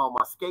didn't have them on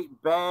my skate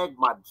bag,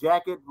 my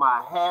jacket,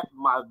 my hat,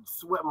 my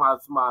sweat, my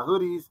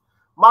hoodies,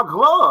 my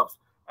gloves,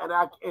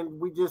 and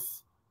we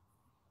just.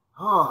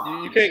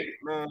 Oh, you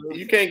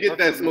can't get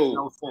that smooth.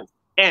 No sense.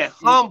 And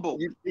humble,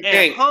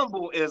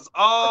 humble is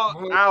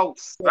all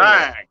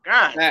outside.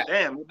 God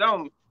damn, it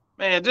don't.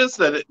 Man, just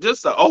an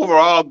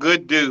overall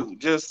good dude.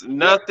 Just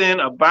nothing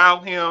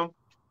about him.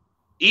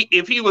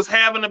 If he was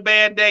having a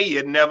bad day,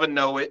 you'd never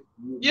know it.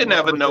 You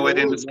never know it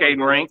in the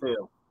skating rink.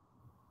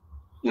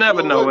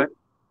 Never know it.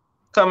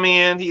 Come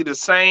in, he the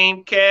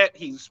same cat.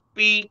 He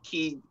speak.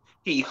 He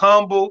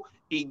humble.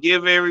 He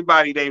give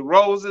everybody their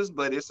roses,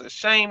 but it's a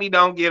shame he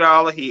don't get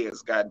all of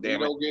his. God damn it.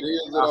 He don't get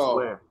his at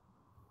all.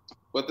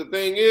 But the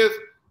thing is,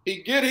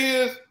 he get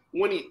his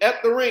when he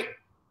at the rink.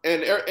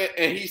 And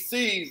he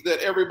sees that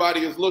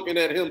everybody is looking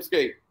at him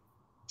skate.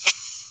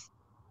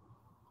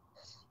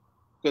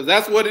 Because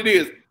that's what it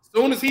is. As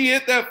soon as he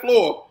hit that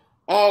floor,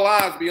 all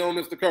eyes be on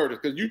Mr. Curtis.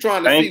 Because you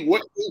trying to see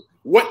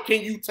what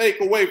can you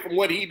take away from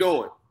what he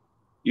doing.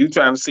 You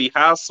trying to see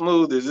how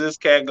smooth is this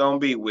cat going to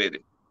be with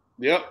it.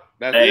 Yep,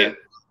 that's it.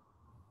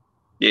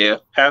 Yeah,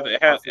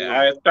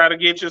 I try to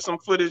get you some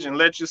footage and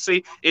let you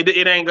see.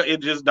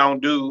 It just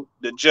don't do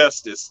the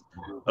justice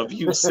of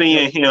you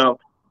seeing him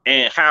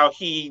and how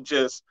he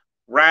just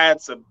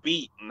rides a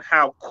beat and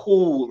how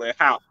cool and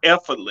how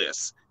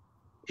effortless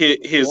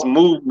his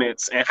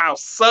movements and how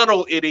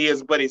subtle it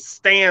is, but it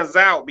stands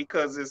out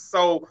because it's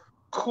so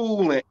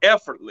cool and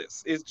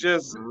effortless. It's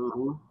just.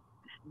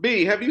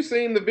 B, have you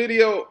seen the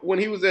video when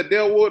he was at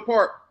Delwood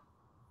Park?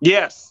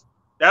 Yes,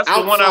 that's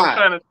the one I was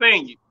trying to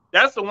send you.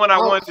 That's the one I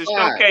wanted to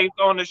showcase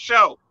on the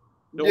show.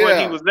 The one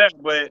he was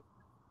at, but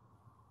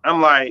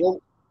I'm like,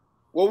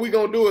 what we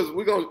gonna do is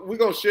we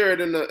gonna share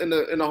it in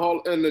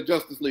the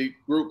Justice League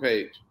group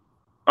page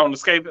on the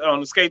skate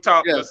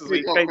talk. Yeah, Justice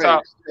League skate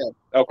talk. Yeah.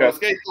 Okay. On the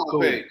skate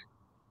talk page.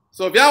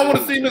 So if y'all want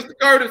to see Mr.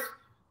 Curtis,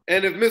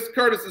 and if Mr.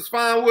 Curtis is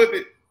fine with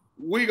it,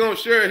 we gonna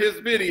share his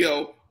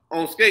video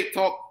on Skate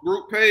Talk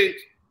group page,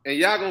 and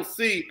y'all gonna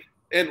see.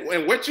 And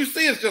what you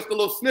see is just a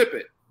little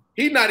snippet.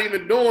 He's not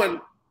even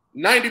doing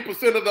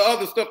 90% of the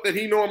other stuff that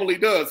he normally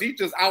does. He's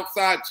just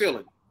outside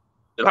chilling.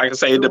 Like I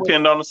say, it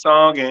depends on the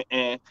song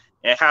and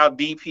how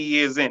deep he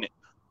is in it.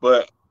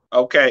 But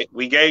okay,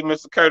 we gave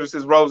Mr. Curtis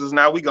his roses.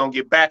 Now we gonna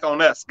get back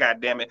on us,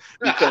 goddammit.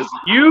 Because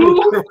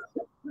you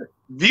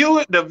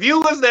the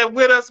viewers that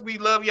with us, we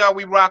love y'all.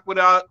 We rock with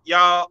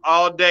y'all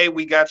all day.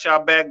 We got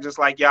y'all back just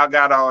like y'all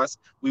got ours.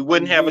 We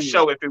wouldn't have a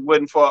show if it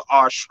wasn't for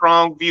our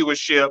strong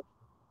viewership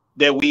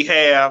that we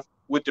have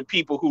with the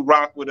people who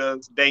rock with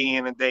us day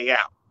in and day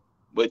out.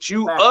 But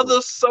you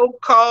other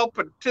so-called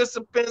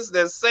participants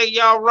that say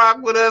y'all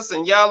rock with us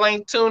and y'all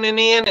ain't tuning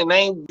in and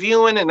ain't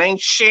viewing and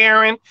ain't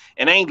sharing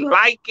and ain't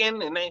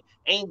liking and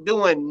ain't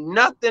doing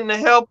nothing to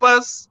help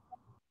us,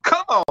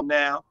 come on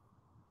now.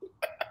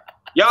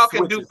 Y'all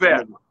can do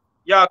better.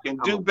 Y'all can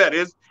do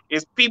better.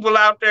 It's people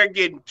out there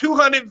getting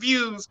 200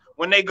 views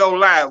when they go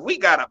live. We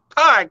got a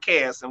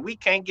podcast and we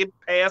can't get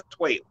past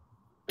 12.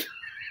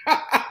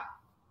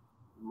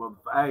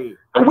 Hey,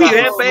 are we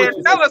that bad?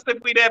 Tell us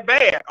if we that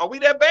bad. Are we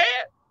that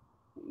bad?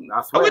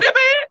 Are we that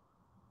bad?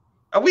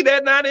 Are we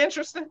that not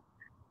interesting?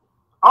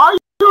 Are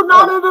you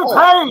not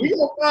entertained? We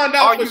gonna find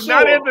out for sure.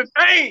 Are you not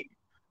entertained?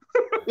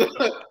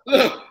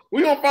 Look,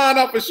 we gonna find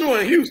out for sure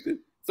in Houston.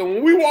 So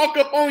when we walk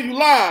up on you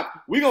live,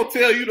 we gonna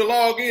tell you to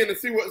log in and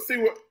see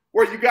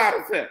where you got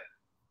us at.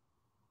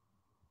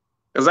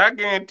 Because I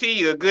guarantee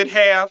you, a good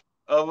half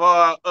of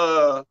our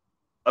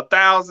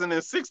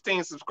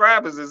 1,016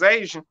 subscribers is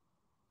Asian.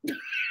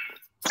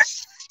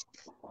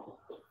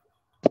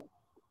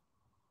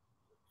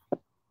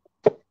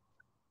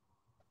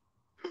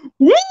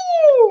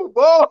 Woo,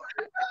 boy!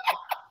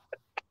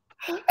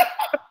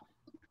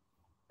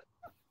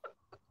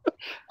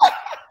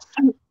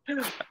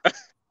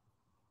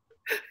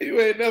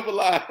 You ain't never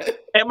lied.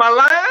 Am I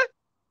lying?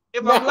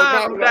 If I'm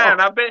lying, I'm lying.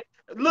 I bet.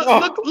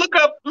 Look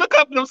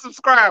up them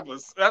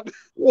subscribers.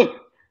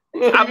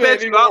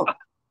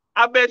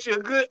 I bet you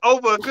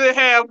over a good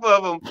half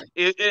of them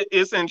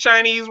it's in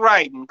Chinese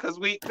writing because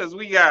we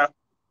got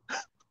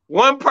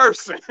one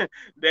person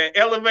that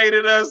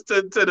elevated us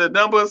to the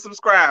number of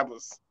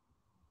subscribers.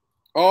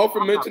 All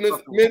for mentioning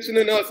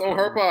us on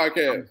her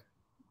podcast.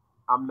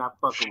 I'm not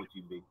fucking with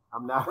you, B.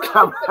 I'm not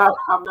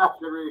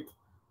ready.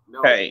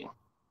 No. Hey,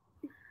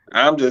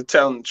 I'm just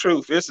telling the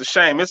truth. It's a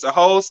shame. It's a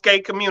whole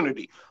skate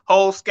community,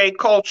 whole skate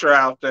culture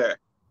out there,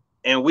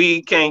 and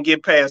we can't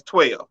get past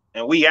 12,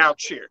 and we out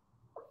here.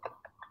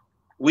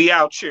 We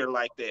out here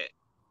like that.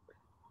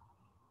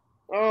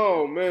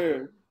 Oh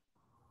man.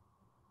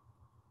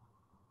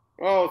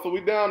 Oh, so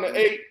we down to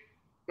 8.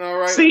 All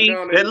right. See,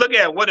 look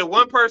at what if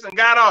one person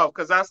got off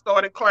because I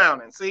started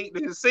clowning. See,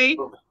 did you see?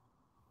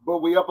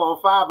 But we up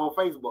on 5 on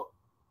Facebook.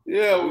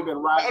 Yeah, so we've been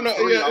riding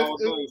all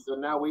day. So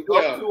now we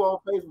up 2 on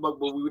Facebook,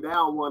 but we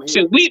down 1 here.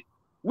 Shit,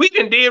 we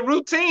done did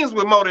routines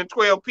with more than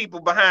 12 people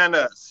behind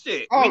us.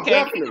 Shit, oh, we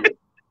can't. Definitely.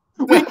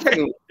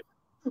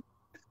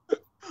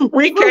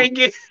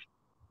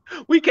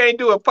 We can't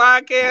do a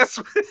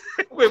podcast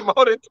with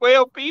more than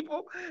 12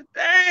 people.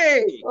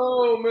 Dang.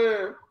 Oh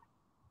man.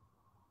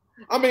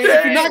 I mean,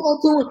 if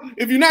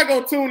you're not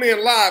gonna tune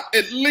in live,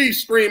 at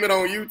least stream it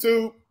on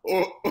YouTube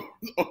or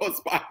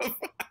Spotify.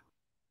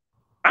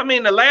 I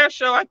mean, the last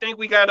show I think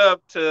we got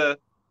up to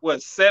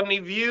 70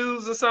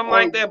 views or something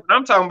like that. But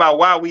I'm talking about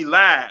while we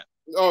live.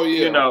 Oh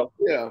yeah. You know.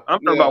 Yeah. I'm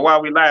talking about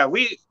while we live.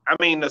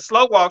 The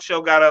Slow Walk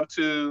show got up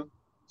to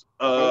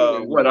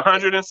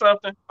 100 and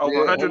something? Over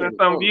 100 and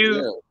some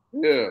views.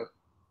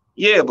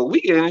 Yeah, but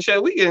we getting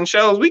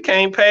shows. We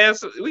can't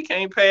pass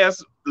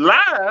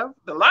live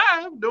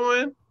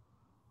doing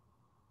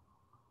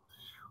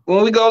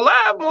when we go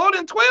live more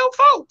than 12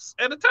 folks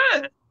at a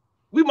time.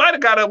 We might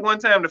have got up one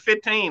time to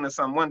 15 or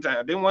something one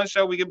time. Didn't one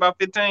show we get about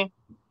 15?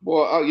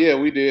 Boy, yeah,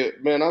 we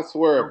did. Man, I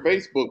swear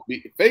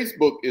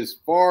Facebook is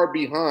far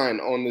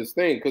behind on this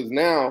thing because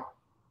now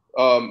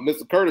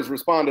Mr. Curtis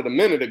responded a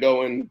minute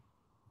ago and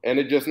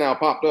it just now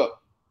popped up.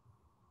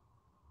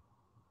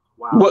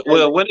 Wow.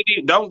 What did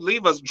he? Don't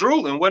leave us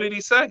drooling. What did he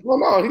say? Well,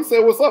 no, he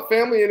said, "What's up,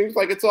 family?" And he was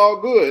like, "It's all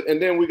good."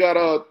 And then we got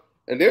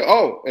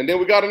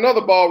we got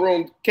another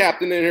ballroom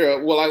captain in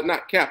here. Well,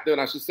 not captain,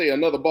 I should say,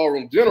 another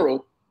ballroom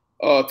general,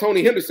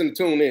 Tony Henderson,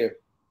 tuned in.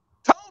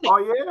 Tony. Oh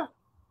yeah.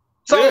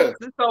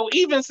 So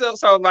even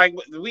so like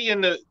we in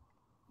the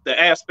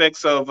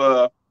aspects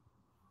of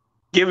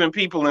giving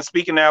people and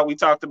speaking out. We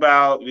talked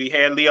about, we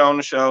had Leo on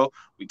the show.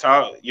 We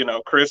talked, you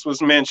know, Chris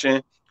was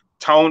mentioned.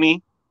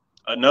 Tony,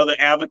 another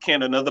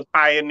advocate, another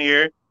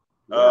pioneer.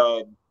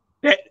 Yeah.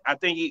 That I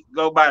think he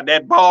go by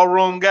that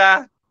ballroom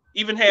guy.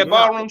 Even had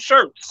ballroom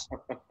shirts.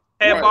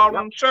 Had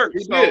ballroom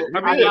shirts. So I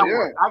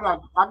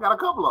got a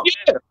couple of them.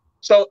 Yeah.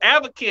 So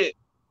advocate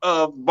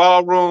of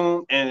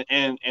ballroom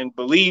and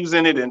believes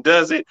in it and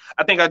does it.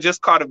 I think I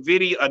just caught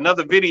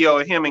another video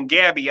of him and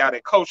Gabby out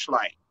at Coach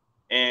Light.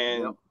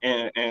 And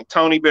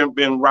Tony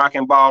been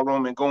rocking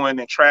ballroom and going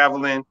and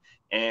traveling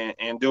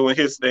and doing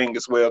his thing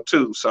as well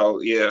too.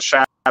 So yeah,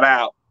 shout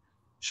out,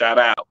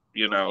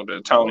 you know,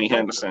 to Tony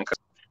Henderson,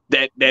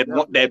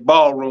 that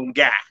ballroom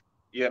guy,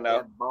 you know.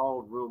 That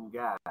ballroom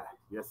guy,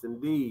 yes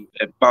indeed.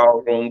 That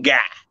ballroom guy.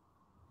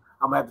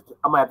 I'm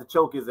gonna have to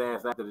choke his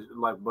ass after this,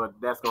 but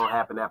that's gonna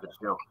happen after the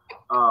show.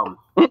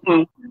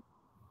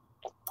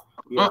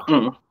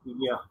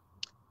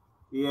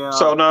 Yeah.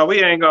 So no,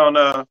 we ain't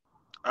gonna.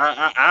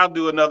 I'll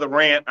do another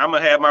rant. I'm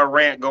gonna have my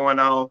rant going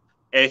on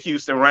at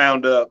Houston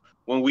Roundup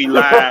when we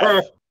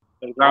live.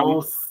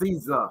 Oh,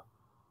 Caesar.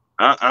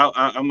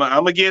 I'm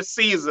gonna get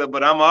Caesar,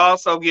 but I'm gonna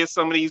also get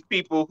some of these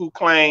people who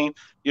claim,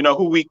 you know,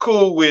 who we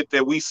cool with,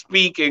 that we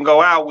speak and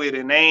go out with,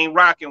 and they ain't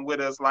rocking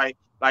with us like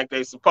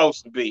they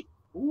supposed to be.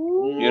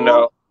 Ooh. You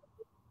know,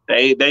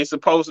 they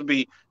supposed to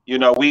be. You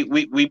know,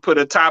 we put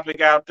a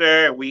topic out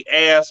there and we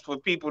ask for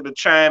people to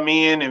chime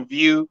in and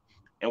view,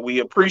 and we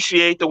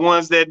appreciate the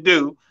ones that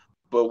do,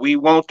 but we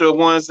want the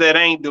ones that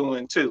ain't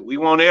doing too. We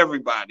want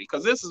everybody,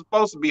 because this is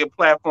supposed to be a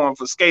platform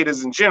for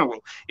skaters in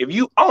general. If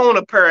you own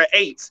a pair of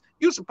 8s,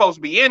 you're supposed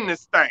to be in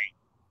this thing.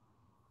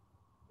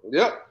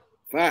 Yep,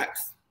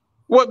 facts.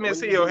 What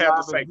Miss Hill have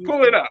to say?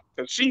 Pull it up,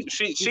 because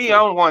she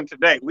on one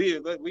today.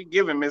 We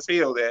giving Miss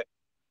Hill that.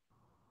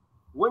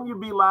 When you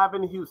be live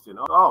in Houston?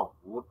 For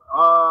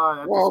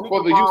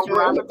the Houston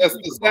Roundup, that's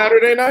the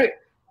Saturday night.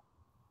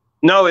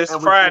 No, it's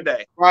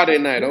Friday. Friday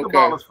night,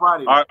 okay.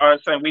 Friday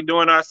night. We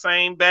doing our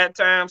same bat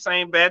time,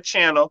 same bat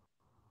channel,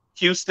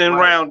 Houston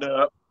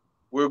Roundup.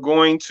 We're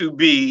going to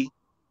be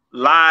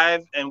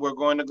live, and we're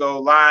going to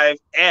go live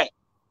at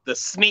the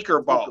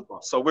Sneaker Ball.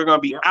 So we're going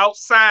to be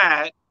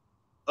outside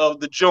of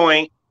the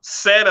joint,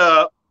 set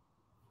up,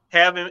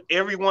 having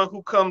everyone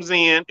who comes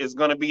in is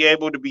going to be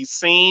able to be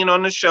seen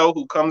on the show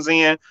who comes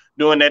in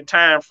during that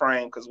time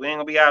frame, because we ain't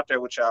gonna be out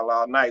there with y'all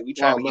all night. We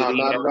trying to get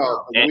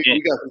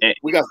in.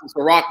 We got some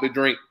Ciroc to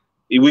drink.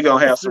 We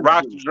gonna have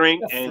Ciroc to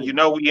drink, and you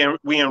know we in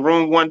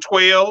room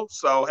 112.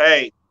 So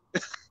hey,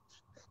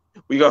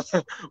 we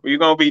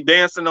gonna be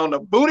dancing on the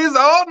booties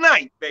all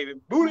night, baby.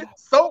 Booty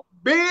so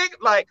big,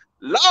 like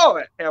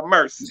Lord have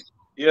mercy,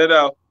 you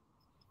know.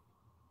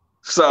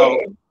 So.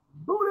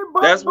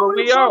 That's what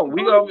we on.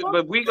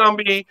 We gonna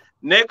be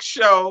next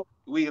show.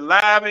 We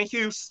live in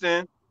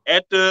Houston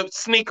at the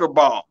Sneaker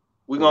Ball.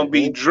 We're gonna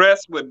be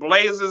dressed with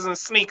blazers and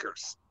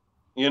sneakers.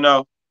 You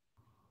know,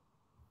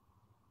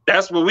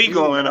 that's what we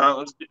going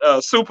on.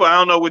 Super. I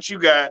don't know what you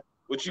got.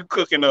 What you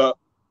cooking up?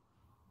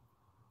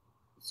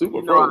 Super.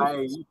 I'm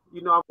gonna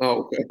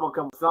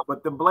come with something.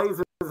 But the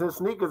blazers and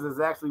sneakers is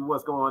actually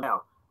what's going on.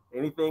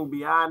 Anything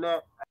beyond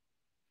that,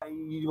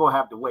 you're gonna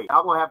have to wait.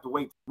 I'm gonna have to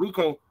wait. We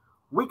can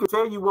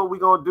tell you what we're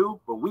going to do,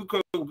 but we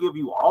can't give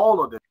you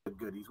all of the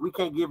goodies. We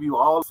can't give you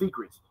all the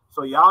secrets.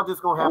 So y'all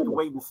just going to have to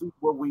wait and see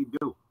what we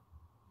do.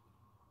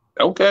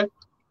 Okay.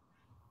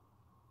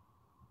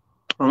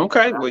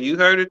 Well, you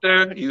heard it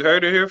there. You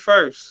heard it here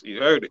first. You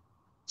heard it.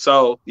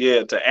 So,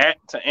 yeah,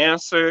 to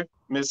answer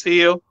Ms.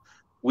 Hill,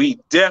 we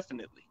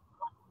definitely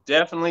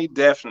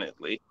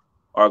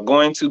are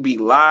going to be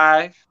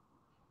live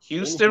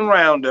Houston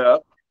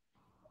Roundup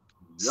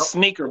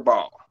Sneaker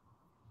Ball.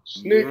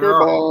 Sneaker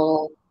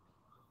Ball.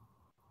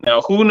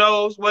 Now, who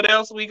knows what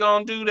else we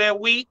gonna do that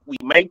week? We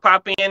may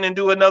pop in and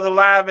do another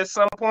live at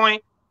some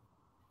point.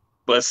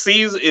 But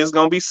Caesar is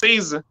gonna be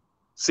Caesar.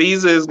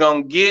 Caesar is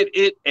gonna get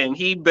it, and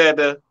he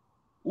better,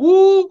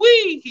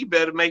 he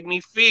better make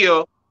me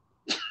feel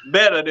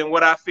better than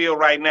what I feel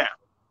right now.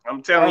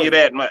 I'm telling you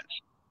that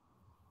much.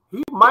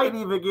 He might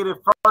even get it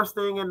first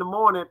thing in the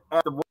morning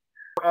at the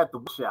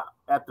workshop,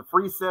 at the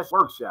free session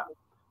workshop.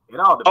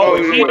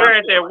 If he there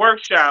at that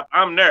workshop,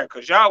 I'm there,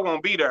 because y'all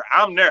won't be there.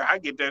 I'm there. I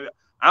get there.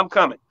 I'm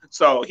coming.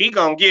 So he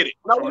gonna get it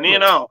from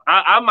then on.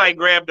 I might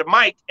grab the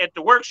mic at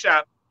the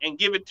workshop and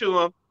give it to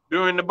him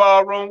during the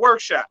ballroom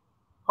workshop.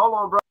 Hold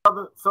on,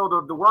 brother. So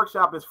the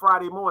workshop is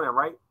Friday morning,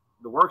 right?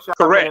 The workshop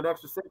correct. An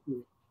extra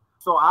session.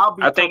 So I'll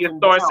be. I think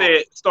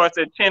it starts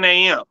at 10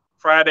 a.m.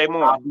 Friday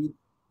morning.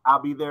 I'll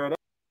be there at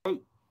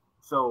 8.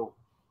 So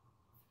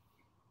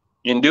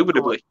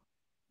indubitably.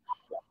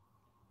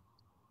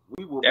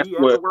 We will be at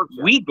the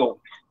workshop.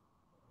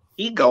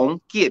 He gonna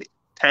get it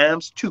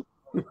 ×2.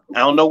 I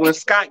don't know when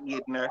Scott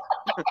getting there.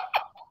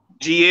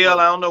 GL,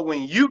 I don't know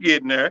when you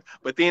getting there,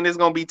 but then it's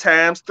gonna be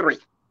 ×3.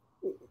 Yep.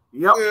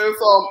 Yeah,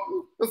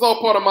 it's all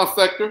part of my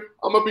sector.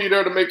 I'm gonna be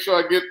there to make sure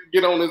I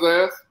get on his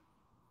ass.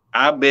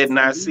 I bet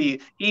not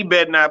see. He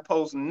better not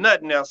post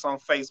nothing else on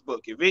Facebook.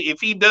 If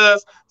he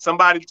does,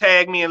 somebody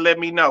tag me and let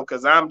me know,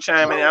 because I'm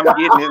chiming. I'm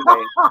getting his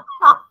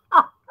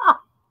ass.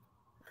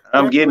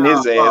 I'm getting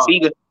his ass.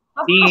 He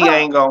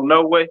ain't going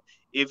nowhere.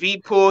 If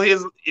he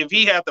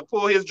have to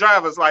pull his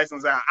driver's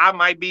license out, I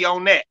might be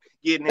on that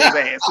getting his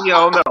ass. He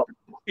don't know.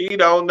 He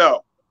don't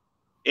know.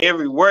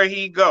 Everywhere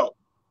he go,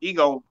 he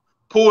gonna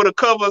pull the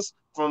covers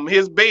from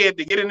his bed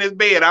to get in his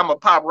bed. I'm gonna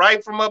pop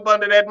right from up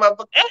under that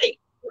motherfucker. Hey,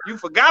 you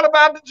forgot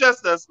about the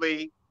Justice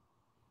League.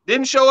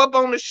 Didn't show up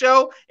on the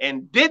show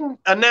and didn't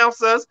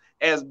announce us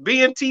as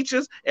being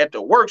teachers at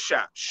the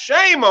workshop.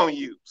 Shame on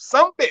you,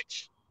 some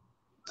bitch.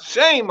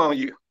 Shame on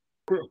you.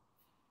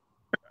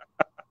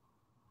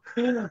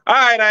 All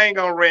right, I ain't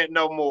gonna rant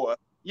no more.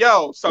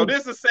 Yo, so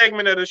this is a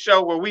segment of the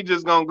show where we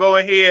just gonna go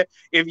ahead.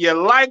 If you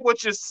like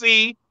what you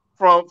see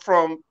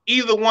from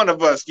either one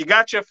of us, you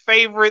got your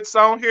favorites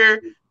on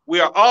here. We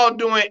are all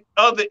doing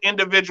other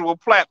individual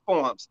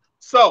platforms.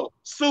 So,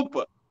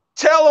 Super,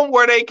 tell them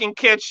where they can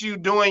catch you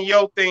doing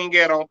your thing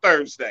on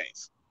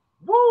Thursdays.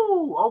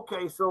 Woo!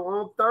 Okay, so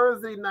on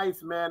Thursday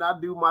nights, man, I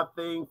do my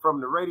thing from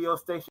the radio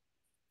station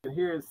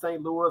here in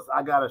St. Louis.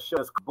 I got a show,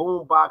 it's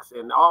Boombox,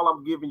 and all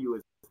I'm giving you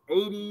is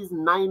 80s,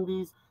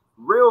 90s,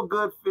 real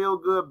good, feel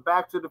good,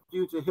 Back to the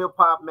Future hip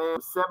hop, man,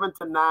 7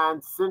 to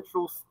 9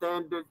 Central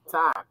Standard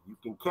Time. You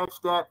can catch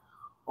that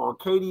on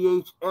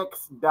kdhx.org.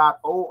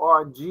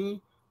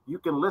 You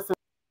can listen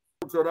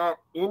to that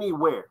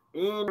anywhere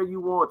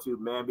you want to,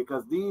 man,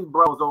 because these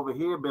bros over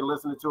here been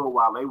listening to it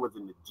while they was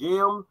in the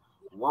gym.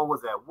 One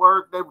was at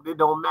work. It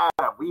don't matter.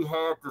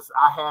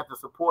 I had the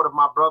support of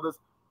my brothers,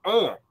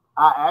 and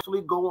I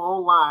actually go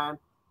online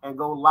and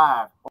go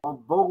live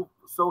on both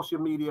social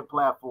media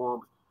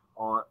platforms,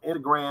 on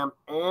Instagram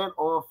and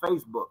on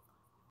Facebook.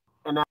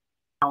 And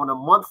now in a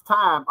month's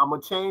time, I'm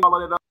gonna change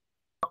all of that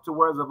up to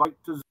where it's about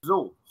to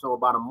Zoom. So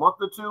about a month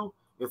or two,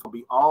 it's gonna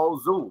be all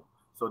Zoom.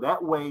 So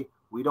that way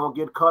we don't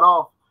get cut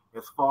off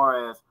as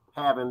far as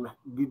having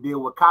to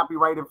deal with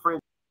copyright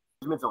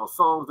infringements on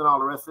songs and all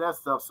the rest of that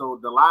stuff. So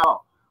the live,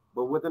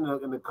 but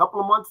in a couple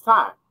of months'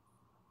 time,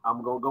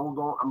 I'm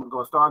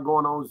gonna start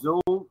going on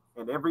Zoom,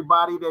 and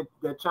everybody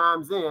that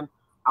chimes in,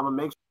 I'm gonna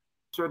make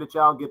sure that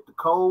y'all get the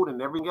code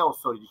and everything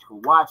else so that you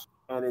can watch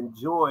and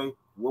enjoy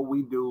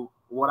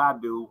what I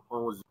do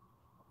on Zoom.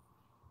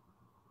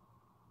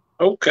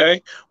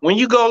 Okay. When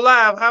you go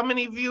live, how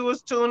many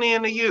viewers tune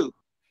in to you?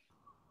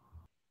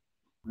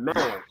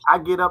 Man, I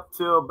get up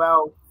to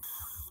about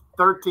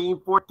 13,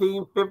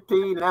 14,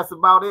 15, and that's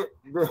about it.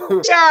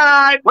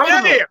 God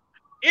damn.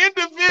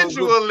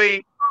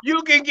 Individually,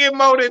 you can get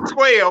more than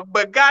 12,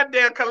 but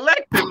goddamn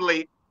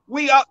collectively,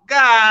 we are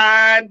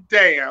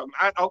goddamn.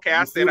 I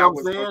said I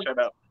was gonna shut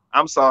up.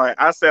 I'm sorry.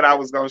 I said I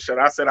was gonna shut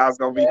up. I said I was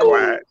gonna be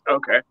quiet.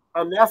 Okay.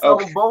 And that's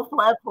on both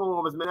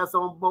platforms, man. That's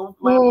on both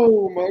platforms.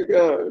 Oh my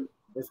God.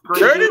 It's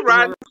crazy. Dirty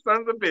rotten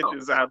sons of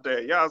bitches out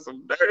there. Y'all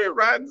some dirty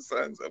rotten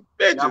sons of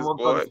bitches,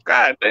 boy.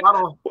 God damn.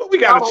 Well, we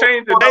gotta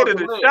change the date of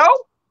the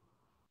show.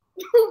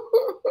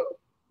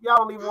 Y'all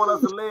don't even want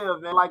us to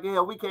live, man. Like,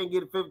 we can't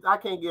get 50. I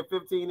can't get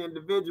 15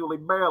 individually,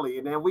 barely,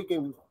 and then we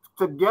can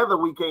together.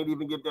 We can't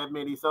even get that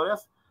many. So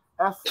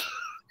that's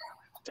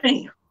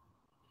damn.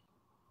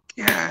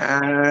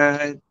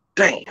 God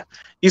damn.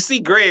 You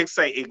see, Greg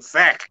say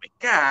exactly.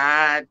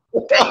 God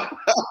damn.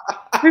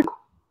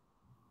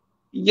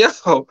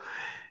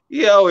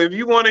 Yo, if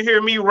you want to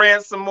hear me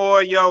rant some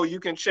more, you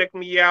can check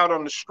me out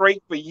on the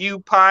Straight For You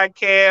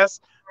podcast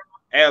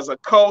as a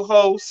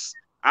co-host.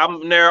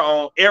 I'm there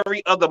on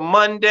every other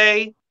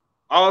Monday,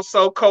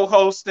 also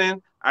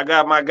co-hosting. I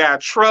got my guy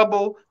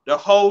Trouble, the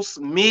host,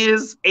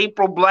 Ms.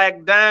 April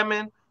Black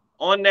Diamond,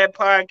 on that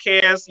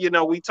podcast.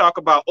 We talk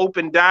about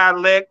open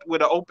dialect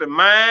with an open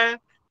mind.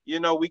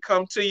 We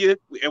come to you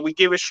and we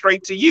give it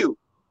straight to you.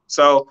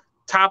 So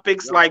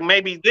topics like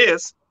maybe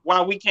this, why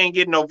we can't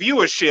get no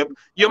viewership,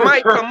 you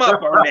might come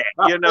up on that,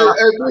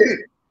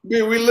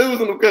 Hey, we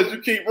losing them because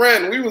you keep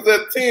ranting. We was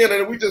at 10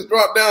 and we just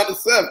dropped down to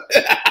 7.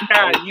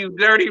 God, you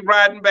dirty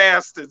rotten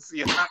bastards.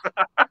 They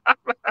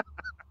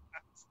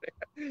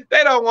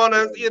don't want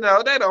us, they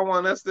don't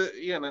want us to,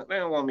 they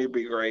don't want me to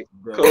be great.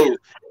 Cool.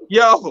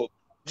 Yo,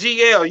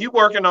 GL, you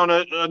working on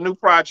a new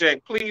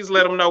project. Please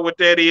let them know what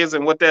that is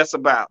and what that's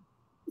about.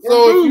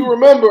 So if you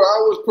remember, I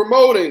was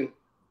promoting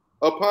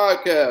a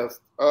podcast.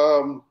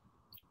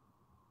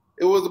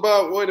 It was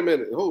about, wait a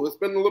minute. Oh, it's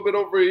been a little bit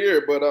over a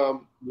year, but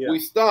we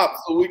stopped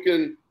so we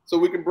can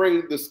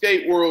bring the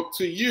skate world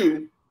to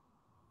you.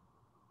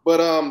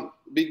 But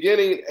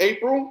beginning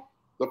April,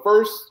 the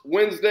first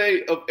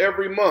Wednesday of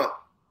every month,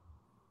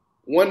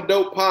 One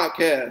Dope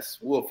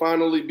Podcast will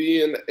finally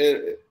be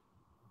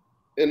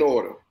in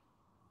order.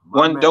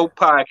 One Dope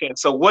Podcast.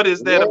 So what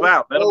is that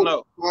about? Let them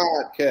know.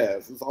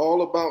 Podcast. It's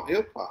all about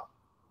hip hop.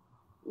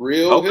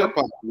 Real hip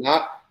hop,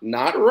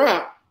 not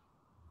rap.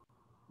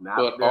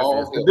 But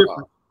all hip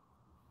hop.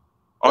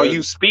 Are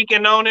you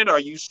speaking on it? Are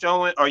you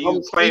showing? Are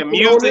you playing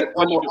music?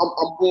 I'm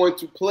going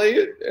to play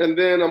it, and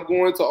then I'm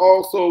going to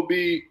also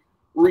be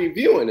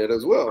reviewing it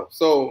as well.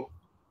 So,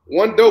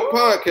 One Dope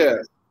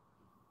Podcast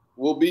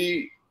will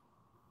be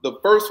the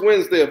first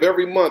Wednesday of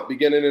every month,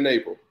 beginning in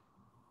April.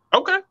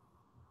 Okay.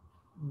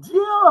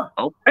 Yeah.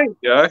 Okay.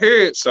 Yeah, I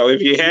hear it. So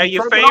if you have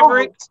your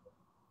favorites,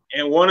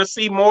 and want to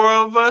see more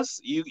of us,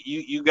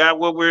 you got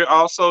what we're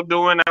also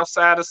doing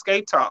outside of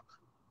Skate Talk.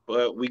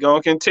 But we're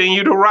going to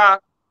continue to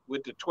rock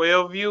with the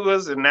 12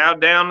 viewers and now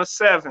down to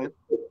 7.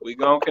 We're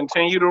going to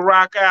continue to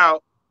rock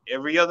out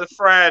every other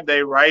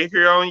Friday right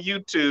here on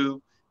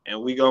YouTube.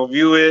 And we're going to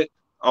view it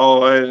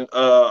on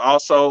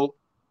also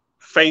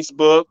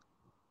Facebook.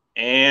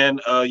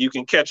 And you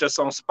can catch us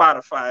on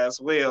Spotify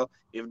as well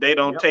if they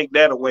don't take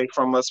that away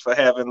from us for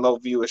having low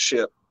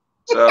viewership.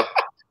 So,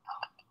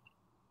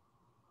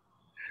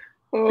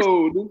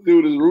 oh, this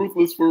dude is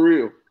ruthless for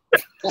real.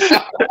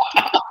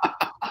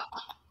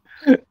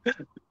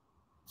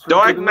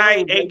 Dark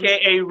Knight,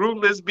 aka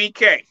Ruthless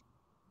BK.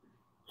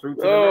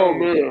 Oh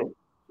man,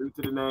 true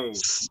to the name.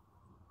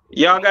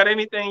 Y'all got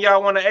anything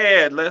y'all want to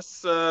add?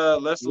 Let's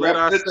let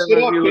our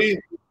viewers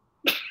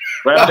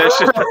wrap that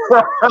shit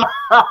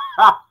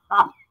up.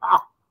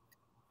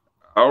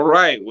 All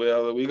right,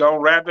 well, we're going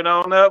to wrap it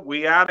on up.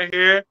 We out of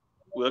here.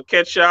 We'll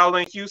catch y'all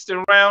in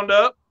Houston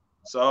Roundup.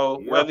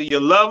 So whether you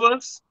love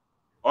us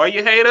or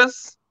you hate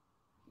us,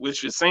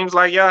 which it seems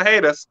like y'all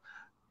hate us,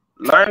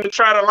 learn to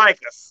try to like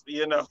us,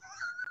 you know.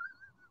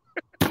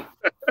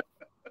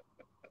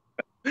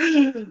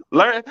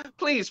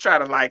 Please try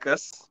to like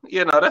us.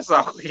 You know, that's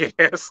all we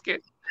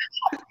asking.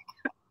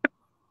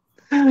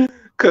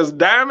 Because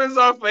diamonds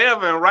are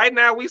forever, and right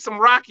now we some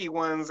rocky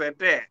ones at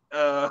that.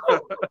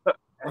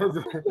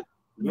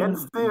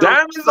 Still,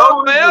 diamonds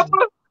are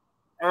forever.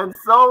 And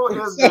so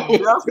is the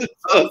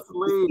Justice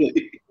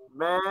League.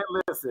 Man,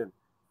 listen,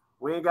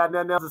 we ain't got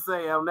nothing else to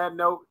say on that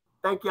note.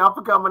 Thank y'all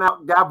for coming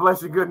out. God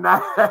bless you. Good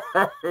night.